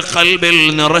മഹബത്ത് ഖൽബിൽ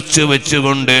നിറച്ചു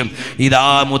വെച്ചുകൊണ്ട് ഇതാ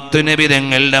മുത്തുനബി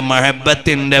തങ്ങളുടെ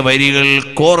മഹബത്തിന്റെ വരികൾ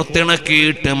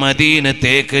കോർത്തിണക്കിയിട്ട്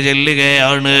മദീനത്തേക്ക്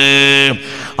ചെല്ലുകയാണ്.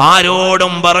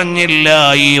 ആരോടും പറഞ്ഞില്ല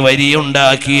ഈ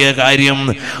വരിയുണ്ടാക്കിയ കാര്യം,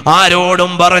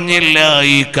 ആരോടും പറഞ്ഞില്ല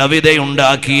ഈ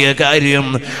കവിതയുണ്ടാക്കിയ കാര്യം.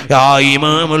 ആ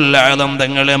ഇമാമുൽ അഅ്ലം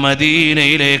തങ്ങളെ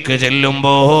മദീനയിലേക്ക്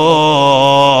ചെല്ലുമ്പോ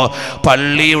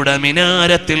പള്ളിയുടെ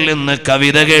മിനാരത്തിൽ നിന്ന്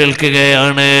കവിത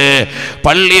കേൾക്കുകയാണ്.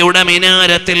 പള്ളിയുടെ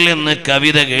മിനാരത്തിൽ നിന്ന്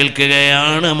കവിത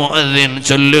കേൾക്കുകയാണ്. മുഅദ്ദിൻ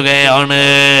ചൊല്ലുകയാണ്.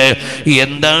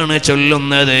 എന്താണ്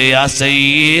ചൊല്ലുന്നത്? യാ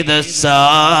സയ്യിദസ്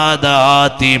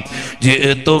സാദാതി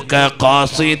ജിഅ്തുക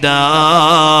ഖാസിദാ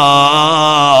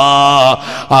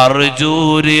അർജു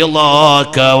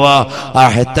റിളാക വ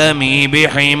അഹ്തമി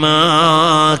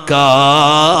ബിഹിമാക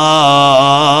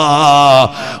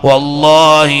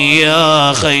വല്ലാഹി യാ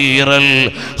ഖൈറൽ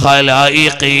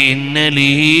ഖലായിഖി ഇന്ന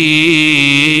ലീ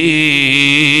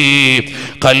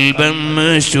ഖൽബൻ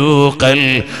മശൂഖൽ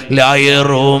ലാ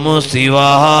യറൂമു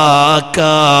സിവാക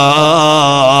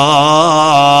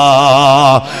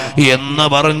എന്ന്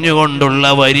പറഞ്ഞുകൊണ്ടുള്ള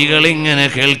വരികൾ ഇങ്ങനെ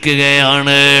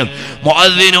കേൾക്കുകയാണ്.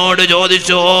 മുഅദ്ദിനോട്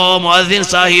ചോദിച്ചു, മുഅദ്ദിൻ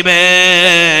സാഹിബേ,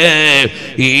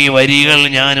 ഈ വരികൾ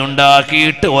ഞാൻ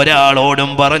ഉണ്ടാക്കിയിട്ട് ഒരാളോടും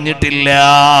പറഞ്ഞിട്ടില്ല.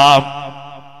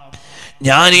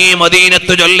 ഞാൻ ഈ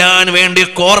മദീനത്ത് ചൊല്ലാൻ വേണ്ടി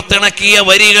കോർത്തിണക്കിയ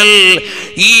വരികൾ,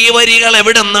 ഈ വരികൾ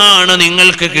എവിടെന്നാണ്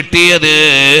നിങ്ങൾക്ക് കിട്ടിയത്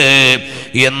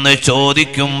എന്ന്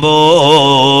ചോദിക്കുമ്പോൾ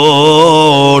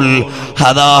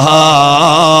അതാ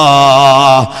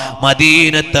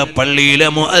മദീനത്തെ പള്ളിയിലെ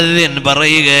മുഅദ്ദിൻ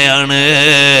പറയുകയാണ്,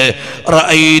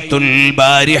 റഅയ്തുൽ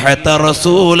ബാരിഹത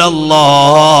റസൂലല്ലാഹ്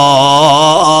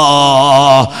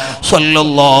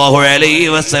സ്വല്ലല്ലാഹു അലൈഹി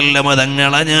വസല്ലം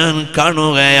തങ്ങളെ ഞാൻ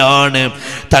കാണുകയാണ്.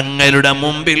 തങ്ങളുടെ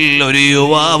മുമ്പിൽ ഒരു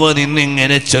യുവാവ്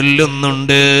നിന്നിങ്ങനെ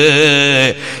ചൊല്ലുന്നുണ്ട്,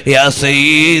 യാ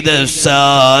സയ്യിദസ്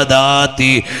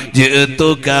സാദാതി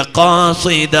ജിഅ്തുക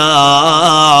ഖാസിദാ.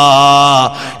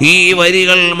 ഈ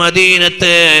വരികൾ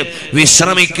മദീനത്ത്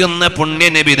വിശ്രമിക്കുന്ന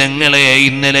പുണ്യനബി തങ്ങളെ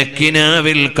ഇന്നലെ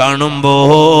കിനാവിൽ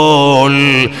കാണുമ്പോൾ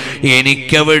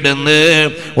എനിക്കവിടുന്ന്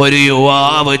ഒരു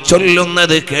യുവാവ്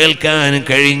ചൊല്ലുന്നത് കേൾക്കാൻ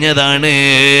കഴിഞ്ഞതാണ്.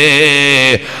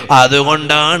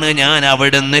 അതുകൊണ്ടാണ് ഞാൻ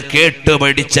അവിടുന്ന്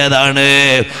കേട്ടുപഠിച്ചതാണ്,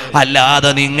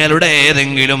 അല്ലാതെ നിങ്ങളുടെ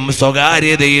ഏതെങ്കിലും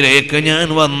സ്വകാര്യതയിലേക്ക് ഞാൻ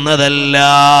വന്നതല്ല.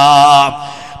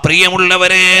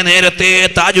 പ്രിയമുള്ളവരെ, നേരത്തെ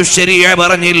താജുശ്ശരിയ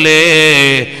പറഞ്ഞില്ലേ,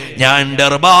 ഞാൻ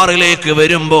ദർബാറിലേക്ക്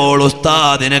വരുമ്പോൾ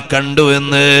ഉസ്താദിനെ കണ്ടു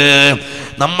എന്ന്.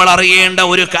 നമ്മൾ അറിയേണ്ട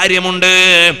ഒരു കാര്യമുണ്ട്.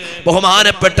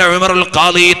 ബഹുമാനപ്പെട്ട ഉമറുൽ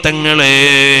ഖാദി തങ്ങളെ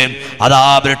അതാ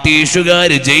ബ്രിട്ടീഷുകാർ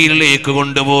ജയിലിലേക്ക്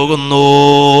കൊണ്ടുപോകുന്നു.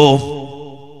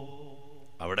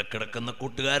 അവിടെ കിടക്കുന്ന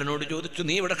കൂട്ടുകാരനോട് ചോദിച്ചു,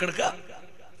 നീ ഇവിടെ കിടക്ക,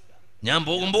 ഞാൻ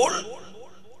പോകുമ്പോൾ.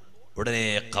 ഉടനെ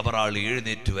ഖബറാളി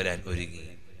എഴുന്നേറ്റ് വരാൻ ഒരുങ്ങി.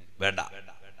 വേണ്ട,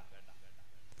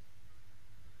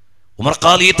 ഉമർ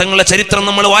ഖാദി തങ്ങളുടെ ചരിത്രം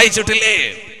നമ്മൾ വായിച്ചിട്ടില്ലേ?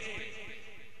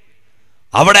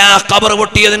 അവിടെ ആ ഖബർ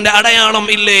പൊട്ടിയതിന്റെ അടയാളം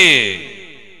ഇല്ലേ?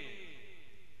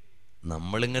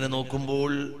 നമ്മളിങ്ങനെ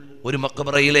നോക്കുമ്പോൾ ഒരു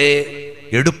മഖബറയിലെ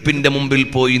എടുപ്പിന്റെ മുമ്പിൽ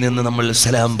പോയി നിന്ന് നമ്മൾ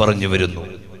സലാം പറഞ്ഞു വരുന്നു.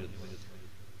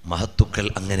 മഹത്തുക്കൾ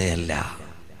അങ്ങനെയല്ല,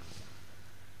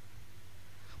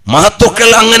 മഹത്തുക്കൾ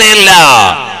അങ്ങനെയല്ല.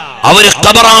 അവര്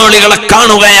ഖബറാളികളെ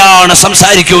കാണുകയാണ്,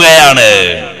 സംസാരിക്കുകയാണ്.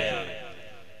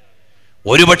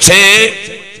 ഒരുപക്ഷേ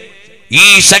ഈ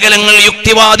ശകലങ്ങൾ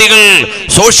യുക്തിവാദികൾ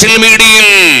സോഷ്യൽ മീഡിയയിൽ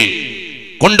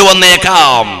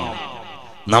കൊണ്ടുവന്നേക്കാം.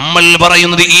 നമ്മൾ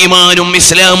പറയുന്നത് ഈമാനും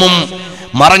ഇസ്ലാമും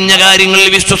മറഞ്ഞ കാര്യങ്ങളിൽ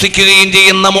വിശ്വസിക്കുകയും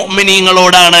ചെയ്യുന്ന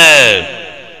മുഅ്മിനീങ്ങളോടാണ്.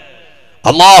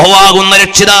 അല്ലാഹുവാകുന്ന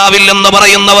രക്ഷിതാവില്ലെന്ന്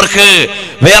പറയുന്നവർക്ക്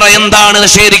വേറെ എന്താണ്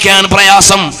നിഷേധിക്കാൻ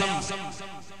പ്രയാസം?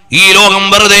 ഈ ലോകം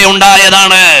വെറുതെ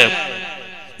ഉണ്ടായതാണ്,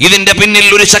 ഇതിന്റെ പിന്നിൽ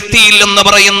ഒരു ശക്തിയില്ലെന്ന്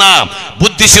പറയുന്ന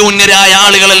ബുദ്ധിശൂന്യരായ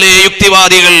ആളുകളല്ലേ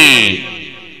യുക്തിവാദികൾ.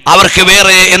 അവർക്ക്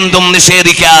വേറെ എന്തും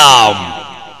നിഷേധിക്കാം.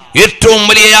 ഏറ്റവും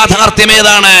വലിയ യാഥാർത്ഥ്യം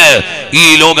ഏതാണ്? ഈ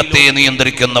ലോകത്തെ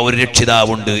നിയന്ത്രിക്കുന്ന ഒരു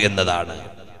രക്ഷിതാവുണ്ട് എന്നതാണ്.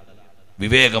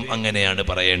 വിവേകം അങ്ങനെയാണ്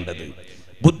പറയേണ്ടത്,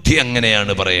 ബുദ്ധി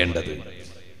അങ്ങനെയാണ് പറയേണ്ടത്.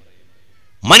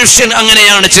 മനുഷ്യൻ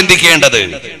അങ്ങനെയാണ് ചിന്തിക്കേണ്ടത്,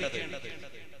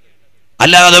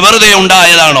 അല്ലാതെ വെറുതെ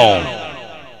ഉണ്ടായതാണോ?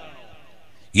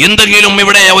 എന്തെങ്കിലും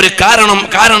ഇവിടെ ഒരു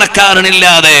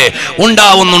കാരണക്കാരനില്ലാതെ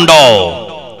ഉണ്ടാവുന്നുണ്ടോ?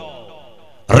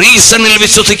 റീസണിൽ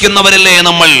വിശ്വസിക്കുന്നവരല്ലേ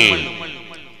നമ്മൾ.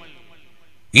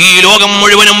 ഈ ലോകം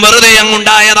മുഴുവനും വെറുതെ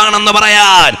അങ്ങുണ്ടായതാണെന്ന്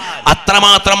പറയാൻ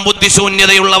അത്രമാത്രം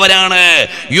ബുദ്ധിശൂന്യതയുള്ളവരാണ്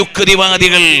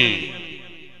യുക്തിവാദികൾ.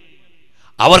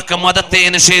 അവർക്ക് മതത്തെ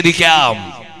നിഷേധിക്കാം,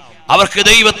 അവർക്ക്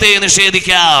ദൈവത്തെ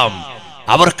നിഷേധിക്കാം,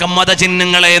 അവർക്ക്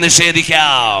മതചിഹ്നങ്ങളെ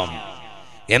നിഷേധിക്കാം.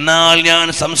 എന്നാൽ ഞാൻ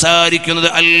സംസാരിക്കുന്നത്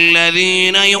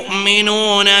അല്ലദീന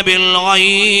യുഅ്മിനൂന ബിൽ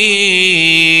ഗൈബ്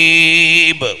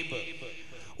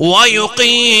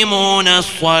വയുഖീമൂന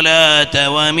الصلاة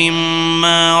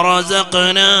ومما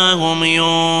رزقناهم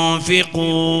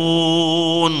ينفقون.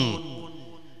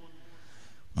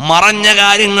 മറഞ്ഞ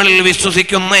കാര്യങ്ങളിൽ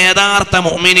വിശ്വസിക്കുന്ന യഥാർത്ഥ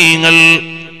മുഅ്മിനീങ്ങൾ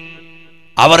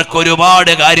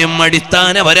അവർക്കൊരുപാട് കാര്യം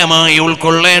അടിസ്ഥാനപരമായി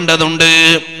ഉൾക്കൊള്ളേണ്ടതുണ്ട്.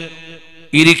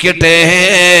 ഇരിക്കട്ടെ,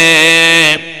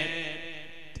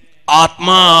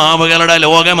 ആത്മാവുകളുടെ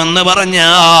ലോകമെന്ന്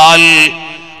പറഞ്ഞാൽ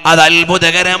അത്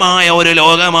അത്ഭുതകരമായ ഒരു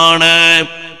ലോകമാണ്.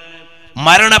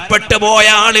 മരണപ്പെട്ടു പോയ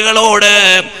ആളുകളോട്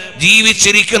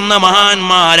ജീവിച്ചിരിക്കുന്ന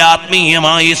മഹാന്മാർ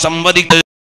ആത്മീയമായി സംവദിക്കുക.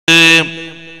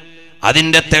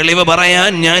 അതിന്റെ തെളിവ്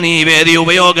പറയാൻ ഞാൻ ഈ വേദി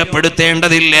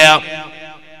ഉപയോഗപ്പെടുത്തേണ്ടതില്ല.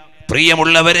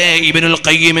 പ്രിയമുള്ളവരെ, ഇബ്നുൽ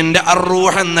ഖയ്യിമിന്റെ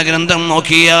അർ-റൂഹ് എന്ന ഗ്രന്ഥം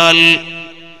നോക്കിയാൽ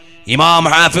ഇമാം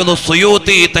ഹാഫിദ്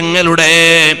സുയൂത്തി തങ്ങളുടെ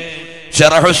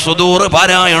ശറഹ് സുദൂർ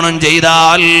പാരായണം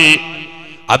ചെയ്താൽ,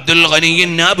 അബ്ദുൽ ഗനി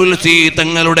നാബുൽസി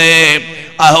തങ്ങളുടെ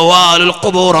അഹ്വാലുൽ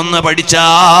ഖുബൂർ എന്ന്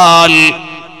പഠിച്ചാൽ,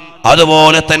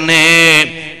 അതുപോലെ തന്നെ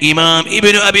ഇമാം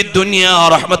ഇബ്നു അബി ദുനിയ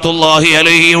റഹ്മത്തുള്ളാഹി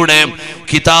അലൈഹിയുടെ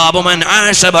കിതാബ് മൻ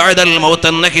ആശ ബഅദൽ മൗത്ത്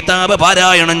എന്ന കിതാബ്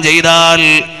പാരായണം ചെയ്താൽ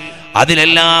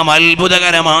അതിലെല്ലാം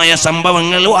അത്ഭുതകരമായ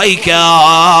സംഭവങ്ങൾ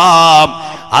വായിക്കാം.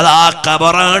 അതാ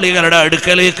ഖബറാളികളുടെ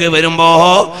അടുക്കലേക്ക്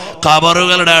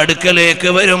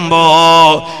വരുമ്പോ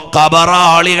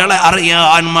ഖബറാളികളെ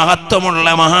അറിയാൻ മഹത്വമുള്ള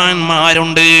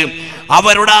മഹാന്മാരുണ്ട്,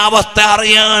 അവരുടെ അവസ്ഥ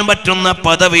അറിയാൻ പറ്റുന്ന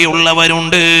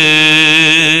പദവിയുള്ളവരുണ്ട്.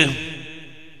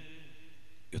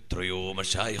 എത്രയോ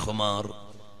മശായിഖുമാർ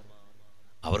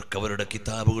അവർക്ക് അവരുടെ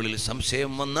കിതാബുകളിൽ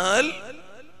സംശയം വന്നാൽ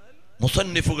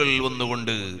മുസന്നിഫുകൾ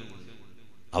വന്നുകൊണ്ട്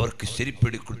അവർക്ക്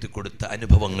ശരിപ്പെടുത്തി കൊടുത്ത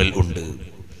അനുഭവങ്ങൾ ഉണ്ട്.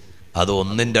 അത്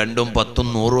 1, 2, 10,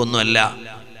 100 ഒന്നും അല്ല.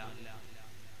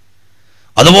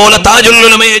 അതുപോലെ താജുൽ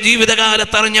ഉലമയെ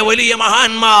ജീവിതകാലത്ത് അറിഞ്ഞ വലിയ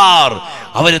മഹാന്മാർ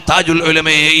അവർ താജുൽ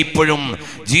ഉലമയെ ഇപ്പോഴും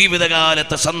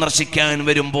ജീവിതകാലത്ത് സന്ദർശിക്കാൻ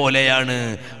വരും പോലെയാണ്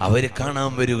അവർ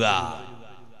കാണാൻ വരിക.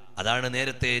 അതാണ്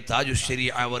നേരത്തെ താജു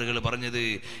ശരീഅ അവറുകൾ പറഞ്ഞത്,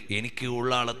 എനിക്ക്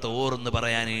ഉള്ളാളത്തെ ഓർന്ന്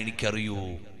പറയാൻ എനിക്കറിയൂ,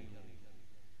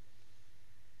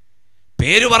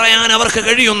 പേര് പറയാൻ അവർക്ക്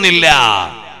കഴിയുന്നില്ല,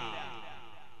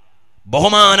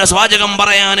 ബഹുമാന സ്വാചകം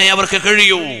പറയാനേ അവർക്ക്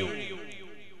കഴിയൂ.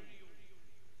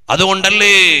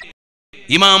 അതുകൊണ്ടല്ലേ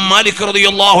ഇമാം മാലിക്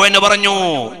റളിയല്ലാഹു അൻഹു പറഞ്ഞു,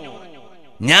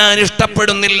 ഞാൻ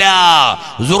ഇഷ്ടപ്പെടുന്നില്ല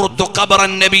സുർതു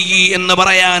ഖബറൻ നബി എന്ന്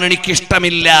പറയാൻ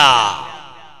എനിക്കിഷ്ടമില്ല.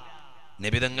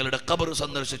 നബി തങ്ങളുടെ ഖബർ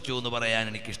സന്ദർശിച്ചു എന്ന് പറയാൻ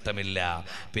എനിക്കിഷ്ടമില്ല.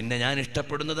 പിന്നെ ഞാൻ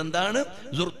ഇഷ്ടപ്പെടുന്നത് എന്താണ്?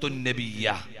 സുർത്തുൻ നബിയ്യ,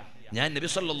 ഞാൻ നബി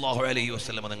സല്ലല്ലാഹു അലൈഹി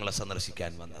വസല്ലം തങ്ങളെ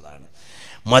സന്ദർശിക്കാൻ വന്നതാണ്.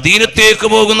 മദീനത്തേക്ക്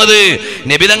പോകുന്നത്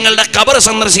നബി തങ്ങളുടെ ഖബർ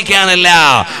സന്ദർശിക്കാനല്ല,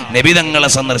 നബി തങ്ങളെ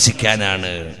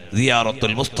സന്ദർശിക്കാനാണ്.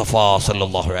 സിയാറത്തുൽ മുസ്തഫ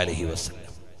സല്ലല്ലാഹു അലൈഹി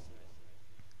വസല്ലം.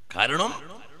 കാരണം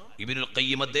ഇബ്നുൽ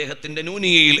ഖയ്യിം അദ്ദേഹത്തിന്റെ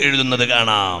നൂനിയയിൽ എഴുതുന്നത്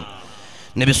കാണാം,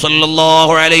 നബി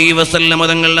സല്ലല്ലാഹു അലൈഹി വസല്ലം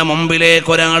തങ്ങളുടെ മുമ്പിലേക്ക്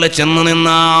ഒരാൾ ചെന്ന്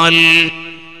നിന്നാൽ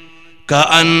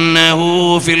കഅന്നഹു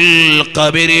ഫിൽ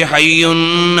ഖബരി ഹയ്യുൻ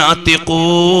ആതിഖൂ,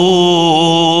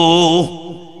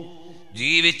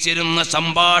 ജീവിച്ചിരുന്ന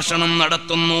സംഭാഷണം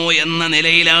നടത്തുന്നു എന്ന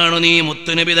നിലയിലാണ് നീ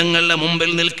മുത്തുനബി തങ്ങളുടെ മുമ്പിൽ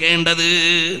നിൽക്കേണ്ടത്.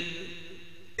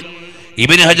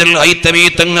 ഇബ്നു ഹജർ ഹൈതമി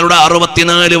തങ്ങളുടെ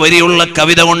 64 വരിയുള്ള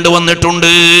കവിത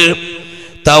കൊണ്ടുവന്നിട്ടുണ്ട്.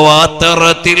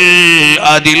 തവാത്തറത്തിൽ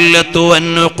അദില്ലത്തു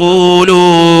അൻഖൂലു,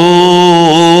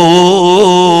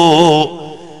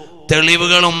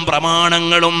 തെളിവുകളും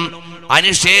പ്രമാണങ്ങളും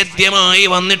അനിഷേധ്യമായി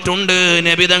വന്നിട്ടുണ്ട്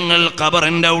നബിതങ്ങൾ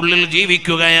ഖബറിന്റെ ഉള്ളിൽ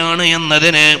ജീവിക്കുകയാണ്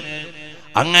എന്നതിന്.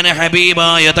 അങ്ങനെ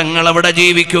ഹബീബായ തങ്ങൾ അവിടെ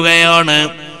ജീവിക്കുകയാണ്.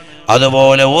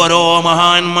 അതുപോലെ ഓരോ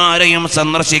മഹാന്മാരെയും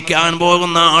സന്ദർശിക്കാൻ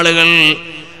പോകുന്ന ആളുകൾ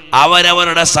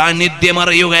അവരവരുടെ സാന്നിധ്യം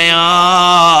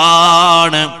അറിയുകയാണ്.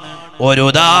 ഒരു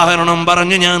ഉദാഹരണം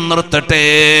പറഞ്ഞു ഞാൻ നിർത്തട്ടെ.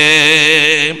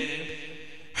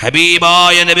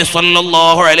 ഹബീബായ നബി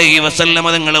സല്ലല്ലാഹു അലൈഹി വസല്ലം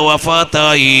തങ്ങൾ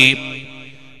വഫാത്തായി.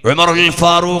 ഉമറുൽ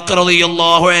ഫാറൂഖ്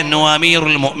റളിയല്ലാഹു അൻഹു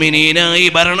അമീറുൽ മുഅ്മിനീനായി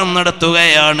ഭരണം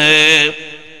നടത്തുകയാണ്.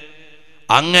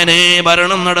 അങ്ങനെ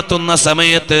ഭരണം നടത്തുന്ന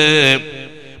സമയത്ത്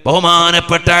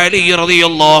ബഹുമാനപ്പെട്ട അലി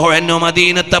റളിയല്ലാഹു അൻഹു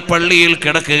മദീനത്തെ പള്ളിയിൽ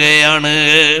കിടക്കുകയാണ്.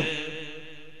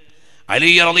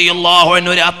 അലി റളിയല്ലാഹു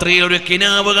അൻഹു രാത്രിയിൽ ഒരു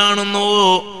കിനാവ് കാണുന്നു.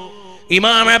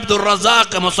 ഇമാം അബ്ദുർ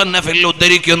റസാഖ് മുസന്നഫിൽ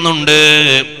ഉദ്ധരിക്കുന്നുണ്ട്.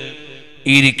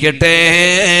 ഇരിക്കട്ടെ,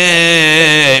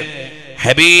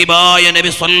 ഹബീബായ നബി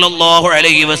സല്ലല്ലാഹു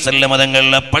അലൈഹി വസല്ലം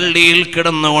തങ്ങളുടെ പള്ളിയിൽ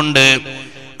കിടന്നുകൊണ്ട്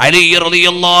അലി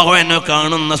റളിയല്ലാഹു അൻഹു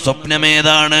കാണുന്ന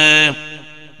സ്വപ്നമേതാണ്?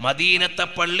 മദീനത്തെ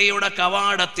പള്ളിയുടെ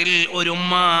കവാടത്തിൽ ഒരു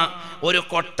ഉമ്മ ഒരു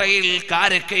കൊട്ടയിൽ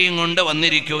കാരക്കയും കൊണ്ട്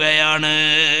വന്നിരിക്കുകയാണ്.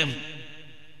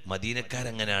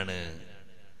 മദീനക്കാരെങ്ങനെയാണ്?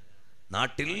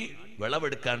 നാട്ടിൽ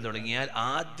വിളവെടുക്കാൻ തുടങ്ങിയാൽ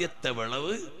ആദ്യത്തെ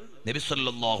വിളവ് നബി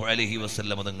സല്ലല്ലാഹു അലൈഹി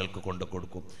വസല്ലം തങ്ങൾക്ക് കൊണ്ടു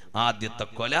കൊടുക്കും. ആദ്യത്തെ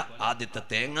കൊല, ആദ്യത്തെ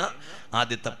തേങ്ങ,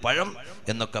 ആദ്യത്തെ പഴം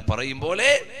എന്നൊക്കെ പറയും പോലെ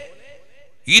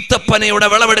ഈത്തപ്പനയുടെ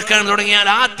വിളവെടുക്കാൻ തുടങ്ങിയാൽ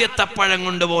ആദ്യത്തെ പഴം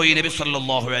കൊണ്ടുപോയി നബി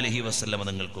സല്ലല്ലാഹു അലൈഹി വസല്ലം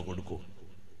തങ്ങൾക്ക് കൊടുക്കും.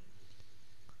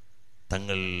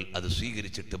 തങ്ങൾ അത്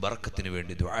സ്വീകരിച്ചിട്ട് ബർക്കത്തിന്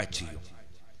വേണ്ടി ദുആ ചെയ്യും.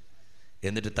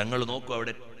 എന്നിട്ട് തങ്ങൾ നോക്കും,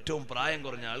 അവിടെ ഏറ്റവും പ്രായം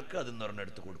കുറഞ്ഞ ആൾക്ക് അതെന്ന്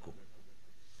പറഞ്ഞെടുത്ത് കൊടുക്കും.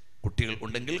 കുട്ടികൾ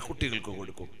ഉണ്ടെങ്കിൽ കുട്ടികൾക്ക്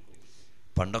കൊടുക്കും.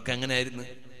 പണ്ടൊക്കെ എങ്ങനെയായിരുന്നു?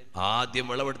 ആദ്യം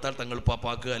വിളവെടുത്താൽ തങ്ങൾ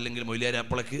പാപ്പാക്ക് അല്ലെങ്കിൽ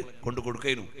മൊയ്ലിയാരാപ്പളക്ക് കൊണ്ടു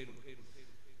കൊടുക്കുന്നു.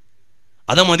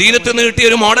 അത് മദീനത്ത് നിന്ന് കിട്ടിയ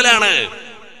ഒരു മോഡലാണ്.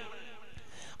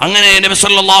 അങ്ങനെ നബി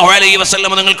സല്ലല്ലാഹു അലൈഹി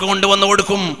വസല്ലം നിങ്ങൾക്ക് കൊണ്ടുവന്ന്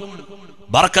കൊടുക്കും.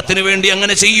 ബർക്കത്തിന് വേണ്ടി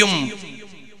അങ്ങനെ ചെയ്യും.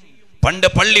 പണ്ട്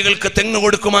പള്ളികൾക്ക് തെങ്ങ്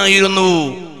കൊടുക്കുമായിരുന്നു,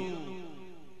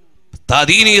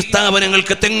 ദീനീ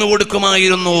സ്ഥാപനങ്ങൾക്ക് തെങ്ങ്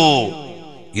കൊടുക്കുമായിരുന്നു.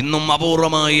 ഇന്നും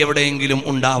അപൂർവമായി എവിടെയെങ്കിലും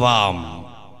ഉണ്ടാവാം.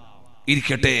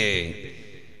 ഇരിക്കട്ടെ,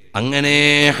 അങ്ങനെ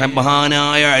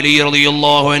മഹാനായ അലി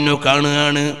റളിയല്ലാഹു അൻഹു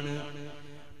കാണുകയാണ്,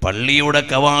 പള്ളിയുടെ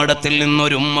കവാടത്തിൽ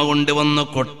നിന്നൊരു ഉമ്മ കൊണ്ടുവന്ന്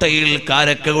കൊട്ടയിൽ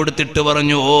കാരക്ക കൊടുത്തിട്ട്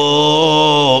പറഞ്ഞു, ഓ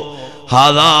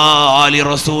ഹാദാ ലി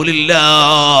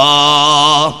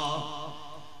റസൂലില്ലാഹ്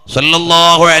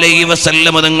സല്ലല്ലാഹു അലൈഹി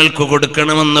വസല്ലം തങ്ങൾക്ക്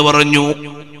കൊടുക്കണമെന്ന് പറഞ്ഞു.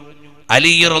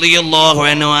 അലി റളിയല്ലാഹു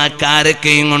അൻഹു ആ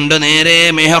കാരക്കയും കൊണ്ട് നേരെ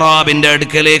മിഹ്റാബിന്റെ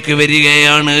അടുക്കലേക്ക്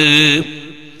വരികയാണ്.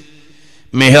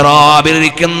 മിഹ്റാബിൽ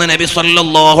ഇരിക്കുന്ന നബി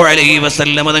സല്ലല്ലാഹു അലൈഹി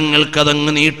വസല്ലം തങ്ങൾക്ക്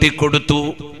അതങ്ങ് നീട്ടിക്കൊടുത്തു.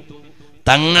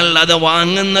 തങ്ങൾ അത്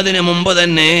വാങ്ങുന്നതിന് മുമ്പ്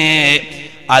തന്നെ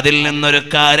അതിൽ നിന്നൊരു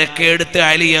കാരക്ക എടുത്ത്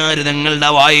അലിയാർ തങ്ങളുടെ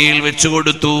വായിൽ വെച്ചു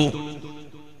കൊടുത്തു.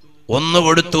 1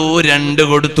 കൊടുത്തു, 2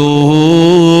 കൊടുത്തു.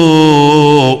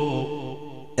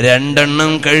 2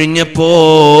 എണ്ണം കഴിഞ്ഞപ്പോൾ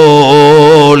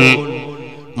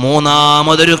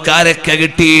മൂന്നാമതൊരു കാരക്ക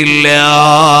കിട്ടിയില്ല.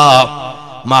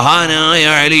 മഹാനായ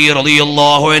അലി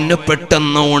റളിയല്ലാഹു അൻഹു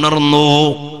പെട്ടെന്ന് ഉണർന്നു.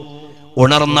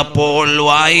 ഉണർന്നപ്പോൾ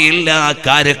വായില്ല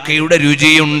കാരക്കയുടെ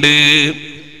രുചിയുണ്ട്.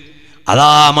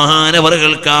 അതാ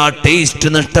മഹാനവറുകൾക്ക് ആ ടേസ്റ്റ്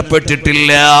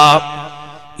നഷ്ടപ്പെട്ടിട്ടില്ല.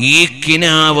 ഈ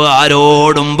കിനാവ്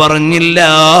ആരോടും പറഞ്ഞില്ല.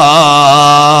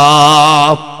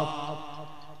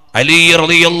 അലി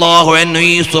റളിയല്ലാഹു അൻഹു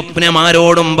ഈ സ്വപ്നം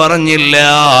ആരോടും പറഞ്ഞില്ല.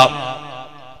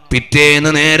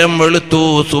 പിറ്റേന്ന് നേരം വെളുത്തു,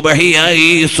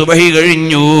 സുബഹിയായി. സുബഹി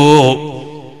കഴിഞ്ഞു.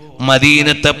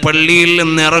 മദീനത്തെ പള്ളിയിൽ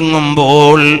നിന്ന്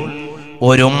ഇറങ്ങുമ്പോൾ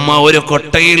ഒരുമ്മ ഒരു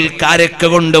കൊട്ടയിൽ കാരക്ക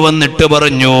കൊണ്ടുവന്നിട്ട്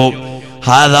പറഞ്ഞു,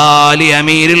 ഹാദാ ലി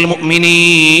അമീരിൽ മുഅ്മിനീൻ,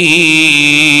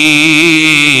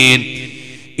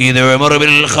 ഇത് ഉമർ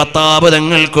ബിൻ ഖത്താബ്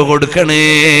തങ്ങൾക്ക് കൊടുക്കണേ.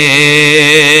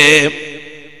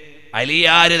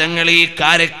 അലിയാര് തങ്ങൾ ഈ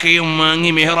കാരക്കയും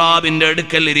വാങ്ങി മിഹ്റാബിന്റെ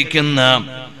അടുക്കൽ ഇരിക്കുന്ന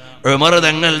ഉമർ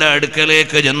തങ്ങളുടെ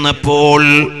അടുക്കലേക്ക് ചെന്നപ്പോൾ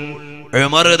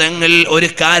ഉമർ തങ്ങൾ ഒരു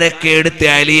കാരക്ക എടുത്ത്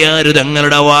അലിയാര്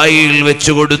തങ്ങളുടെ വായിൽ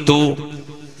വെച്ചു കൊടുത്തു.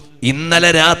 ഇന്നലെ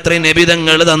രാത്രി നബി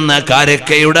തങ്ങൾ തന്ന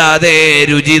കാരക്കയുടെ അതേ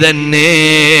രുചി തന്നെ,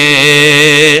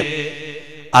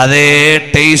 അതേ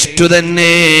ടേസ്റ്റ്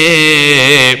തന്നെ.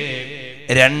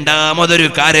 രണ്ടാമതൊരു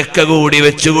കാരക്ക കൂടി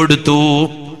വെച്ചു കൊടുത്തു.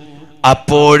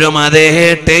 അപ്പോഴും അതേ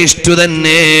ടേസ്റ്റ്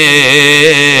തന്നെ.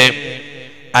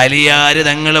 അലിയാര്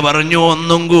തങ്ങൾ പറഞ്ഞു,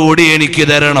 1 കൂടി എനിക്ക്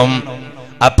തരണം.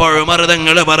 അപ്പോൾ ഉമർ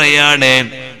തങ്ങൾ പറയാണ്,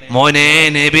 മോനെ,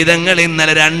 നബി തങ്ങൾ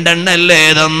ഇന്നലെ 2 എണ്ണല്ലേ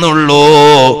തന്നുള്ളൂ,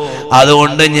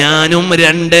 അതുകൊണ്ട് ഞാനും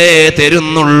 2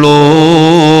 തരുന്നുള്ളൂ.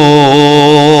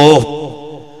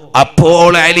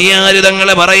 അപ്പോൾ അലിയാര് തങ്ങൾ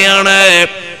പറയാണ്,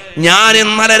 ഞാൻ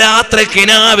ഇന്നലെ രാത്രി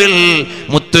കിനാവിൽ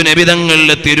മുത്തുനബി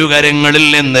തങ്ങളുടെ തിരുകരങ്ങളിൽ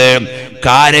നിന്ന്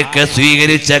കാരക്ക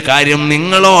സ്വീകരിച്ച കാര്യം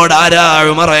നിങ്ങളോടാരാ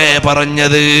ഉമറേ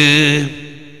പറഞ്ഞത്?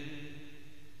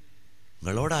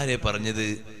 നിങ്ങളോടാരേ പറഞ്ഞത്?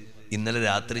 ഇന്നലെ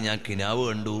രാത്രി ഞാൻ കിനാവ്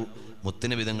കണ്ടു,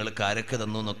 മുത്തുനബി തങ്ങൾ കാരക്ക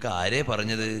തന്നു എന്നൊക്കെ ആരേ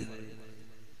പറഞ്ഞത്?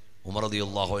 ഉമർ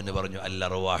റളിയല്ലാഹു അൻഹു പറഞ്ഞു,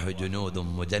 അൽ-അർവാഹു ജുനൂദും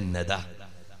മുജന്നദ,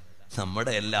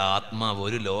 നമ്മുടെ എല്ലാ ആത്മാവ്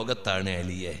ഒരു ലോകത്താണ്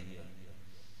അലിയെ.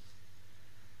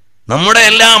 നമ്മുടെ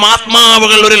എല്ലാം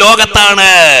ആത്മാവുകൾ ഒരു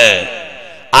ലോകത്താണ്.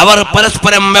 അവർ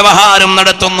പരസ്പരം വ്യവഹാരം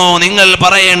നടത്തുന്നു. നിങ്ങൾ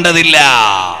പറയേണ്ടതില്ല,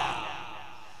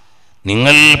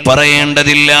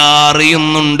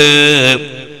 അറിയുന്നുണ്ട്.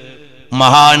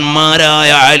 മഹാന്മാരായ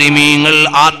ആലിമീങ്ങൾ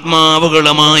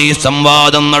ആത്മാവുകളുമായി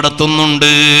സംവാദം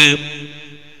നടത്തുന്നുണ്ട്.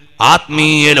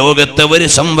 ആത്മീയ ലോകത്ത് അവർ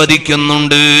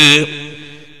സംവദിക്കുന്നുണ്ട്.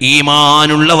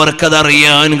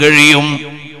 ഈമാനുള്ളവർക്കതറിയാൻ കഴിയും.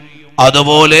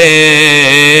 അതുപോലെ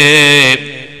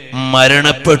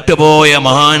മരണപ്പെട്ടു പോയ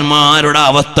മഹാന്മാരുടെ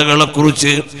അവസ്ഥകളെ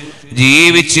കുറിച്ച്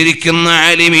ജീവിച്ചിരിക്കുന്ന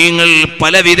ആലിമീങ്ങൾ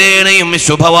പല വിധേനയും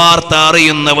ശുഭവാർത്ത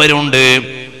അറിയുന്നവരുണ്ട്.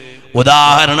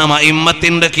 ഉദാഹരണം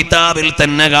അഇമ്മത്തിന്റെ കിതാബിൽ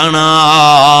തന്നെ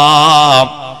കാണാം.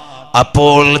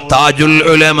 അപ്പോൾ താജുൽ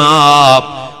ഉലമാ,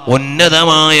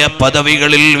 ഉന്നതമായ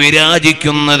പദവികളിൽ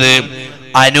വിരാജിക്കുന്നത്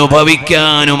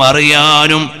അനുഭവിക്കാനും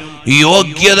അറിയാനും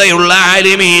യോഗ്യതയുള്ള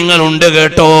ആലിമീങ്ങളുണ്ട്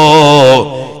കേട്ടോ.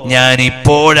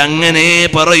 ഞാനിപ്പോഴങ്ങനെ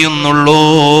പറയുന്നുള്ളൂ.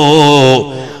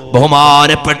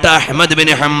 ബഹുമാനപ്പെട്ട അഹ്മദ് ബിൻ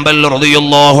ഹംബൽ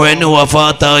റളിയല്ലാഹു അൻഹു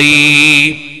വഫാത്തായി.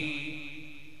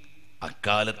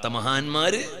 അക്കാലത്തെ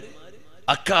മഹാന്മാര്,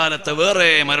 അക്കാലത്ത്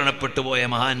വേറെ മരണപ്പെട്ടു പോയ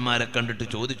മഹാന്മാരെ കണ്ടിട്ട്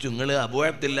ചോദിച്ചു, നിങ്ങൾ അബൂ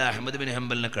അബ്ദില്ല അഹ്മദ് ബിൻ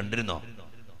ഹംബലിനെ കണ്ടിരുന്നോ?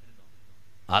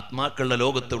 ആത്മാക്കളുടെ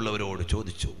ലോകത്തുള്ളവരോട്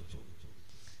ചോദിച്ചു.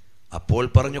 അപ്പോൾ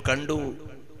പറഞ്ഞു, കണ്ടു.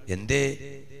 എന്തേ?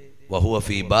 വഹുവ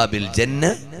ഫീ ബാബിൽ ജന്ന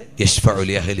യശ്ഫഉ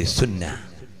ലി അഹ്ലി സുന്ന.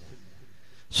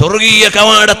 സ്വർഗീയ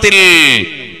കവാടത്തിൽ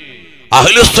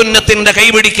അഹ്ലുസുന്നത്തിന്റെ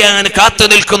കൈപിടിക്കാൻ കാത്തു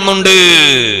നിൽക്കുന്നുണ്ട്.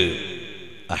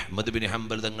 അഹ്മദ് ബിൻ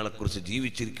ഹംബൽ തങ്ങളെ കുറിച്ച്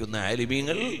ജീവിച്ചിരിക്കുന്ന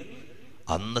ആലിമീങ്ങൾ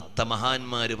അന്നത്തെ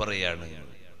മഹാന്മാര് പറയാണ്.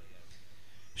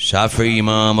 ശാഫിഈ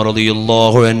ഇമാം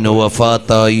റളിയല്ലാഹു അൻഹു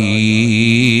വഫാത്തായി.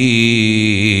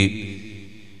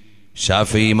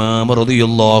 ശാഫിഈ ഇമാം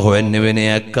റളിയല്ലാഹു അൻഹുവിനെ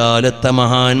അക്കാലത്തെ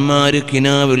മഹാന്മാര്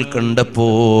കിനാവിൽ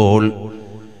കണ്ടപ്പോൾ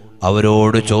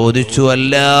അവരോട് ചോദിച്ചു,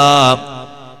 അല്ല,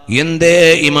 എന്തേ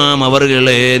ഇമാം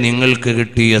അവർകളെ നിങ്ങൾക്ക്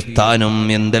കിട്ടിയ സ്ഥാനം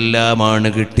എന്തെല്ലാമാണ്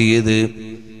കിട്ടിയത്?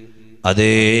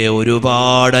 അതേ,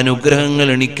 ഒരുപാട് അനുഗ്രഹങ്ങൾ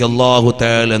എനിക്ക് അല്ലാഹു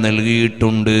തആല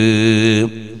നൽകിയിട്ടുണ്ട്.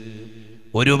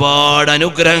 ഒരുപാട്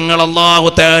അനുഗ്രഹങ്ങൾ അല്ലാഹു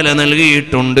തആല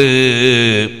നൽകിയിട്ടുണ്ട്.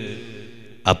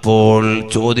 അപ്പോൾ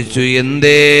ചോദിച്ചു,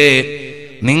 എന്തേ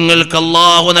നിങ്ങൾക്ക്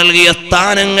അല്ലാഹു നൽകിയ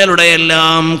സ്ഥാനങ്ങളുടെ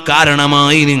എല്ലാം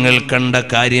കാരണമായി നിങ്ങൾ കണ്ട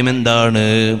കാര്യം എന്താണ്?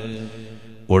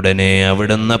 ഉടനെ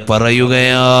അവിടുന്ന്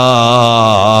പറയുകയാണ്,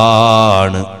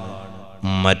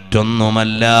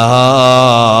 മറ്റൊന്നുമല്ല,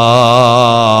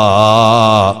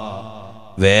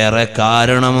 വേറെ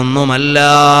കാരണമൊന്നുമല്ല.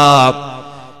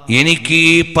 എനിക്ക്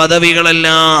ഈ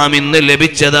പദവികളെല്ലാം ഇന്ന്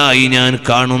ലഭിച്ചതായി ഞാൻ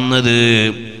കാണുന്നത്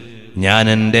ഞാൻ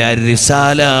എൻ്റെ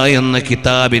അർ-റിസാല എന്ന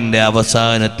കിതാബിൻ്റെ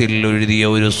അവസാനത്തിൽ എഴുതിയ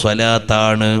ഒരു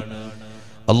സ്വലാത്താണ്.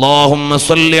 അല്ലാഹുമ്മ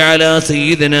സ്വല്ലി അലാ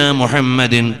സയ്യിദിനാ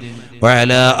മുഹമ്മദിൻ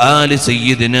വഅലാ ആലി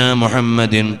സയ്യിദിനാ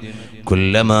മുഹമ്മദിൻ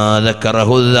കുല്ലമാ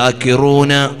ദക്കറഹു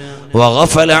ദാകിറൂന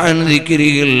വഗഫല അൻ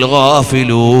ദിക്രിഹിൽ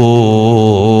ഗാഫിലൂൻ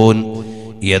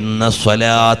എന്ന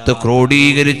സ്വലാത്ത്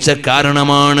ക്രോഡീകരിച്ച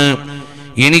കാരണമാണ്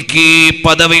എനിക്ക് ഈ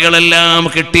പദവികളെല്ലാം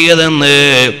കിട്ടിയതെന്ന്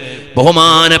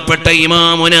ബഹുമാനപ്പെട്ട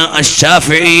ഇമാമുന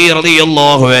അശ്ശാഫിഈ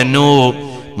റളിയല്ലാഹു അൻഹു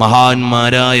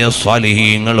മഹാന്മാരായ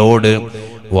സ്വാലിഹീങ്ങളോട്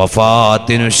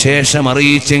വഫാത്തിനു ശേഷം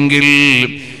അറിയിച്ചെങ്കിൽ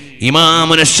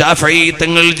ഇമാമുന അശ്ശാഫിഈ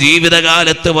തങ്ങൾ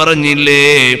ജീവിതകാലത്ത് പറഞ്ഞില്ലേ,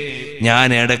 ഞാൻ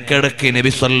ഇടയ്ക്കിടയ്ക്ക്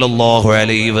നബി സല്ലല്ലാഹു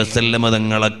അലൈഹി വസല്ലമ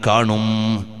തങ്ങളെ കാണും.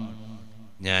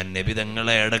 ഞാൻ നബി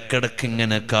തങ്ങളെ ഇടയ്ക്കിടയ്ക്ക്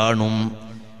ഇങ്ങനെ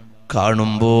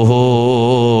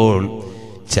കാണുമ്പോൾ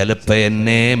ചിലപ്പോൾ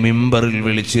എന്നെ മിമ്പറിൽ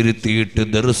വിളിച്ചിരുത്തിയിട്ട്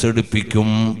ദർസ് എടുപ്പിക്കും.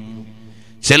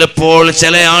 ചിലപ്പോൾ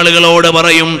ചില ആളുകളോട്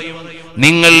പറയും,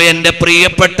 നിങ്ങൾ എൻ്റെ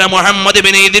പ്രിയപ്പെട്ട മുഹമ്മദ്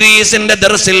ബിൻ ഇദ്രീസിന്റെ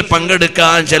ദർസിൽ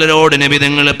പങ്കെടുക്കാൻ ചിലരോട് നബി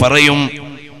തങ്ങൾ പറയും.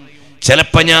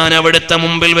 ചിലപ്പോൾ ഞാൻ അവിടുത്തെ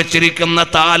മുമ്പിൽ വെച്ചിരിക്കുന്ന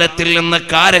താലത്തിൽ നിന്ന്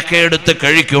കാരക്ക എടുത്ത്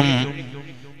കഴിക്കും.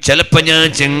 ചിലപ്പോൾ ഞാൻ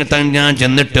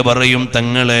ചെന്നിട്ട് പറയും,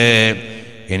 തങ്ങളെ,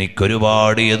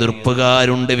 എനിക്കൊരുപാട്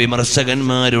എതിർപ്പുകാരുണ്ട്,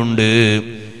 വിമർശകന്മാരുണ്ട്.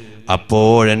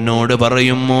 അപ്പോഴെന്നോട്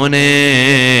പറയും, മോനെ,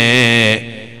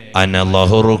 അന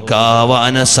ലഹുറുക വ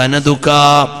അന സനദുക,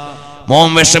 മോൻ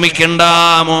വിഷമിക്കണ്ട,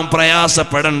 മോൻ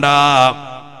പ്രയാസപ്പെടണ്ട,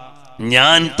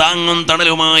 ഞാൻ താങ്ങും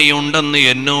തണലുമായി ഉണ്ടെന്ന്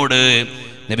എന്നോട്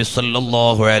നബി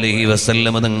സല്ലല്ലാഹു അലൈഹി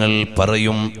വസല്ലം തങ്ങൾ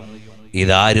പറയും.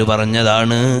 ഇതാര്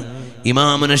പറഞ്ഞതാണ്?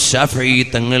 ഇമാമുന ശാഫിഈ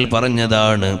തങ്ങൾ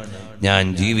പറഞ്ഞതാണ്. ഞാൻ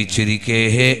ജീവിച്ചിരിക്കേ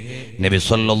നബി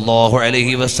സല്ലല്ലാഹു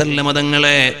അലൈഹി വസല്ലം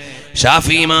തങ്ങളെ,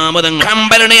 ഷാഫി ഇമാം തങ്ങൾ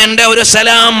ഹംബലിന് എൻ്റെ ഒരു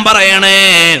സലാം പറയണേ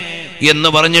എന്ന്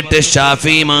പറഞ്ഞിട്ട്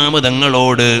ഷാഫി ഇമാം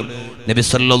തങ്ങളോട് നബി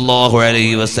സല്ലല്ലാഹു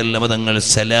അലൈഹി വസല്ലം തങ്ങൾ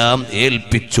സലാം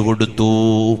ഏൽപ്പിച്ചു കൊടുത്തു.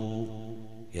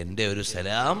 എൻ്റെ ഒരു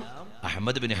സലാം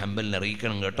അഹ്മദ് ബിൻ ഹംബലിനെ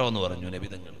അറിയിക്കണം കേട്ടോ എന്ന് പറഞ്ഞു നബി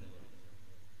തങ്ങൾ.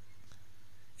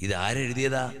 ഇത്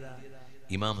ആരെഴുതിയതാ?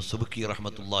 ഇമാം സുബ്കി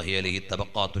റഹ്മത്തുള്ളാഹി അലൈഹി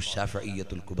തബഖാത്തു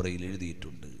ശാഫിഇയ്യത്തുൽ കുബ്രയിൽ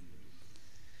എഴുതിയിട്ടുണ്ട്.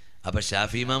 അപ്പൊ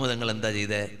ഷാഫി ഇമാം തങ്ങൾ എന്താ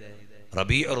ചെയ്തേ?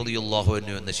 റബീഅ റളിയല്ലാഹു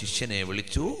അൻഹു എന്ന ശിഷ്യനെ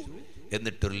വിളിച്ചു.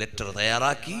 എന്നിട്ടൊരു ലെറ്റർ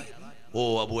തയ്യാറാക്കി, ഓ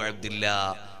അബൂ അബ്ദില്ല,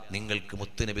 നിങ്ങൾക്ക്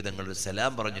മുത്തുനബി തങ്ങൾ ഒരു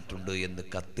സലാം പറഞ്ഞിട്ടുണ്ട് എന്ന്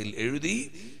കത്തിൽ എഴുതി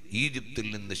ഈജിപ്തിൽ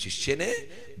നിന്ന് ശിഷ്യനെ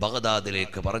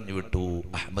ബഗ്ദാദിലേക്ക് പറഞ്ഞു വിട്ടു,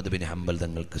 അഹ്മദ് ബിൻ ഹംബൽ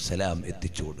തങ്ങൾക്ക് സലാം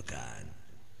എത്തിച്ചു കൊടുക്കാൻ.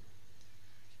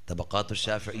 തബഖാത്തു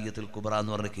ഷാഫിഇയ്യത്തുൽ കുബ്ര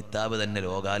എന്ന് പറഞ്ഞ കിതാബ് തന്നെ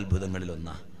ലോകാത്ഭുതങ്ങളിൽ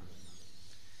ഒന്നാണ്.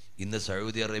 ഇന്ന്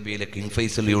സൗദി അറേബ്യയിലെ കിങ്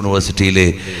ഫൈസൽ യൂണിവേഴ്സിറ്റിയിലെ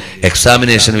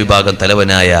എക്സാമിനേഷൻ വിഭാഗം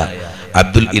തലവനായ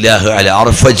അബ്ദുൽ ഇലാഹ് അൽ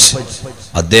അർഫജ്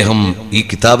അദ്ദേഹം ഈ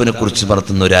കിതാബിനെ കുറിച്ച്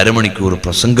നടത്തുന്ന ഒരു അരമണിക്കൂർ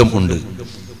പ്രസംഗം ഉണ്ട്,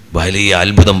 വലിയ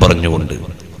അത്ഭുതം പറഞ്ഞുകൊണ്ട്.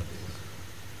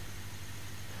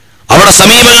 അവിടെ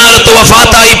സമീപകാലത്ത്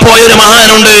വഫാത്തായി പോയ ഒരു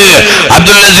മഹാനുണ്ട്,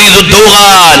 അബ്ദുൽ അസീസ്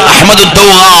ഉദ്ദൗഗാൻ, അഹ്മദ്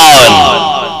ഉദ്ദൗഗാൻ,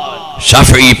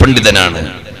 ഷാഫിഈ പണ്ഡിതനാണ്.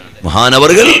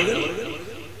 മഹാനവറുകൾ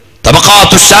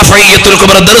തബഖാത്തു ഷാഫിഇയ്യത്തുൽ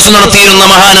കുബ്ര ദർസ് നടത്തിയിരുന്ന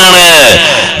മഹാനാണ്.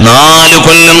 4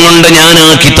 കൊല്ലം കൊണ്ട് ഞാൻ ആ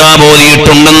കിതാബ്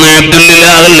ഓതിയിട്ടുണ്ടെന്ന് അബ്ദുൽ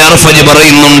ഇലാഹ് അൽ അർഫജ്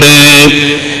പറയുന്നുണ്ട്.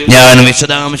 ഞാൻ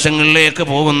വിശദാംശങ്ങളിലേക്ക്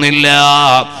പോകുന്നില്ല.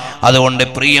 അതുകൊണ്ട്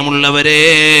പ്രിയമുള്ളവരെ,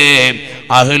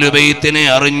 അഹ്ലുബൈത്തിനെ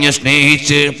അറിഞ്ഞ്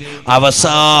സ്നേഹിച്ച്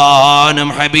അവസാനം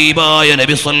ഹബീബായ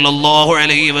നബി സല്ലല്ലാഹു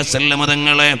അലൈഹി വസല്ലം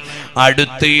തങ്ങളെ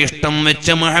അടുത്ത് ഇഷ്ടം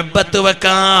വെച്ച് മഹബ്ബത്ത്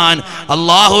വെക്കാൻ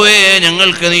അല്ലാഹുവേ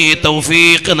ഞങ്ങൾക്ക് നീ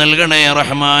തൗഫീഖ് നൽകണേ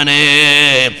റഹ്മാനേ.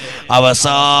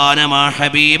 അവസാനം ആ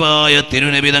ഹബീബായ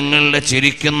തിരുനബി തങ്ങളുടെ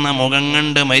ചിരിക്കുന്ന മുഖം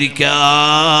കണ്ട്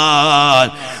മരിക്കാൻ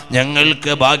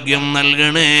ഞങ്ങൾക്ക് ഭാഗ്യം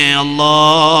നൽകണേ അല്ലാ.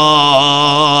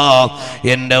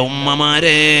 എൻ്റെ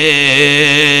ഉമ്മമാരെ,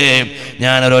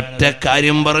 ഞാനൊരൊറ്റ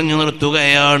കാര്യം പറഞ്ഞു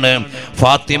നിർത്തുകയാണ്.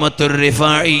 ഫാത്തിമത്തുർ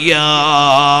റിഫാഇയ്യ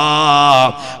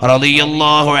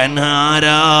റളിയല്ലാഹു അൻഹാ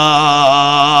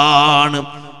ആരാണ്?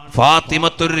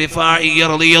 ഫാത്തിമത്തുർ റിഫാഇയ്യ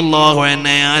റളിയല്ലാഹു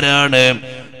അൻഹാ ആരാണ്?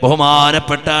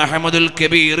 ബഹുമാനപ്പെട്ട അഹ്മദുൽ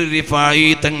കബീർ റിഫായി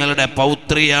തങ്ങളുടെ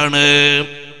പൗത്രിയാണ്.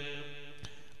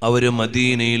 അവര്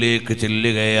മദീനയിലേക്ക്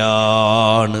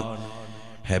ചെല്ലുകയാണ്.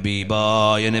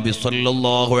 ഹബീബായ നബി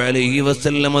സല്ലല്ലാഹു അലൈഹി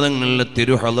വസല്ലം തങ്ങളുടെ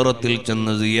തിരുഹളറത്തിൽ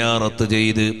ചെന്ന് സിയാറത്ത്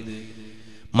ചെയ്ത്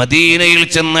മദീനയിൽ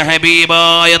ചെന്ന്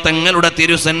ഹബീബായ തങ്ങളുടെ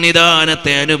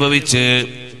തിരുസന്നിധാനത്തെ അനുഭവിച്ച്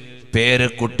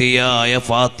പേരക്കുട്ടിയായ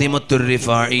ഫാത്തിമത്തുർ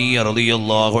റിഫാഇയ്യ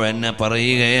റളിയല്ലാഹു അൻഹ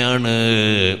പറയുകയാണ്,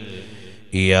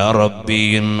 യാ റബ്ബി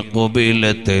ഇൻ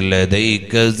ഖുബിലത്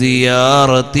ലദൈക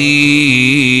സിയാറതി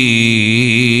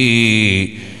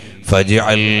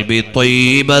ഫജ്അൽ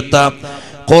ബിത്വയ്ബത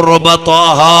قرب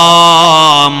طه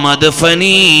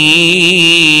مدفني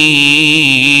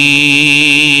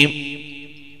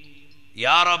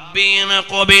يا ربي إن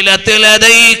قبلت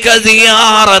لديك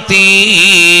زيارتي.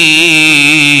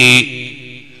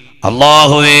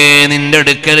 അല്ലാഹുവേ, നിന്റെ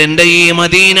അടുക്കൽ എൻ്റെ ഈ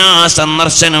മദീന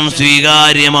സന്ദർശനം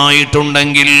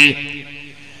സ്വീകാര്യമായിട്ടുണ്ടെങ്കിൽ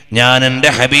ഞാൻ എൻ്റെ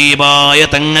ഹബീബായ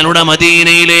തങ്ങളുടെ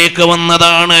മദീനയിലേക്ക്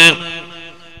വന്നതാണ്,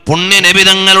 പുണ്യനബി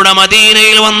തങ്ങളുടെ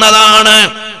മദീനയിൽ വന്നതാണ്,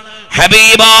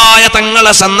 ഹബീബായ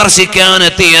തങ്ങളെ സന്ദർശിക്കാൻ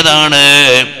എത്തിയതാണ്.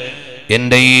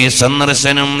 എൻ്റെ ഈ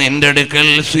സന്ദർശനം നിന്റെ അടുക്കൽ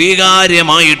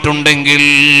സ്വീകാര്യമായിട്ടുണ്ടെങ്കിൽ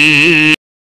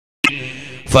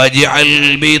ഫജ്അൽ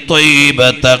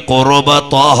ബിത്വയ്ബത ഖുർബ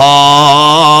ത്വഹ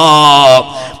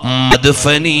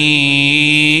മദ്ഫനി.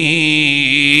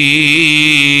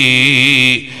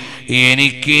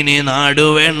 എനിക്കിനി നാട്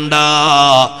വേണ്ട,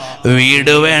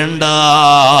 വീട് വേണ്ട,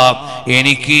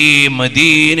 എനിക്ക്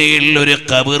മദീനയിൽ ഒരു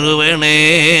ഖബർ വേണേ.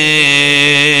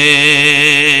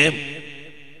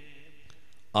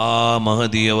 ആ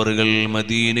മഹദി അവറുകൾ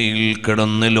മദീനയിൽ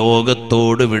കിടന്ന്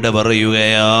ലോകത്തോട് വിട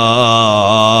പറയുകയാണ്.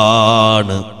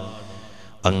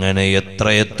 അങ്ങനെ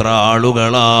എത്രയെത്ര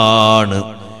ആളുകളാണ്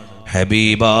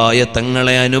ഹബീബായ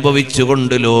തങ്ങളെ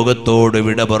അനുഭവിച്ചുകൊണ്ട് ലോകത്തോട്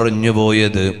വിട പറഞ്ഞു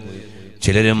പോയത്.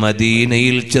 ചിലര്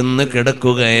മദീനയിൽ ചെന്ന്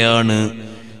കിടക്കുകയാണ്,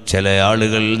 ചില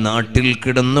ആളുകൾ നാട്ടിൽ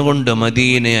കിടന്നുകൊണ്ട്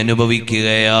മദീനെ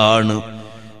അനുഭവിക്കുകയാണ്.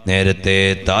 നേരത്തെ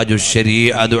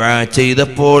താജുശ്ശരീഅ ദുആ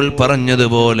ചെയ്തപ്പോൾ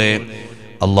പറഞ്ഞതുപോലെ,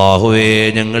 അല്ലാഹുവേ,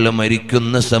 ഞങ്ങൾ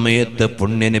മരിക്കുന്ന സമയത്ത്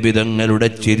പുണ്യനബി തങ്ങളുടെ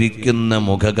ചിരിക്കുന്ന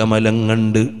മുഖകമലം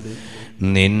കണ്ട്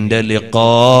നിന്റെ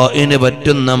ലിഖാഇന്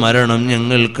പറ്റുന്ന മരണം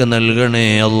ഞങ്ങൾക്ക് നൽകണേ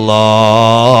അല്ലാ.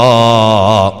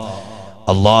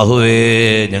 അല്ലാഹുവേ,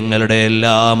 ഞങ്ങളുടെ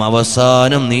എല്ലാം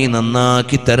അവസാനം നീ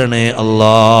നന്നാക്കി തരണേ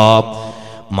അല്ലാ.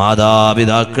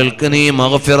 മാതാപിതാക്കൾക്ക് നീ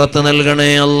മഗ്ഫിറത്ത്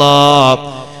നൽകണേ അല്ലാ.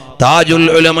 താജുൽ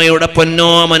ഉലമയുടെ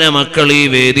പൊന്നോമന മക്കൾ ഈ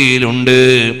വേദിയിലുണ്ട്.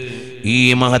 ഈ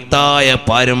മഹത്തായ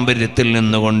പാരമ്പര്യത്തിൽ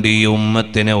നിന്നുകൊണ്ട് ഈ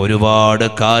ഉമ്മത്തിനെ ഒരുപാട്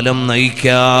കാലം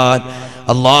നയിക്കാൻ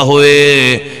അല്ലാഹുവേ,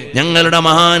 ഞങ്ങളുടെ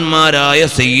മഹാന്മാരായ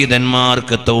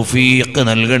സയ്യിദന്മാർക്ക് തൗഫീഖ്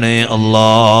നൽകണേ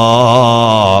അല്ലാ.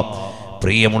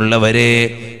 പ്രിയമുള്ളവരെ,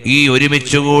 ഈ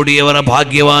ഒരുമിച്ച് കൂടിയവർ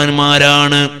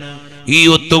ഭാഗ്യവാന്മാരാണ്. ഈ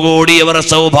ഒത്തുകൂടിയവർ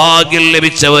സൗഭാഗ്യം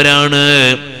ലഭിച്ചവരാണ്.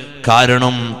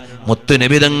 കാരണം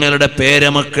മുത്തുനബി തങ്ങളുടെ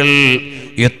പേരമക്കൾ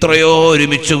എത്രയോ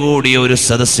ഒരുമിച്ച് കൂടിയ ഒരു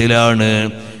സദസ്സിലാണ്,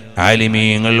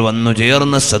 ആലിമീങ്ങൾ വന്നു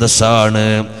ചേർന്ന സദസ്സാണ്.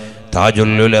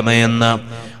 താജുൽ ഉലമ എന്ന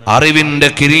അറിവിന്റെ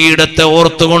കിരീടത്തെ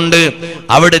ഓർത്തുകൊണ്ട്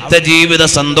അവിടുത്തെ ജീവിത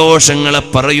സന്തോഷങ്ങളെ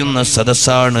പറയുന്ന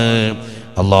സദസ്സാണ്.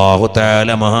 അല്ലാഹു തആല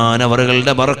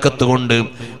മഹാനവറുകളുടെ ബർക്കത്ത് കൊണ്ട്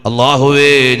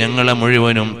അല്ലാഹുവേ, ഞങ്ങളെ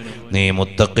മുഴുവനും നീ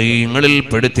മുത്തഖീങ്ങളിൽ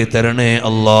പെടുത്തി തരണേ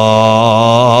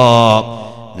അല്ലാഹ്.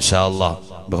 ഇൻഷാ അല്ലാഹ്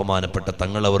ബഹുമാനപ്പെട്ട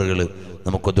തങ്ങളവറുകൾ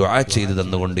നമുക്ക് ദുആ ചെയ്തു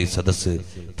തന്നുകൊണ്ട് ഈ സദസ്സ്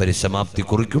പരിസമാപ്തി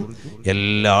കുറിക്കും.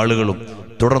 എല്ലാ ആളുകളും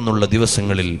തുടർന്നുള്ള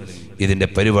ദിവസങ്ങളിൽ ഇതിൻ്റെ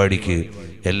പരിപാടിക്ക്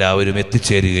എല്ലാവരും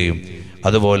എത്തിച്ചേരുകയും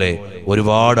അതുപോലെ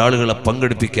ഒരുപാട് ആളുകളെ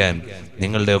പങ്കെടുപ്പിക്കാൻ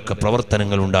നിങ്ങളുടെയൊക്കെ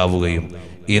പ്രവർത്തനങ്ങൾ ഉണ്ടാവുകയും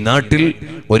ഈ നാട്ടിൽ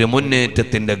ഒരു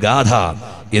മുന്നേറ്റത്തിൻ്റെ ഗാഥ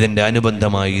ഇതിൻ്റെ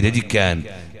അനുബന്ധമായി രചിക്കാൻ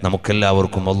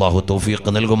നമുക്കെല്ലാവർക്കും അല്ലാഹു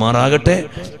തൗഫീഖ് നൽകുമാറാകട്ടെ.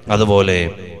 അതുപോലെ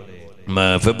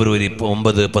ഫെബ്രുവരി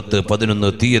 9, 10,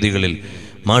 11 തീയതികളിൽ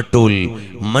മാട്ടൂൽ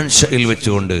മൻഷയിൽ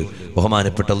വെച്ചുകൊണ്ട്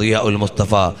ബഹുമാനപ്പെട്ട ലിയാ ഉൽ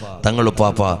മുസ്തഫ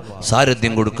തങ്ങളുപ്പാപ്പ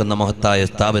സാരഥ്യം കൊടുക്കുന്ന മഹത്തായ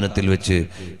സ്ഥാപനത്തിൽ വെച്ച്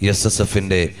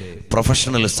SSFന്റെ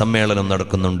പ്രൊഫഷണൽ സമ്മേളനം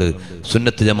നടക്കുന്നുണ്ട്.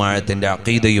 സുന്നത്ത് ജമാഅത്തിന്റെ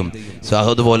അഖീദയും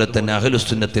അതുപോലെ തന്നെ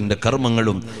അഹ്ലുസുന്നത്തിന്റെ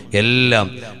കർമ്മങ്ങളും എല്ലാം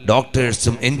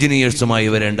ഡോക്ടേഴ്സും എഞ്ചിനീയേഴ്സുമായി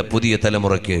വരേണ്ട പുതിയ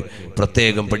തലമുറയ്ക്ക്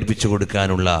പ്രത്യേകം പഠിപ്പിച്ചു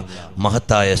കൊടുക്കാനുള്ള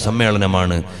മഹത്തായ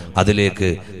സമ്മേളനമാണ്. അതിലേക്ക്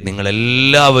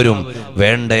നിങ്ങളെല്ലാവരും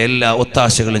വേണ്ട എല്ലാ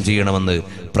ഒത്താശകളും ചെയ്യണമെന്ന്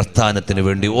പ്രസ്ഥാനത്തിന്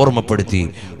വേണ്ടി ഓർമ്മപ്പെടുത്തി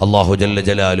അല്ലാഹു ജല്ല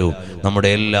ജലാലു നമ്മുടെ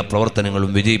എല്ലാ പ്രവർത്തനങ്ങളും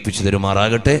വിജയിപ്പിച്ചു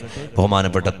തരുമാറാകട്ടെ.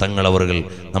 ബഹുമാനപ്പെട്ട തങ്ങളവറുകൾ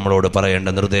നമ്മളോട് പറയേണ്ട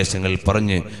നിർദ്ദേശങ്ങൾ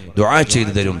പറഞ്ഞ് ദുആ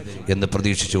ചെയ്തു തരും എന്ന്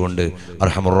പ്രതീക്ഷിച്ചുകൊണ്ട്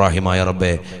അർഹമുർ-റഹീമായ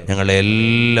റബ്ബേ, ഞങ്ങളെ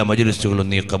എല്ലാ മജ്ലിസുകളും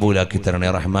നീ കബൂലാക്കി തരണേ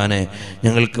റഹ്മാനെ.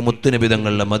 ഞങ്ങൾക്ക് മുത്തുനബി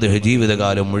തങ്ങളുടെ മദ്ഹ്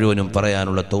ജീവിതകാലം മുഴുവനും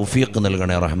പറയാനുള്ള തൗഫീഖ്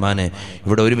നൽകണേ റഹ്മാനെ.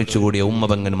 ഇവിടെ ഒരുമിച്ച് കൂടിയ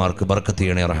ഉമ്മബങ്ങന്മാർക്ക് ബർക്കത്ത്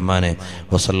ചെയ്യണേ റഹ്മാനെ.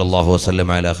 വസല്ലല്ലാഹു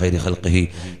വസല്ലം അലാ ഖൈരി ഖൽഖിഹി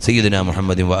സയ്യിദിനാ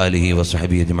മുഹമ്മദിൻ വആലിഹി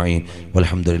വസഹബിഹി അജ്മഈൻ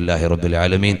വൽഹംദുലില്ലാഹി റബ്ബിൽ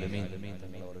ആലമീൻ.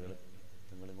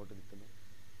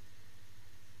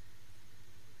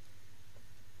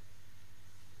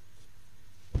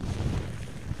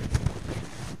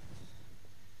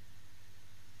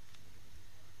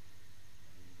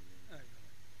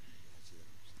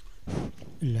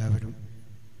 എല്ലാവരും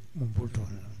മുമ്പോട്ട്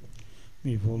വന്നു.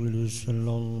 ബിഫദ്ലി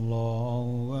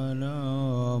സല്ലല്ലാഹു അലാ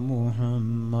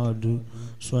മുഹമ്മദ്